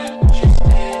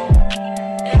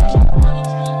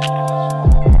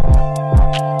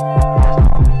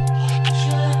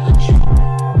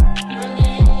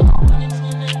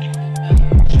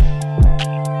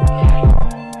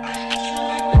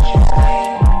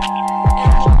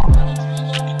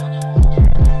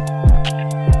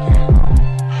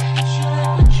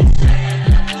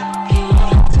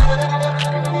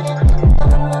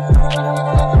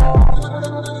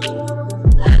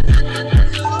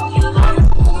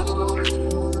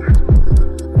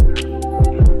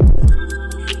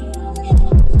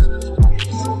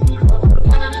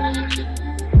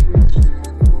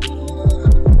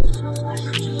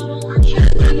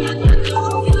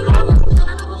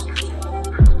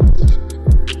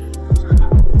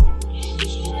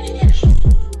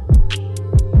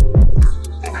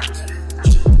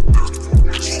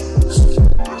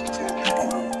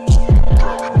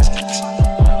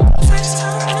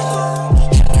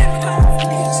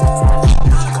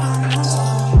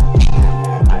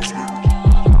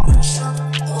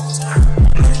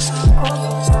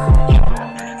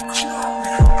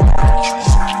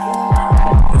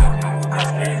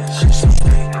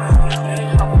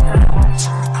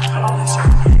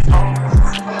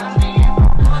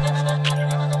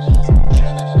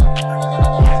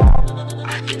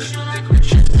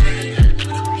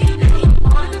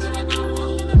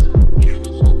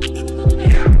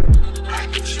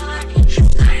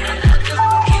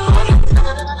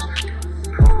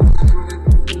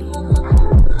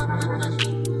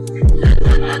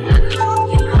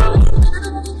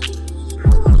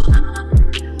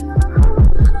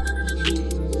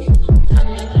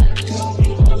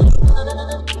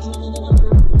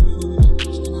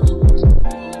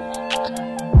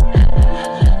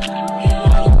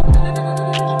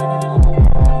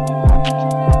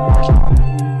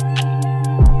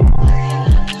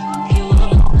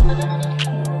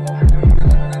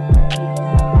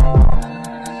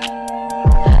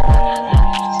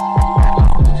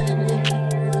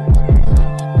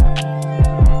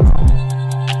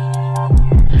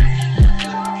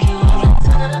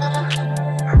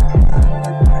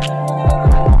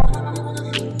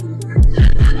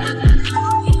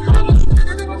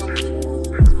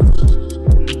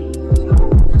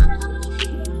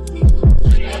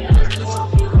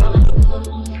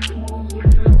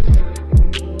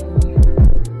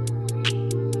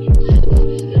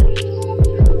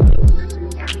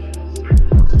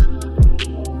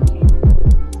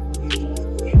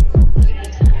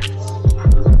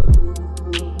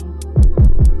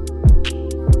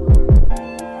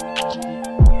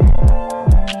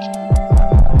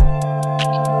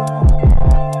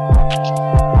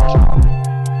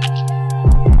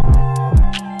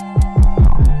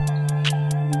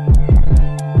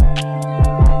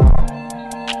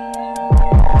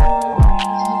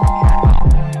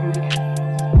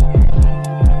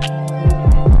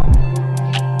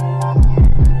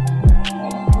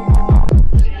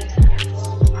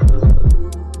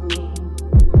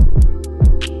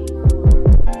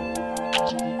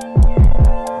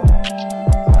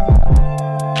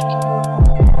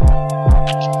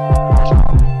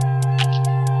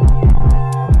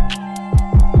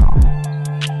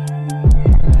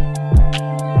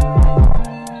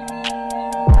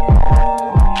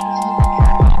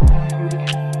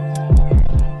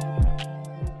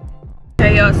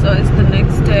 So it's the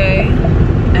next day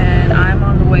and I'm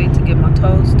on the way to get my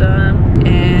toes done,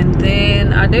 and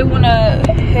then I did want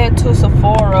to head to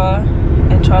Sephora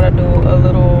and try to do a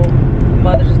little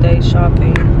Mother's Day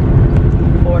shopping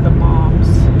for the moms.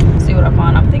 See what I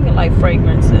find. I'm thinking like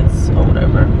fragrances or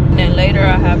whatever. And then later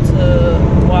I have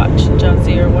to watch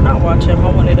Jazir. Well, not watch him,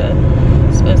 I wanted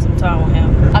to spend some time with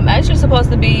him. I'm actually supposed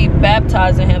to be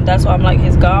baptizing him, that's why I'm like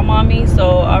his godmommy,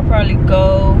 so I'll probably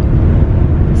go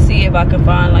see see if I can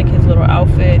find like his little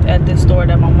outfit at this store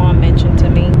that my mom mentioned to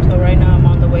me. So right now I'm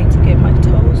on the way to get my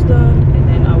toes done, and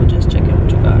then I will just check in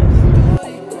with you guys.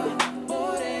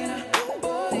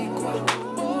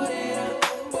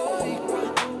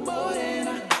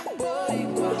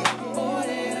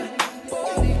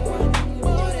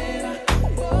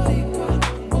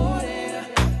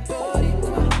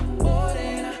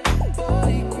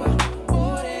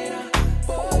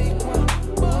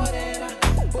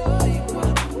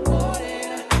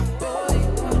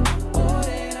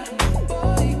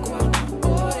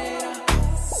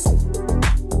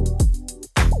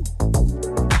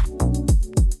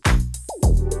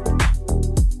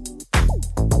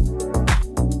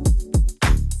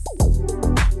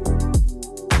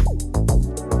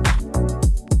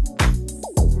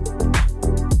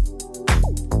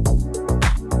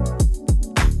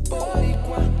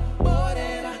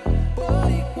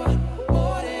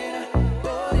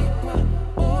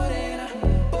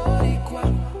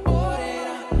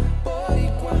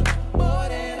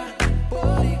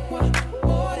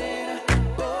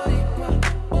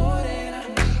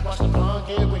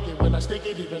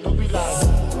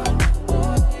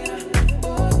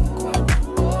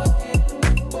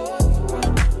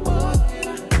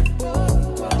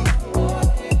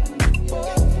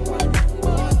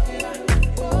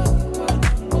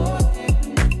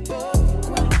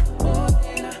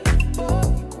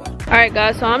 Alright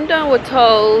guys, so I'm done with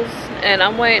toes and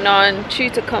I'm waiting on Chi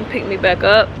to come pick me back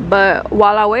up. But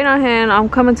while I wait on him, I'm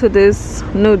coming to this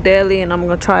new deli and I'm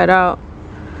gonna try it out.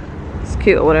 It's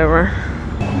cute or whatever.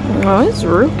 Oh, it's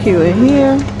real cute in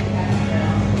here.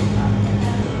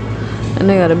 And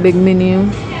they got a big menu.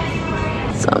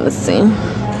 So let's see.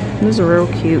 This is real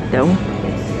cute though.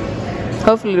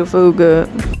 Hopefully the food good.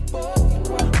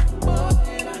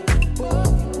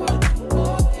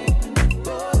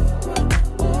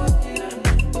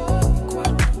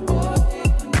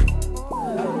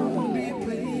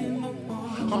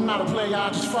 I'm not a player, I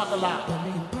just fuck a lot.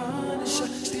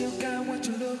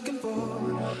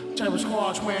 Chamber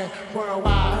squads win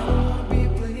worldwide.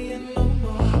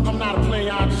 I'm not a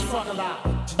player, I just fuck a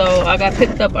lot. So I got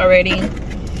picked up already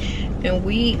and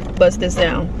we bust this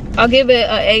down. I'll give it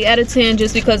an 8 out of 10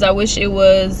 just because I wish it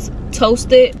was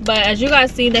toasted. But as you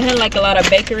guys see, they had like a lot of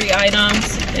bakery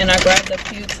items and I grabbed a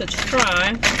few to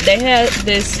try. They had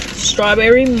this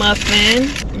strawberry muffin.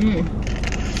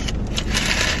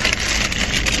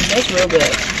 That's real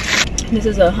good. This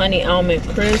is a honey almond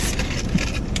crisp.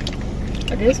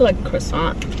 I guess like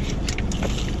croissant.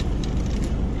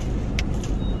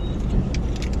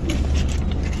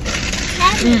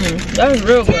 That was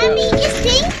real good.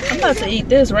 I'm about to eat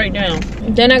this right now.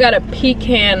 Then I got a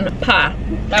pecan pie.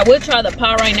 I would try the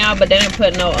pie right now, but they didn't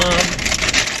put no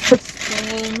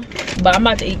spoon. But I'm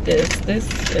about to eat this. This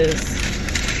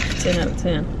is 10 out of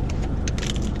 10.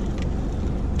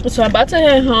 So I'm about to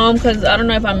head home because I don't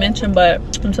know if I mentioned, but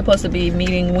I'm supposed to be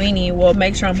meeting Weenie. Well,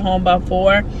 make sure I'm home by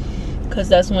 4 because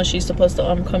that's when she's supposed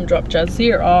to come drop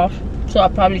Jazir off. So I'll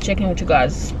probably check in with you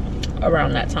guys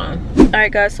around that time.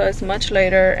 Alright guys, so it's much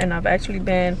later and I've actually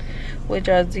been with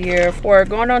Jazir for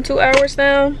going on 2 hours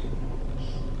now.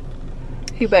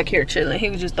 He back here chilling. He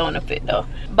was just throwing a fit though.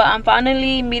 But I'm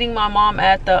finally meeting my mom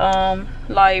at the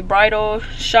like bridal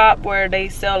shop where they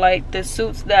sell like the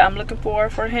suits that I'm looking for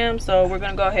him. So we're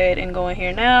gonna go ahead and go in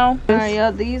here now. Alright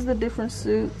y'all, these are the different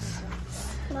suits.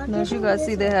 And as you guys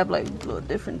see, they have like little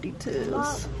different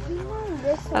details.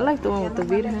 I like the one with the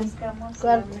virgen.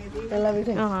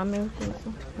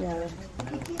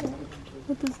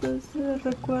 What is this?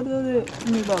 Recuerdo de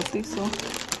mi bautizo.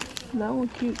 That one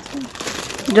cute too.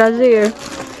 Jazir.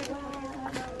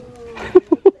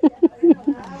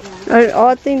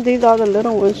 I think these are the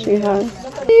little ones she has.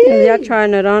 Is y'all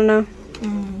trying it on now?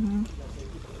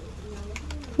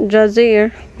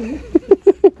 Jazir.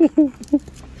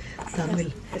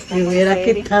 Si hubiera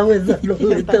quitado esa luz,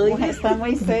 está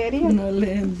muy seria. no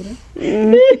le entra.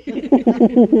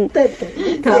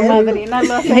 La madrina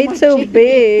lo hace He's too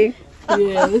big.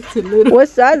 Yeah, it's too little. What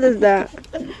size is that?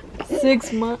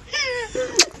 6 months.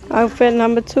 Outfit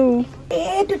number 2.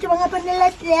 Tú te vas a poner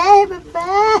la traje,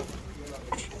 papá.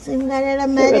 Se me gana la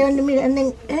madre donde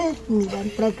miran.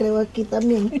 Mira, creo aquí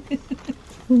también.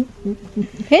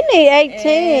 He need 18.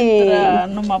 Entra,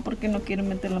 nomás porque no quiere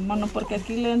meter la mano, porque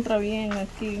aquí le entra bien,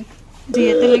 aquí. Si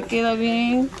este le queda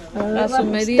bien a su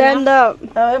medida. Stand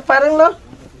up. A ver, párenlo.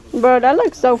 Bro, that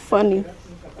looks so funny.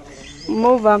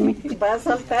 Move on me. Va a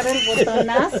soltar el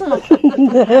botonazo.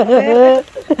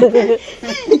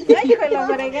 Ay, con la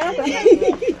fregada.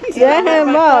 Set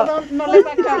him up. No le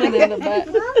va a caber.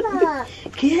 Mama.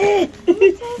 ¿Qué?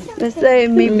 Let's say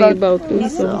me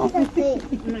bautizo.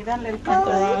 Mira, Sácale el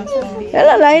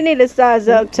pantalón. I need to size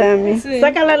up, Tammy.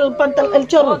 Sácale el pantalón, el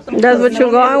chorro. That's what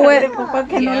you're going with? Para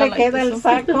que no le quede el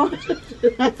saco.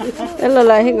 It look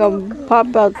like he gonna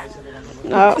pop out.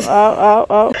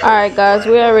 Alright guys,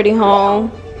 we're already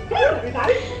home.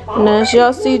 And as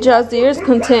y'all see, Jazir's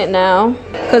content now.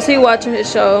 Cause he watching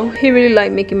his show. He really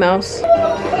like Mickey Mouse.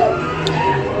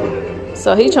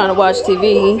 So he trying to watch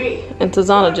TV and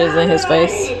Tazana just in his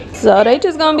face. So they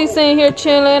just gonna be sitting here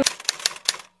chilling.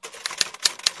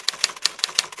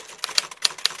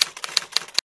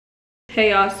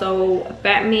 Hey y'all, so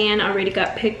Batman already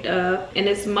got picked up and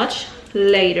it's much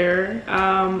later.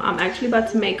 I'm actually about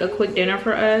to make a quick dinner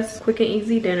for us, quick and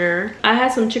easy dinner. I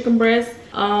had some chicken breast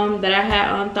that I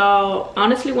had unthawed.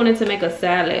 Honestly wanted to make a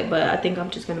salad, but I think I'm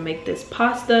just gonna make this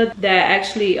pasta that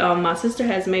actually my sister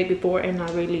has made before and I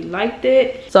really liked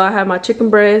it. So I have my chicken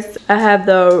breast, I have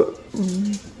the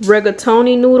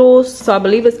rigatoni noodles, so I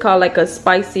believe it's called like a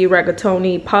spicy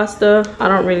rigatoni pasta. I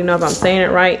don't really know if I'm saying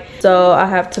it right. So I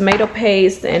have tomato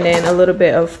paste and then a little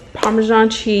bit of Parmesan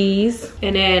cheese,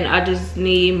 and then I just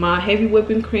need my heavy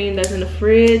whipping cream that's in the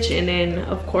fridge, and then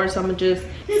of course I'm gonna just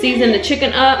season the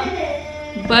chicken up.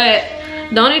 But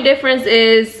the only difference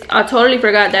is I totally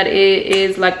forgot that it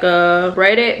is like a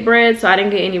breaded bread, so I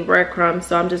didn't get any breadcrumbs,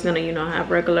 so I'm just gonna, you know,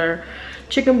 have regular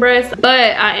chicken breast.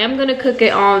 But I am gonna cook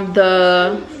it on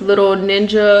the little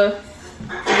Ninja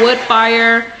wood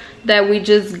fire that we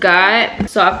just got,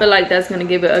 so I feel like that's gonna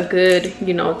give it a good,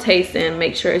 you know, taste and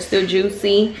make sure it's still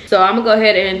juicy. So I'm gonna go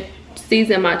ahead and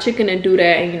season my chicken and do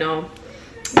that, and you know,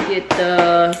 get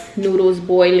the noodles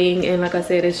boiling, and like I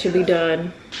said, it should be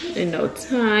done in no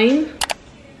time.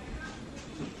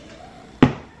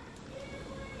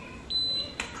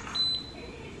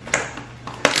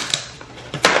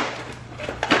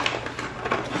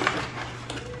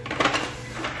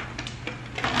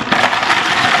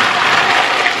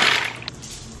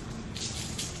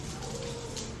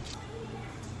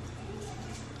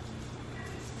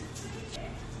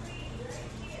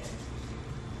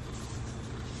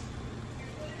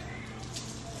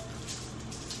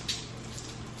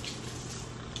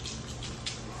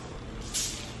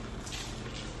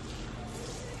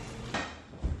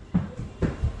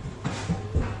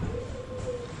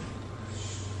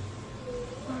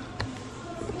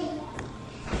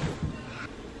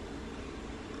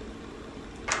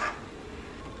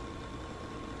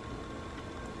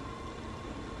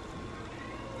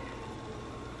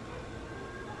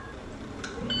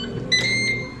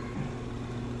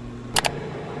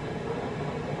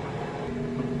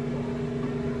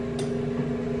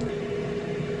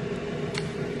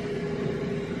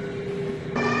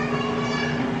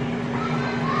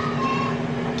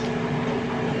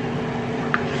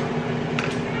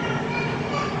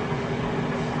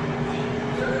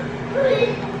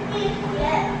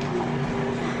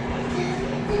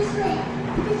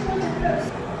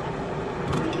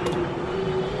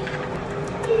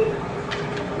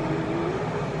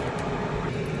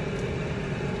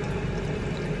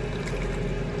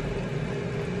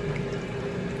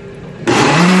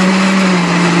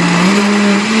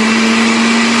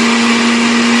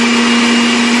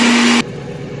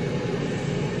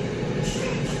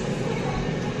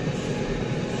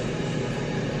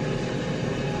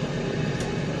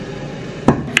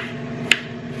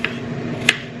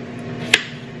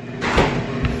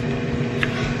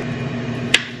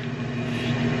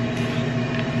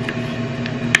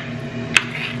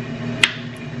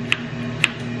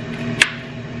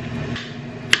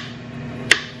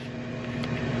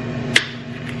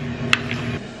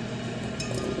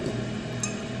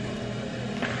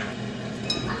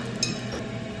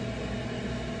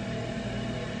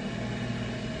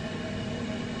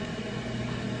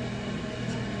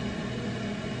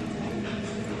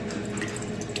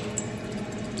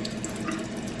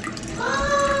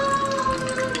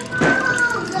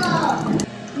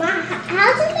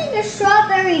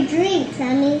 Strawberry drink,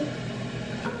 Tammy.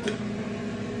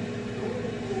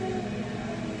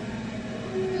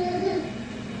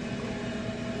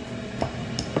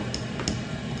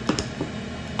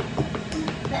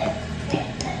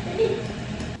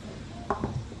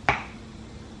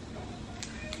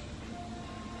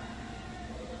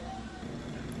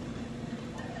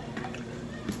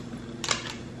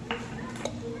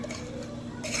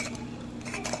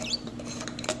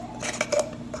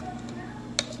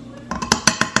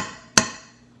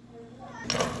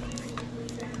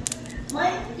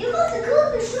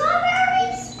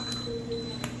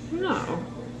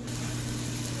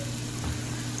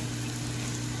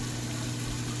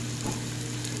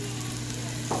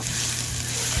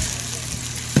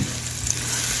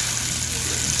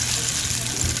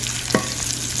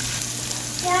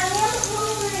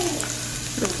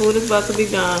 food is about to be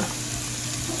done.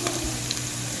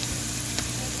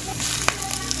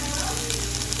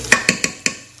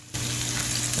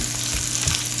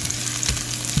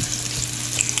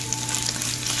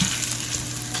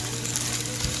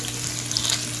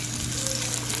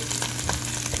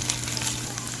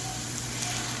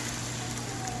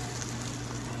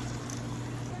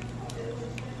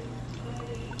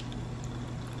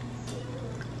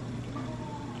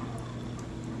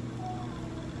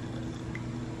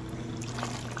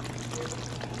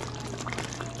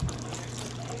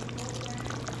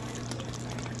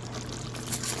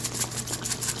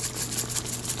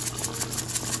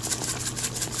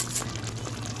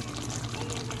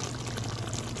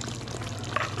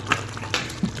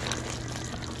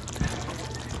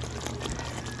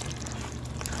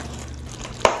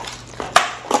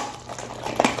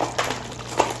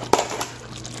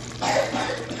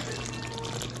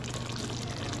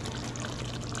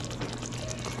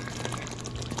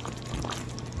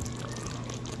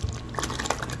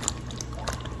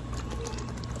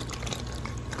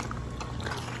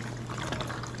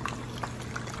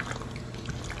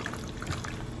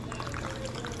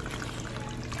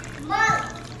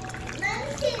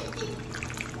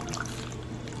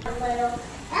 And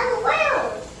the wheel.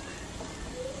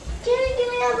 Can you give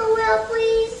me another wheel,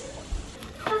 please?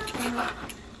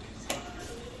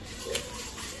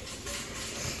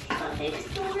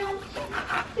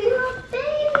 We want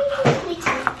babies. Me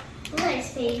too. Nice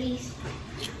babies.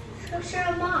 So sure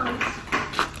I'm mom's.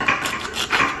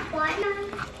 Why not?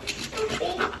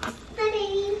 Okay. Hi,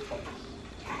 baby.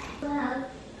 Wow.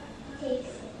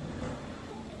 Taste.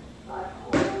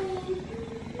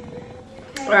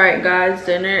 Alright guys,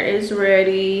 dinner is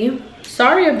ready.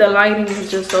 Sorry if the lighting is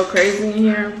just so crazy in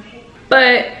here,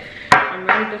 but I'm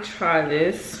ready to try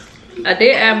this. I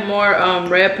did add more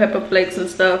red pepper flakes and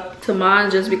stuff to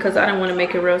mine just because I didn't want to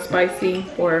make it real spicy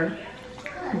for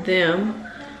them.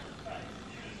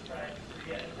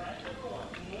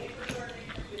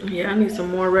 Yeah, I need some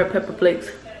more red pepper flakes.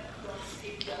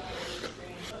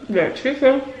 Yeah,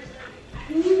 chicken.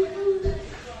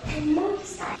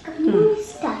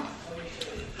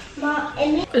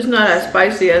 It's not as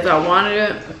spicy as I wanted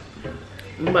it,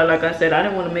 but like I said, I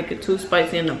didn't want to make it too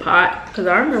spicy in the pot because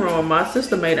I remember when my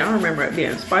sister made it, I remember it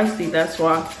being spicy. That's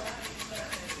why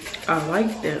I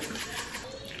liked it.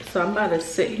 So I'm about to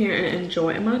sit here and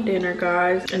enjoy my dinner,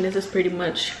 guys, and this is pretty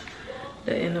much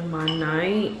the end of my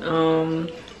night.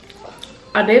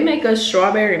 I did make a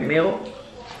strawberry milk,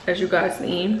 as you guys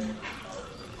seen.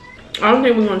 I don't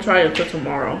think we're gonna try it till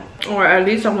tomorrow, or at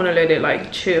least I want to let it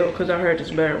like chill because I heard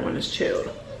it's better when it's chilled.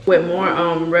 With more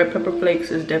red pepper flakes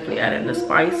is definitely adding the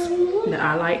spice that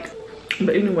I like.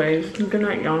 But anyways, good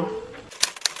night, y'all.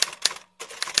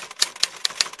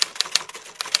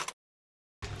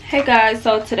 Hey guys,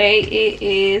 so today it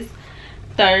is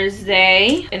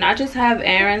Thursday and I just have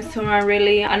errands to run.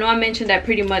 Really, I know I mentioned that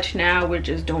pretty much now we're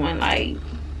just doing like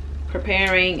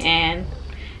preparing and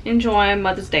enjoying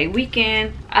Mother's Day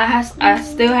weekend. I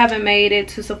still haven't made it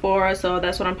to Sephora, so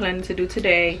that's what I'm planning to do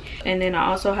today. And then I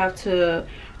also have to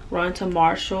run to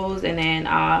Marshall's, and then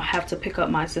I'll have to pick up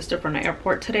my sister from the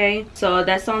airport today. So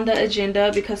that's on the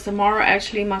agenda because tomorrow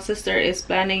actually my sister is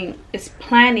planning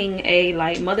a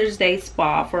like Mother's Day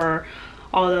spa for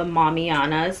all the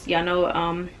mamianas. Y'all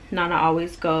know Nana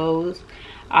always goes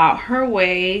out her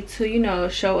way to, you know,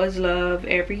 show us love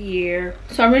every year.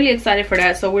 So I'm really excited for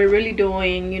that. So we're really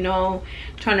doing, you know,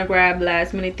 trying to grab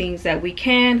last minute things that we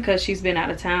can because she's been out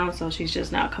of town, so she's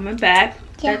just not coming back.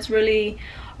 Yeah. That's really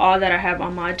all that I have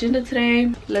on my agenda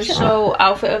today. Let's show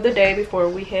outfit of the day before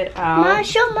we head out. Mom,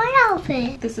 show my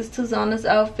outfit. This is Tazana's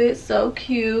outfit, so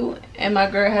cute. And my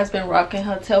girl has been rocking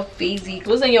her Telfeezy.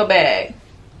 What's in your bag?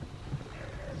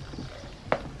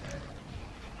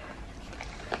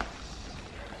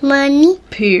 Money.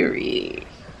 Period.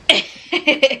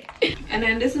 And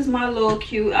then this is my little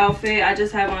cute outfit. I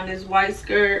just have on this white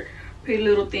skirt, pretty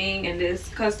little thing, and this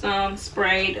custom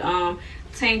sprayed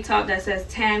tank top that says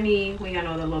Tammy. We got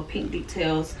all the little pink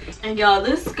details. And y'all,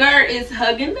 this skirt is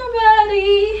hugging the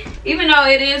body. Even though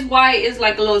it is white, it's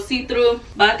like a little see-through,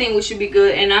 but I think we should be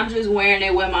good. And I'm just wearing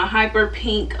it with my hyper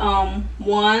pink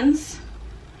ones.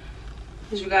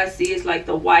 As you guys see, it's like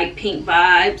the white pink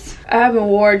vibes. I haven't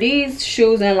wore these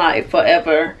shoes in like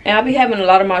forever, and I'll be having a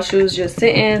lot of my shoes just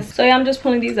sitting. So yeah, I'm just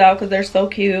pulling these out because they're so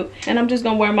cute. And I'm just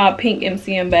gonna wear my pink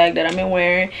MCM bag that I've been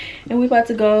wearing, and we about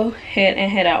to go ahead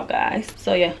and head out, guys.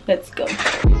 So yeah, let's go.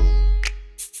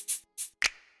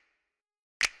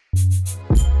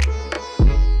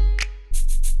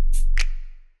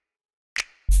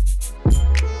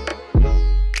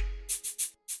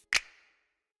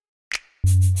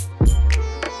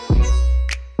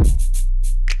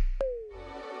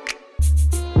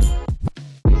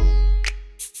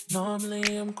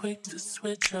 quick to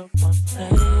switch up my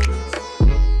playlist.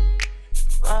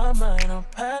 I might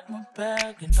unpack my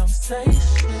bag and don't say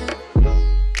shit.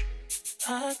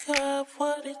 I got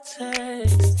what it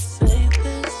takes to say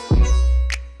this.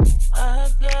 I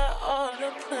got all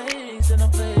the plays and I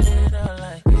played it out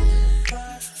like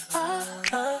this. I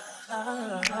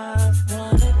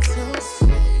wanted to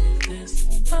say this.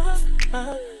 I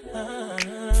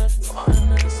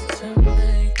want us to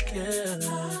make it.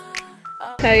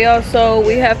 Okay, y'all, so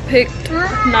we have picked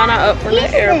Nana up from the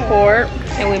airport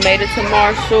and we made it to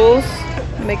Marshall's,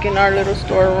 making our little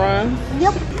store run.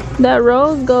 Yep. That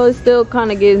rose gold still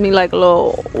kind of gives me like a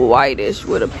little whitish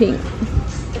with a pink.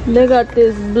 They got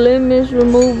this blemish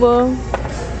remover.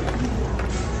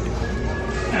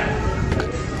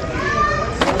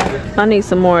 I need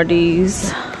some more of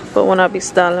these for when I be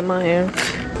styling my hair.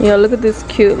 Yeah, look at this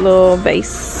cute little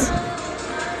vase.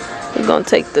 We're gonna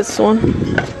take this one.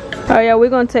 Alright, yeah, we're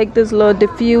gonna take this little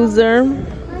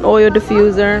diffuser, oil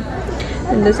diffuser,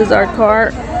 and this is our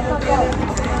cart.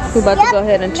 We're about to go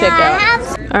ahead and check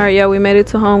out. Alright, yeah, we made it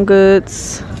to Home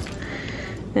Goods,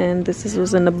 and this is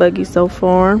what's in the buggy so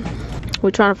far.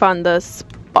 We're trying to find the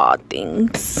spa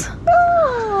things.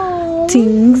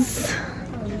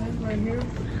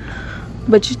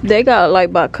 But they got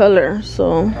like by color,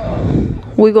 so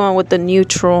we're going with the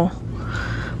neutral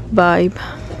vibe.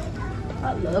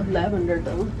 I love lavender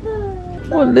though.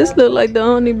 Well, this look like the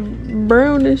honey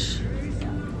brownish.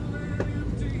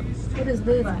 What is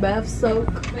this? Bath soak?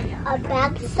 A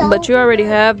bath soap. But you already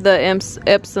have the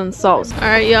Epsom salts.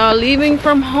 Alright, y'all, leaving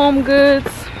from Home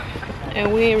Goods,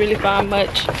 and we ain't really find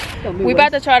much. We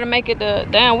about to try to make it to,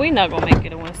 damn, we not gonna make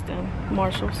it to Winston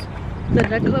Marshalls. Did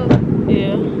that close?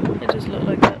 Yeah, it just looked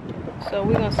like that. So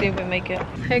we're gonna see if we make it.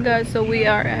 Hey guys, so we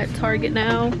are at Target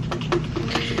now.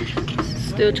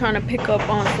 Still trying to pick up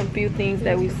on some few things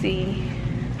that we see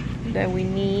that we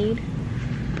need.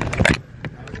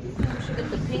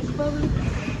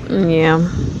 Yeah.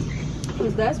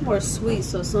 Because that's more sweet,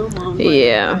 so some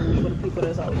yeah. For the people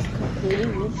that's always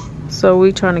complaining. So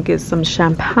we trying to get some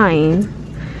champagne.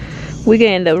 We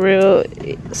getting the real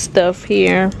stuff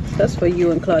here. That's for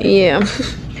you and Claudia. Yeah.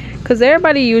 Because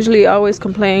everybody usually always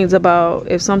complains about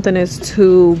if something is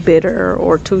too bitter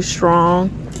or too strong.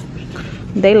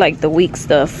 They like the weak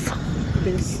stuff.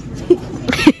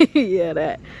 Yeah,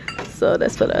 that. So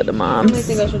that's for the other moms. How many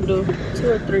think I should do? 2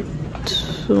 or 3?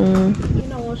 2. You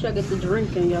know, once I get the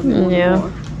drink and y'all be wanting yeah. more.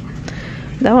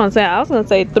 That's what I'm saying. I was gonna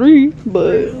say 3,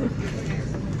 but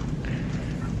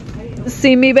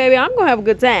see me, baby, I'm gonna have a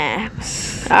good time.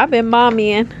 I've been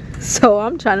mommying, so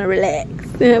I'm trying to relax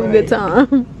and have a good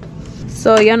time.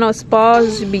 So y'all know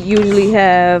spas usually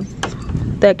have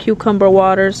that cucumber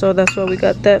water, so that's what we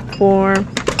got that for.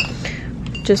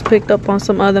 Just picked up on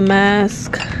some other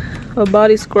mask, a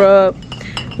body scrub,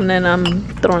 and then I'm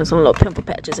throwing some little pimple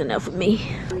patches in there for me.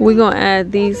 We're gonna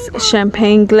add these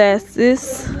champagne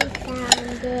glasses.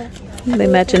 They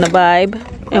match in the vibe.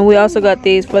 And we also got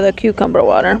these for the cucumber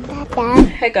water.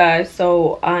 Hey guys,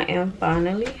 so I am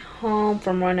finally home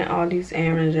from running all these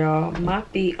errands, y'all. My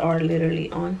feet are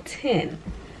literally on 10.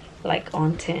 Like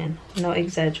on 10, no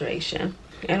exaggeration.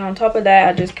 And on top of that,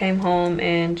 I just came home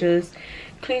and just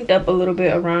cleaned up a little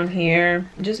bit around here,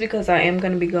 just because I am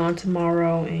going to be gone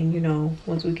tomorrow, and you know,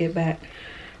 once we get back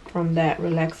from that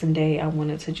relaxing day, I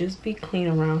wanted to just be clean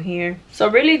around here. So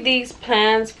really these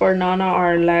plans for Nana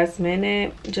are last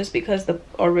minute, just because the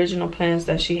original plans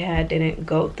that she had didn't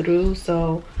go through.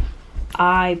 So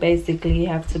I basically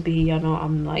have to be, you know,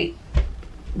 I'm like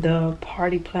the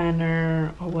party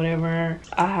planner or whatever.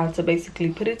 I have to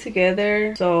basically put it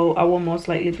together. So I will most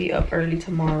likely be up early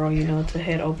tomorrow, you know, to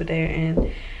head over there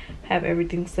and have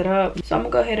everything set up. So I'm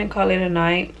gonna go ahead and call it a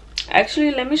night.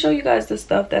 Actually, let me show you guys the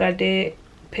stuff that I did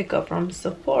pick up from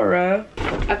Sephora.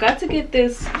 I got to get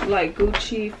this like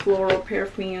Gucci floral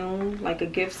perfume, like a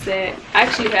gift set. I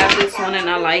actually have this one and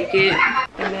I like it.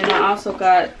 And then I also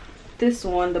got this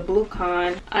one, the Blue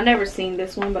Con. I never seen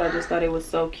this one, but I just thought it was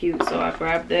so cute, so I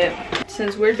grabbed it.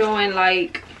 Since we're doing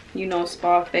like, you know,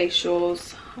 spa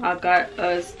facials, I got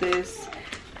us this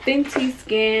Fenty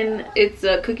Skin. It's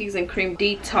a cookies and cream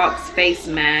detox face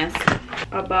mask.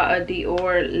 I bought a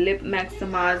Dior lip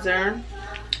maximizer.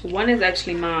 One is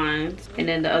actually mine, and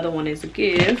then the other one is a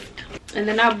gift. And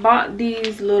then I bought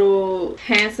these little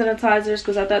hand sanitizers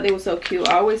because I thought they were so cute.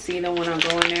 I always see them when I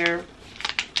go in there,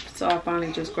 so I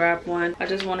finally just grabbed one. I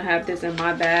just want to have this in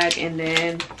my bag, and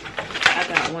then I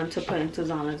got one to put into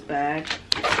Zana's bag.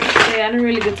 Yeah, I didn't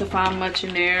really get to find much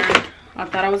in there. I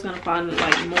thought I was gonna find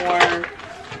like more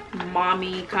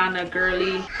mommy kind of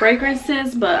girly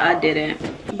fragrances, but I didn't.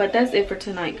 But that's it for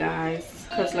tonight, guys.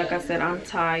 because like I said, I'm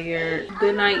tired.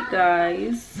 Good night,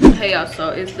 guys. Hey y'all, so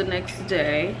it's the next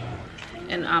day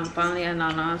and I'm finally at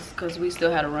Nana's because we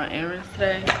still had to run errands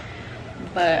today,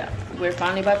 but we're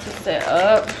finally about to set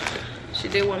up. She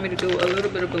did want me to do a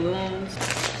little bit of balloons,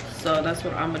 so that's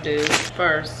what I'm gonna do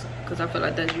first because I feel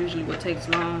like that's usually what takes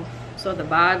long. So the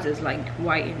vibes is like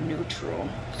white and neutral.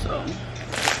 So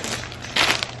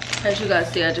as you guys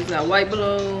see, I just got white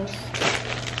balloons,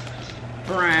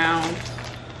 brown,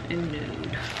 and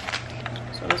nude.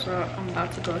 So that's what I'm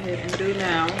about to go ahead and do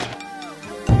now.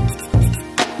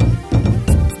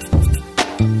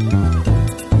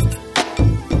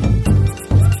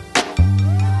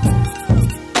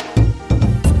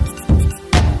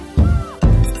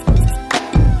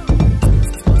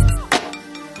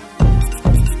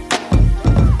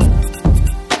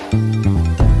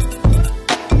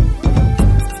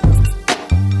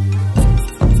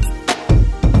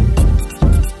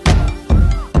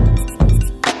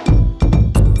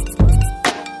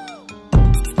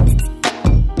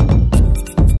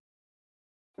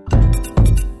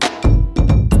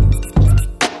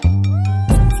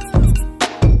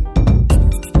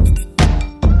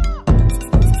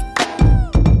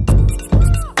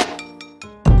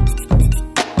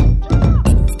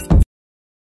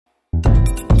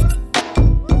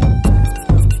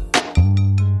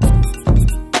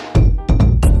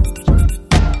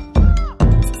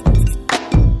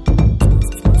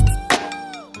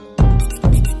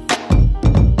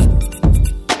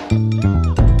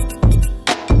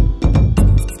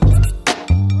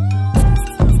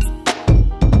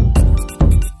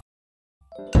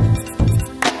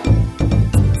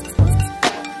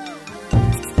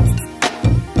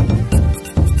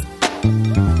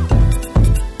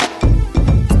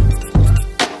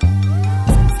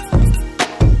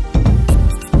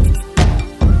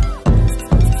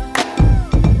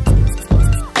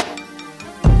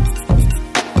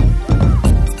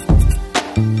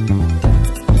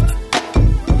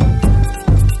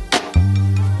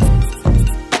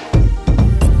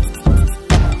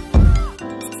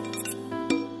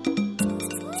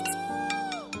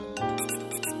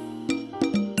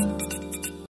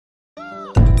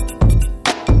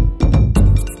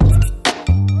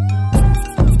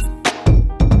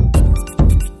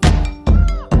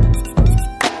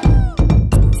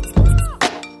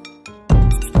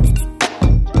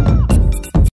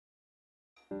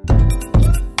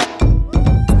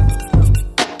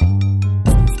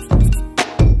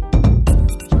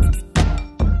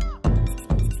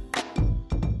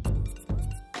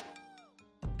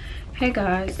 Hey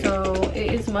guys, so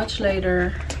it is much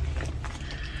later.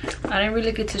 I didn't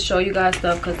really get to show you guys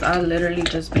stuff because I literally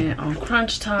just been on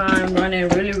crunch time, running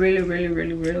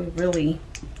really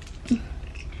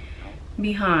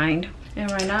behind. And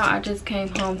right now I just came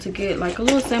home to get like a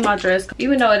little semi dress.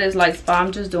 Even though it is like spa,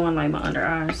 I'm just doing like my under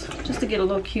eyes just to get a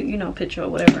little cute, you know, picture or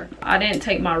whatever. I didn't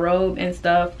take my robe and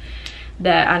stuff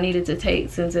that I needed to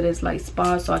take since it is like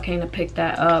spa, so I came to pick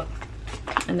that up.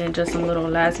 And then just some little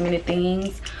last minute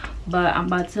things. But I'm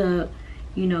about to,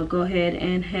 you know, go ahead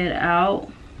and head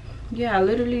out. Yeah, I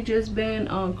literally just been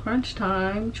on crunch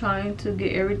time trying to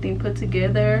get everything put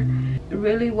together.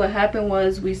 Really what happened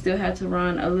was we still had to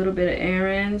run a little bit of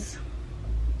errands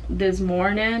this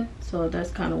morning, so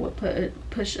that's kind of what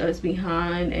pushed us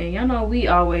behind. And y'all know we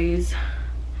always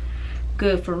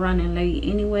good for running late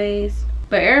anyways,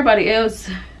 but everybody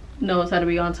else knows how to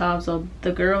be on time. So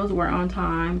the girls were on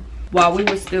time while we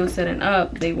were still setting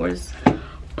up. They was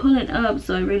pulling up,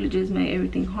 so it really just made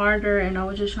everything harder, and I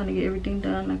was just trying to get everything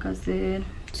done like I said.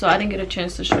 So I didn't get a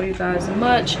chance to show you guys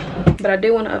much, but I did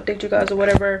want to update you guys or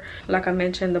whatever. Like I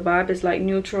mentioned, the vibe is like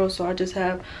neutral, so I just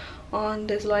have on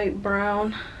this light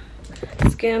brown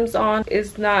Skims on.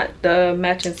 It's not the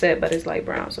matching set, but it's light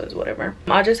brown, so it's whatever.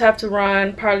 I just have to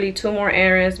run probably 2 more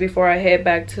errands before I head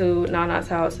back to Nana's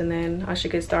house, and then I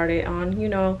should get started on, you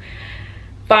know,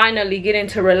 finally getting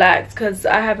to relax, because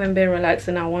I haven't been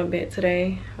relaxing not one bit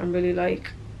today. I'm really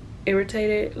like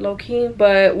irritated low-key,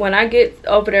 but when I get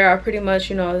over there, I pretty much,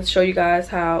 you know, show you guys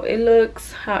how it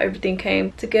looks, how everything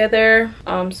came together.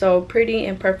 So pretty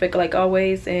and perfect like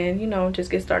always, and you know, just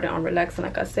get started on relaxing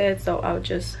like I said. So I'll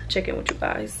just check in with you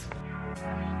guys.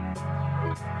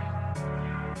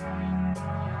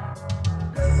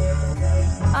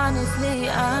 Honestly,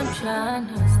 I'm trying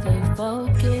to stay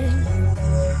focused.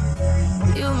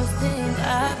 You must think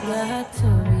I got to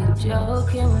be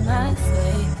joking when I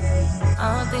say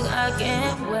I don't think I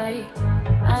can wait.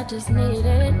 I just need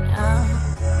it now.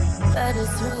 Let it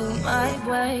swing my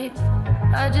way.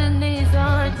 I just need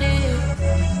some deep.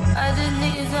 I just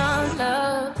need some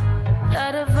love.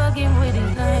 Tired of fucking with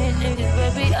these lying niggas,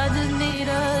 baby. I just need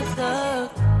a thug.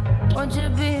 Won't you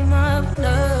be my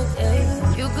plug,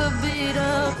 ayy? You could be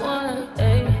the one,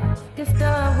 ayy. Can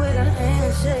start with a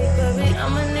handshake, baby.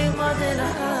 I'ma need more than a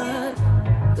hug.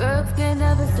 Girls can't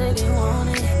never say they want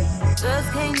it. Girls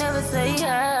can't never say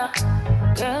yeah.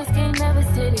 Girls can't never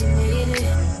say they need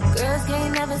it. Girls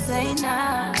can't never say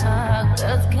nah.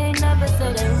 Girls can't never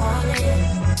say they want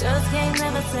it. Girls can't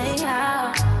never say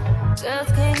how.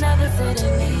 Girls can't never say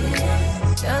they need it.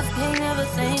 Girls can't never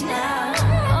say nah.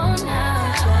 Oh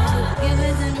nah, give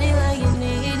it to me like you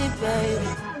need it, baby.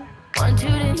 Want you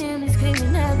to hear me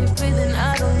screaming, heavy breathing. I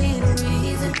don't need a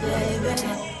reason, baby.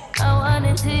 I want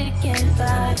it till you can't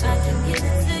fight. I can give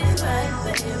it to you right,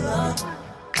 baby.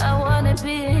 I wanna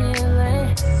be healing.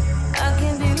 I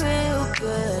can be real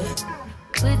good.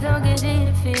 Please don't get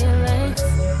any feelings.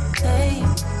 Hey,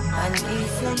 I need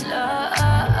some love.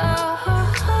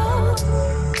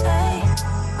 Hey,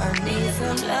 I need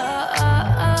some love.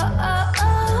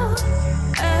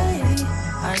 Hey,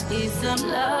 I need some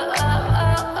love.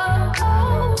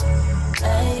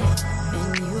 Hey,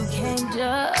 and you can't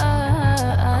judge.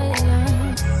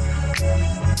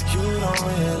 You don't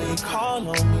really call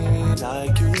on me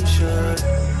like you should.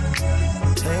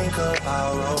 Think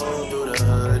about roll through the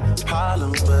hood.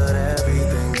 Problems, but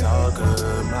everything's all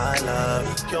good, my love.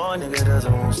 Your nigga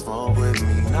doesn't want smoke with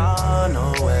me, nah,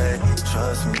 no way.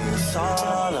 Trust me, it's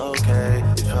all okay.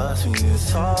 Trust me,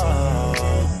 it's all.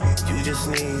 You just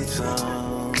need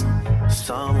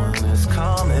someone that's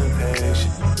calm and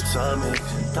patient.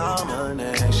 Submission,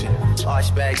 domination.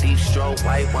 Arch back, deep stroke,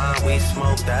 white wine, we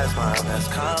smoke. That's my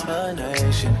best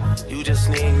combination. You just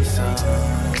need some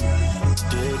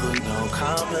dig with no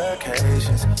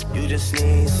complications. You just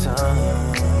need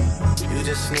some. You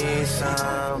just need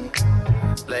some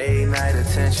late night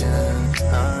attention,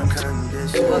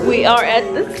 unconditional. We are at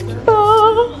the spa.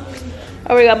 I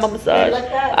already got my massage.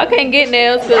 I can't get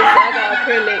nails because I got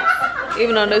acrylics.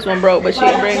 Even though this one broke, but she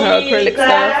didn't bring her acrylic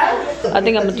stuff. I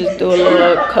think I'm gonna just do a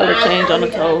little color change on the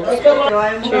toes.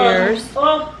 Cheers.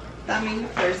 Tommy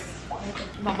first.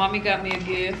 My mommy got me a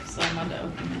gift, so I'm about to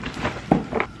open it.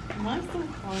 Mine's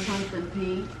some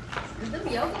pink. Is them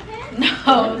yoga pants?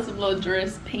 No, it's a little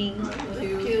dress pink.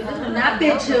 Cute. Not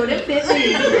fit you, they fit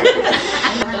me. A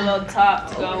little top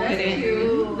to go with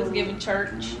it. Just giving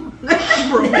church.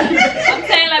 I'm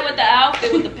saying like with the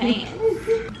outfit with the pants.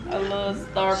 A little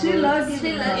Starbucks. She loves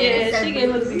it. Yeah, she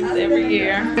gives us these every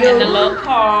year. And the little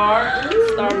card,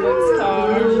 Starbucks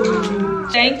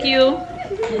card. Thank you.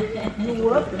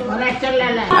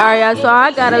 Alright, y'all, so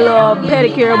I got a little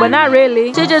pedicure, but not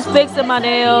really. She just fixing my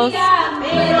nails.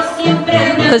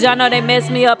 Cause y'all know they messed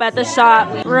me up at the shop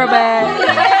real bad.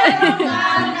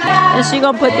 And she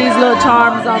gonna put these little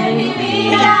charms on me.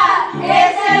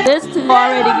 This two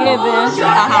already given.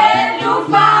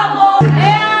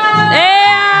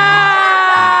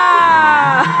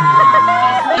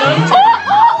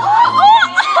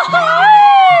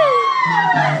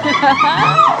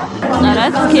 No,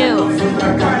 that's cute.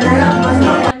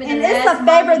 And it's the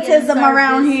favoritism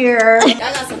around here. I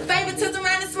got some favoritism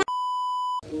around this.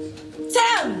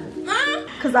 Tell me, huh?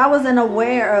 Cause I wasn't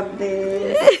aware of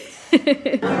this.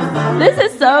 This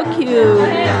is so cute.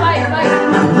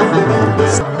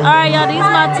 Alright, y'all, these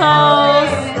my toes.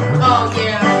 Oh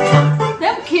yeah.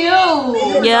 Them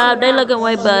cute. Yeah, they looking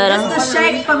way better. It's the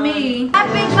shape for me.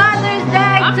 Happy Mother's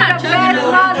Day to the best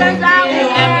mothers out here.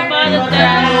 Happy Mother's Day.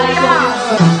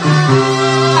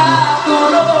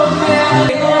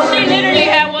 She literally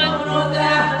had one.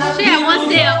 She had one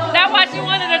step. That's why she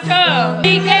wanted a tub.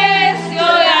 Yo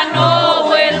ya no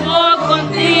vuelvo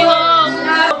contigo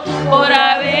por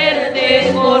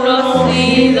haberte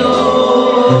conocido.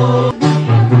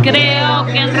 Creo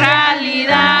que en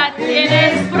realidad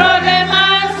tienes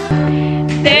problemas.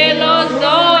 Te los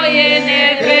doy en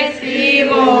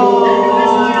efectivo.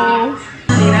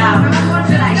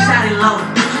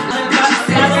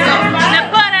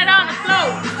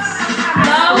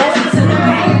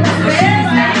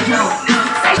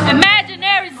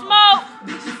 Imaginary smoke.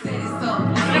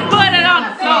 Put it on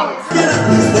the floor.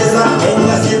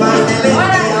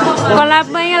 Con la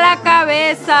peña en la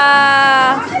cabeza.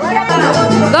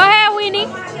 Go ahead, Winnie.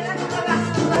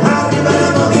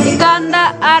 Mojiganda,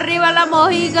 arriba la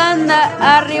mojiganda,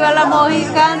 arriba la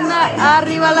mojiganda,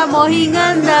 arriba la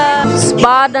mojiganda.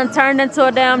 Spa done turned into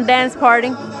a damn dance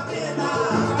party.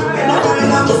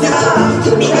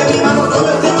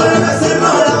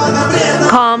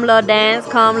 Calm little dance,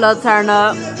 calm little turn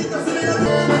up.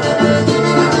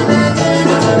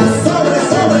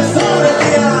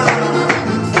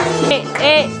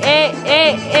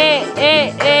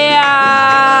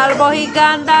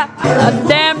 ganda, a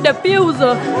damn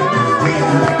diffuser.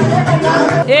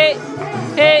 Hey,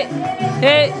 hey,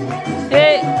 hey,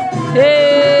 hey, hey,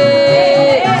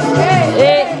 hey,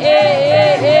 hey,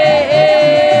 hey, hey,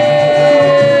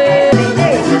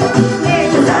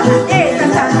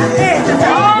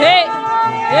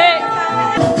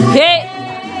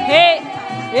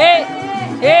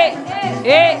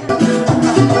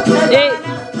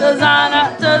 Tazana,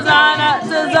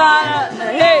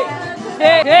 hey,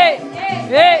 hey, hey,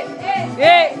 hey, hey,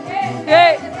 hey,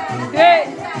 hey,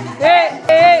 hey,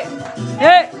 hey,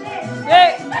 hey,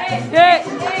 hey, hey,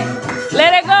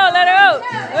 let it go,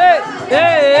 hey, hey,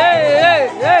 hey, hey,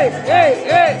 hey, hey,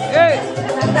 hey,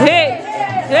 hey,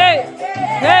 hey,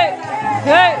 hey,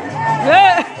 hey,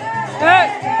 hey, hey,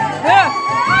 hey.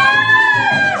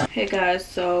 Hey guys,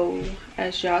 so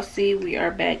as y'all see, we are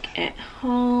back at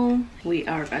home. We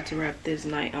are about to wrap this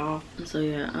night off. So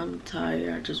yeah, I'm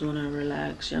tired. I just want to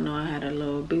relax. Y'all know I had a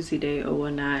little busy day or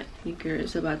whatnot. Your girl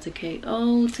is about to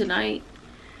KO. Tonight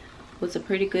was a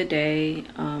pretty good day.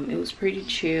 It was pretty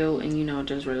chill and, you know,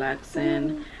 just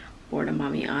relaxing for the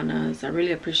mommy Annas. I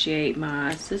really appreciate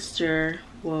my sister,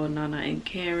 well, Nana and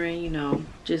Karen, you know,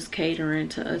 just catering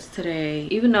to us today.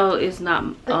 Even though it's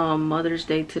not Mother's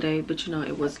Day today, but you know,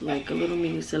 it was like a little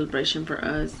mini celebration for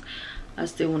us. I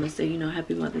still want to say, you know,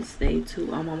 happy Mother's Day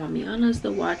to all my mommy Annas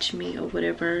that watch me or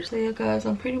whatever. So yeah guys,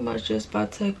 I'm pretty much just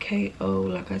about to KO.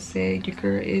 Like I said, your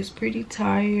girl is pretty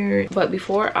tired. But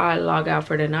before I log out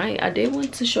for the night, I did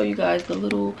want to show you guys the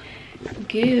little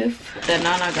gift that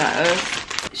Nana got us.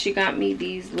 She got me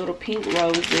these little pink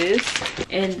roses,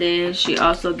 and then she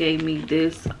also gave me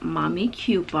this mommy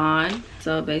coupon.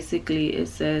 So basically it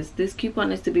says, this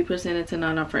coupon is to be presented to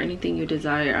Nana for anything you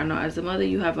desire. I know as a mother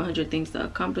you have 100 things to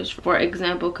accomplish. For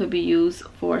example, could be used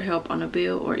for help on a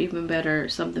bill, or even better,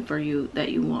 something for you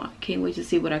that you want. Can't wait to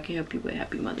see what I can help you with.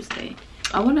 Happy Mother's Day.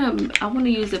 I wanna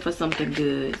use it for something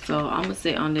good, so I'm gonna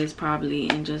sit on this probably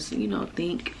and just, you know,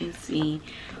 think and see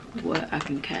what I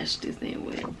can cash this in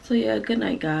with. So yeah, good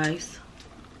night guys.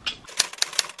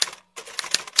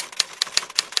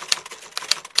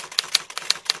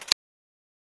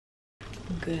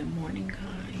 Good morning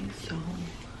guys. So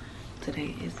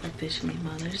today is officially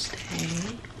Mother's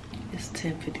Day. It's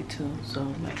 10:52,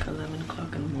 so like 11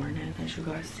 o'clock in the morning. As you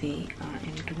guys see, I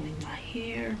am doing my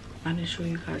hair. I'm gonna show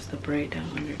you guys the braid down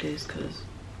under this because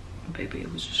baby,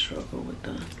 it was a struggle with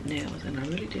the nails and I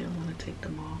really didn't want to take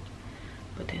them off.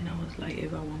 But then I was like,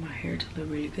 if I want my hair to look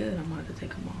really good, I'm gonna have to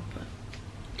take them off, but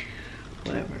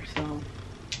whatever. So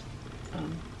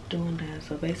I'm doing that.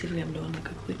 So basically I'm doing like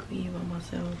a quick weave on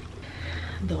myself.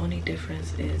 The only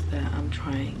difference is that I'm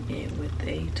trying it with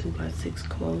a 2x6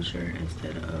 closure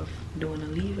instead of doing a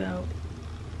leave out,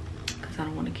 because I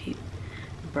don't want to keep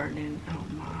burning out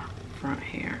my front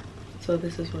hair. So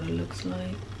this is what it looks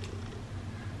like.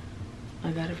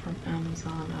 I got it from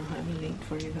Amazon. I'll have a link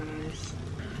for you guys.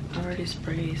 I already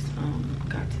sprayed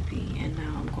Got To Be, and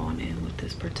now I'm going in with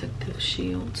this protective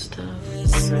shield stuff.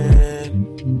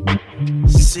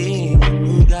 Seeing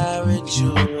you got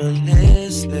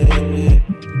ritualistic,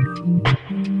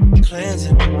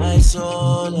 cleansing my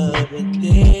soul of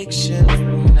addiction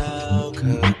for now,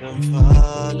 'cause I'm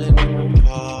falling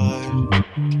apart.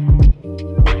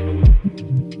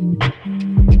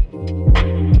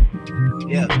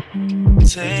 Yeah,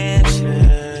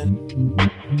 tension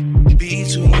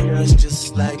between us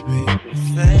just like baby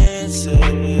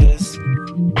fences.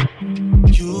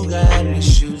 You got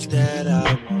issues that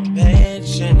I won't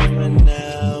mention for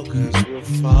now, 'cause we're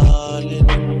falling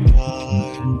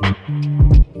apart.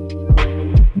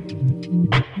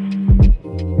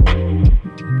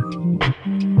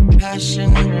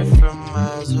 Passionate from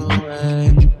miles away,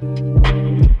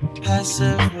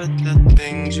 passive with the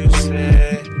things you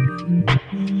say,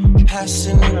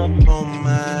 passing up on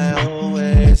my old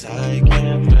ways. I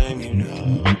can't blame you,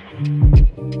 no.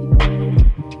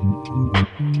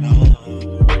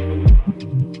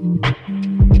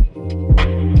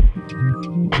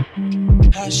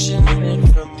 Passionate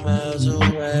from miles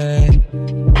away,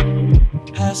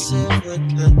 passive with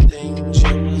the things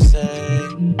you say,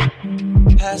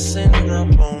 passing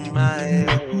up on my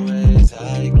old ways.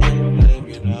 I can't blame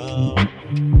you, no.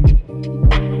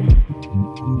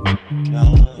 No.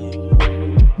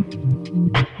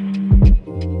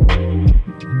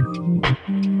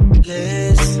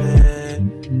 Listen,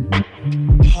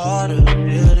 part of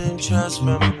building trust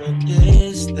from the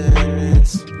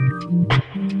distance.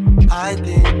 I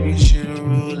think we should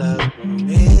rule out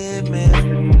commitment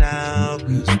for now,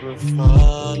 'cause we're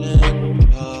falling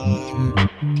apart.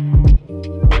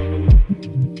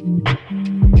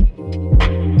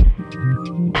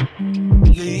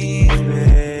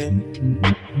 Leaving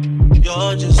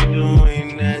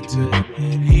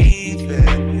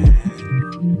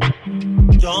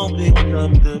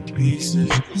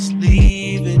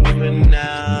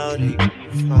body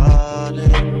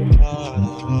falling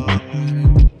apart.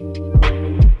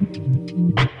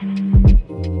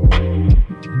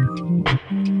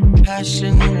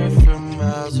 Passionate from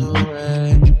miles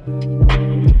away,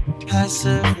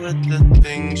 passive with the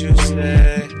things you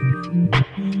say,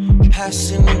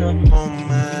 passing up on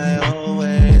my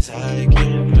always. I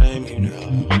can't blame you,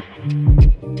 no.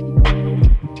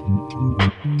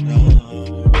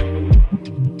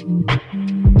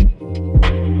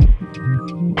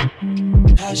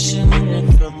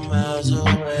 Passionate from miles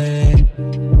away,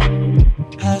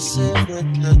 passive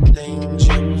with the things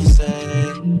you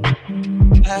say,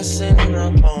 passing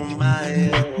up on my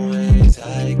ways.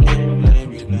 I can't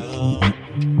blame you, no.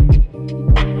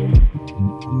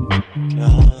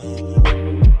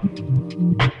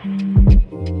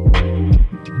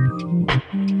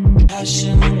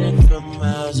 Passionate from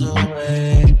miles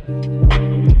away,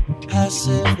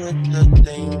 passive with the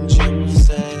things you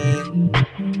say,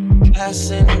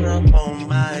 passing up on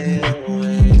my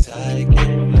ways. I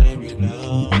can't blame you,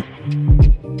 no.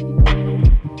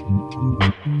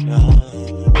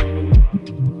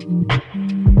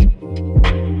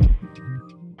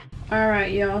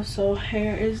 Alright y'all, so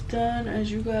hair is done.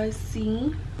 As you guys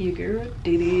see, your girl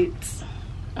did it.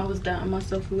 I was doubting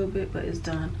myself a little bit, but it's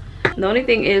done. The only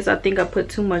thing is, I think I put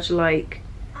too much like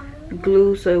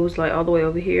glue, so it was like all the way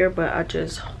over here, but I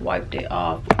just wiped it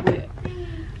off with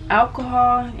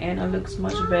alcohol and it looks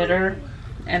much better.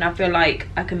 And I feel like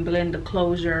I can blend the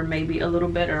closure maybe a little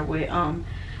better with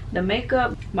the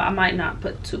makeup, but I might not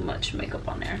put too much makeup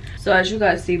on there. So as you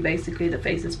guys see, basically the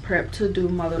face is prepped to do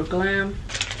my little glam.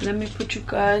 Let me put you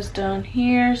guys down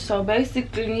here. So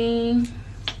basically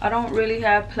I don't really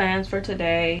have plans for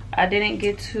today. I didn't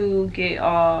get to get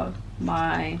all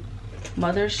my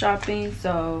mother's shopping,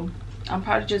 so I'm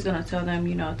probably just gonna tell them,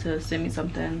 you know, to send me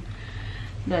something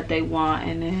that they want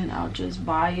and then I'll just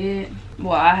buy it.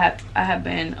 Well, I have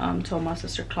been told my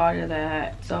sister Claudia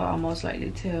that, so I'll most likely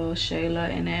tell Shayla.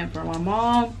 And then for my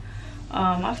mom,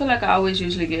 I feel like I always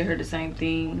usually get her the same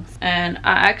things. And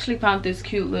I actually found this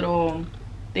cute little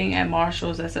thing at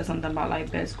Marshall's that said something about like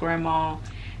best grandma,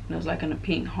 and it was like in a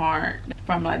pink heart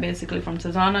from like basically from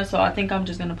Tizana. So I think I'm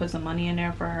just gonna put some money in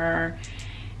there for her.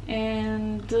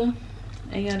 And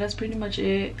yeah, that's pretty much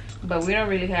it. But we don't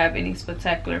really have any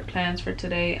spectacular plans for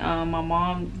today. My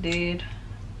mom did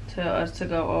tell us to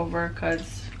go over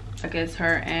because I guess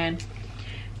her and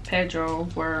Pedro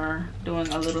were doing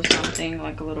a little something,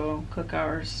 like a little cookout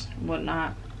or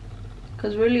whatnot.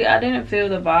 Because really I didn't feel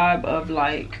the vibe of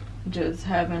like just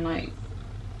having like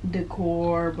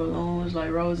decor, balloons,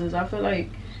 like roses. I feel like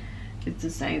it's the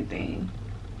same thing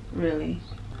really,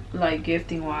 like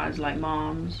gifting wise. Like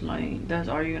moms, like that's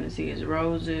all you're gonna see is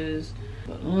roses,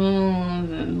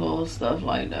 balloons, and little stuff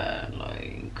like that.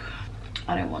 Like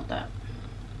I didn't want that.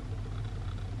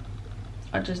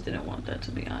 I just didn't want that,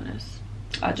 to be honest.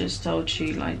 I just told Chi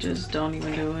like just don't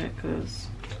even do it, because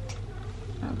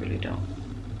I really don't.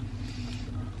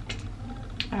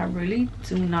 I really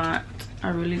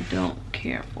don't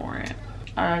care for it.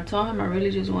 I told him I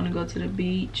really just want to go to the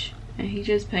beach, and he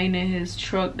just painted his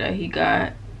truck that he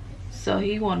got, so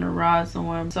he wanted to ride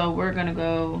somewhere. So we're gonna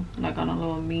go like on a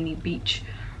little mini beach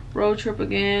road trip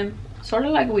again, sort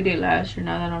of like we did last year,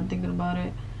 now that I'm thinking about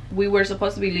it. We were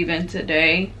supposed to be leaving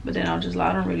today, but then I was just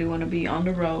like, I don't really want to be on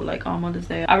the road like on Mother's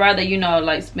Day. I'd rather, you know,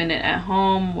 like spend it at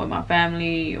home with my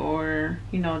family, or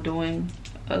you know, doing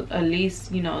at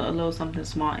least, you know, a little something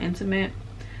small, intimate,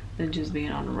 than just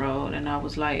being on the road. And I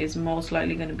was like, it's most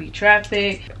likely going to be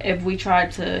traffic. If we try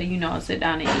to, you know, sit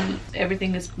down and eat,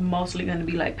 everything is mostly going to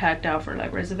be like packed out for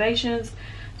like reservations.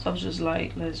 So I was just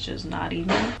like, let's just not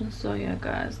even. So yeah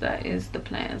guys, that is the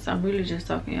plans. I'm really just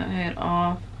talking your head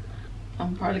off.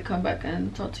 I'll probably come back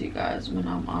and talk to you guys when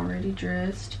I'm already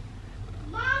dressed.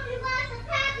 Mom, you want some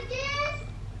packages?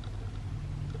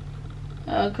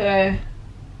 Okay.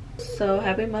 So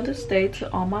happy Mother's Day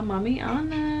to all my mommy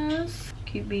Annas.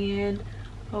 Keep being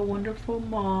a wonderful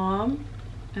mom.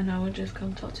 And I will just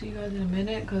come talk to you guys in a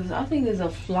minute, because I think there's a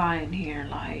fly in here.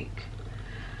 Like,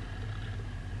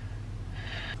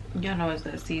 y'all know it's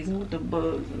that season with the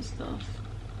bugs and stuff.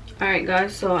 Alright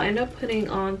guys, so I ended up putting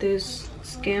on this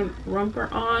skimp romper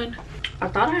on. I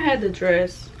thought I had the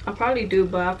dress. I probably do,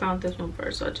 but I found this one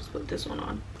first, so I just put this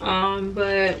one on.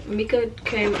 But Mika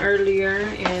came earlier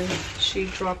and she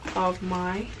dropped off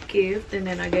my gift, and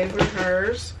then I gave her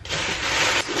hers.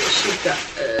 So she got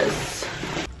us.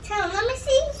 Tell her, let me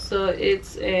see. So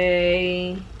it's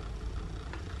a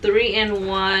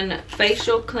 3-in-1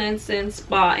 facial cleansing,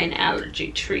 spa, and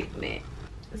allergy treatment.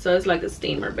 So it's like a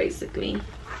steamer basically.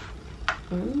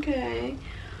 Okay.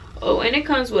 Oh, and it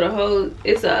comes with a whole,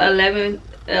 it's a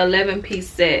an 11-piece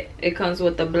set. It comes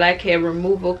with a black hair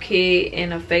removal kit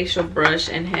and a facial brush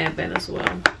and headband as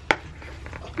well.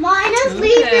 Mine is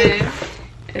leaving.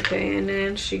 Okay, and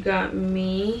then she got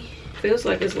me, feels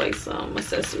like it's like some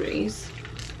accessories.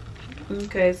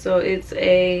 Okay, so it's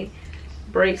a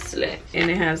bracelet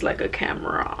and it has like a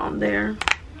camera on there.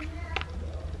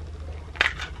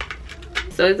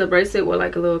 So it's a bracelet with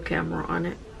like a little camera on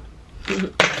it.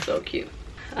 So cute.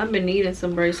 I've been needing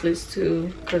some bracelets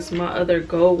too because my other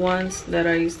gold ones that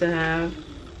I used to have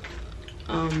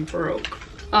broke.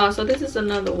 So this is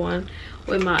another one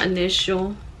with my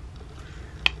initial,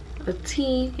 a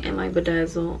T, and like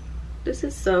bedazzled. This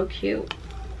is so cute.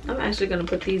 I'm actually gonna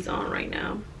put these on right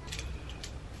now.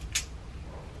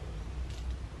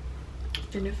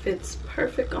 And it fits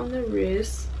perfect on the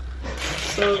wrist.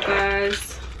 So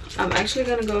guys, I'm actually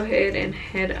gonna go ahead and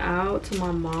head out to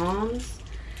my mom's,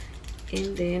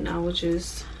 and then I will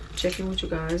just check in with you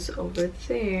guys over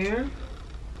there.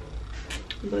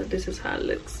 But this is how it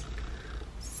looks.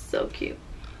 So cute.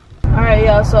 All right,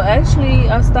 y'all, so actually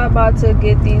I stopped by to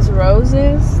get these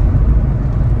roses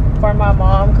for my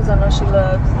mom because I know she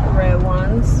loves the red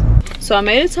ones. So I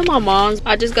made it to my mom's.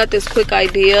 I just got this quick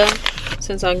idea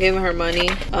since I'm giving her money,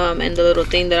 and the little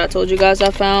thing that I told you guys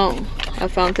I found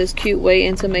this cute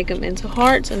way to make them into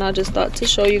hearts, and I just thought to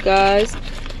show you guys.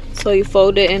 So you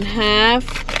fold it in half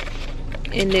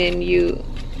and then you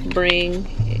bring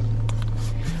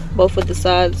both of the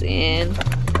sides in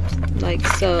like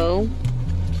so.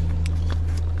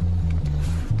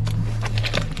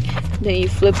 Then you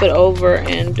flip it over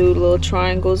and do little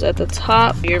triangles at the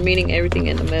top. You're meeting everything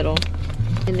in the middle.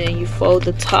 And then you fold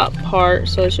the top part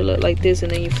so it should look like this,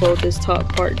 and then you fold this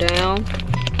top part down.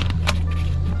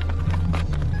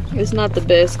 It's not the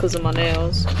best because of my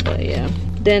nails, but yeah.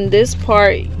 Then this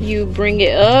part you bring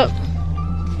it up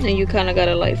and you kind of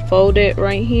gotta like fold it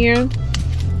right here,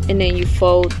 and then you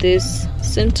fold this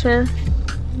center,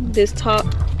 this top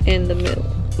in the middle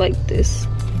like this.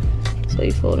 So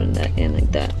you fold in that in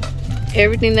like that.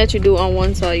 Everything that you do on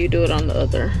one side, you do it on the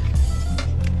other.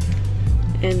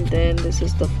 And then this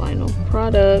is the final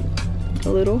product, a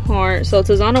little heart. So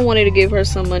Tizana wanted to give her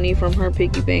some money from her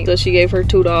piggy bank, so she gave her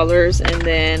 $2, and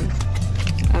then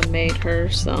I made her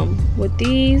some with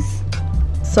these.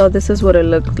 So this is what it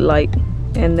looked like.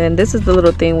 And then this is the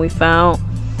little thing we found.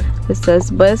 It says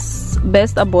best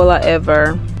abuela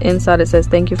ever. Inside it says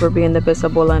thank you for being the best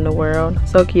abuela in the world.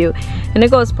 So cute. And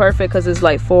it goes perfect because it's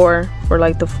like for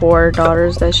like the 4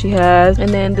 daughters that she has. And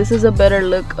then this is a better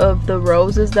look of the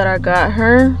roses that I got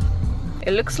her.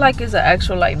 It looks like it's an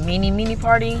actual like mini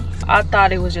party. I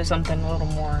thought it was just something a little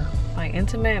more like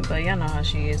intimate, but y'all know how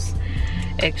she is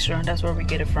extra. That's where we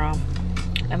get it from.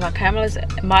 And my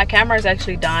camera is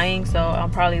actually dying, so I'll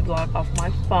probably vlog off my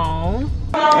phone.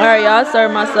 All right, y'all,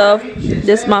 serve myself.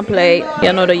 This is my plate.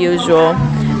 Y'all know the usual.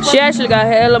 She actually got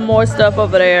hella more stuff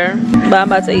over there, but I'm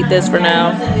about to eat this for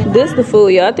now. This the food,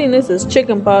 y'all. I think this is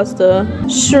chicken pasta,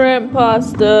 shrimp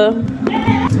pasta.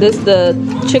 This the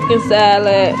chicken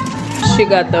salad. She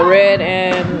got the red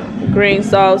and green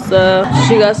salsa.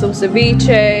 She got some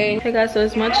ceviche. Hey guys, so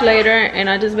it's much later, and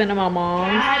I just been to my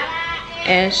mom's.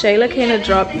 And Shayla came to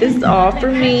drop this off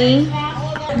for me.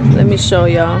 Let me show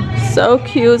y'all. So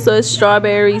cute. So it's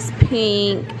strawberries,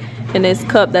 pink, and this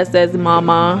cup that says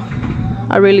mama.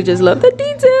 I really just love the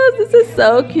details. This is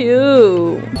so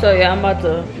cute. So yeah, I'm about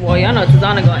to, well, y'all know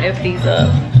Tizana gonna F these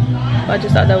up. But I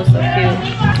just thought that was so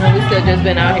cute. And we still just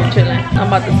been out here chilling. I'm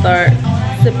about to start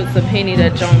sipping some Henny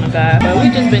that Jonah got. But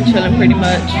we just been chilling pretty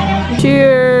much.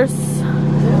 Cheers.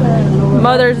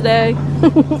 Mother's Day.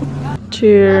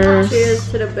 Cheers.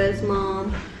 Cheers to the best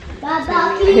mom.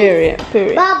 Period.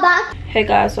 Hey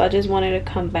guys, so I just wanted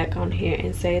to come back on here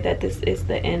and say that this is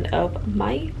the end of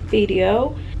my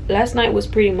video. Last night was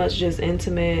pretty much just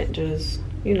intimate, just,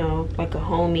 you know, like a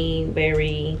homey,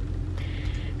 very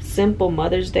simple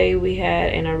Mother's Day we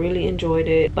had, and I really enjoyed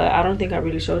it, but I don't think I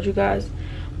really showed you guys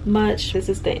much. This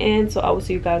is the end, so I will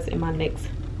see you guys in my next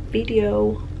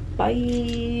video.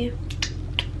 Bye.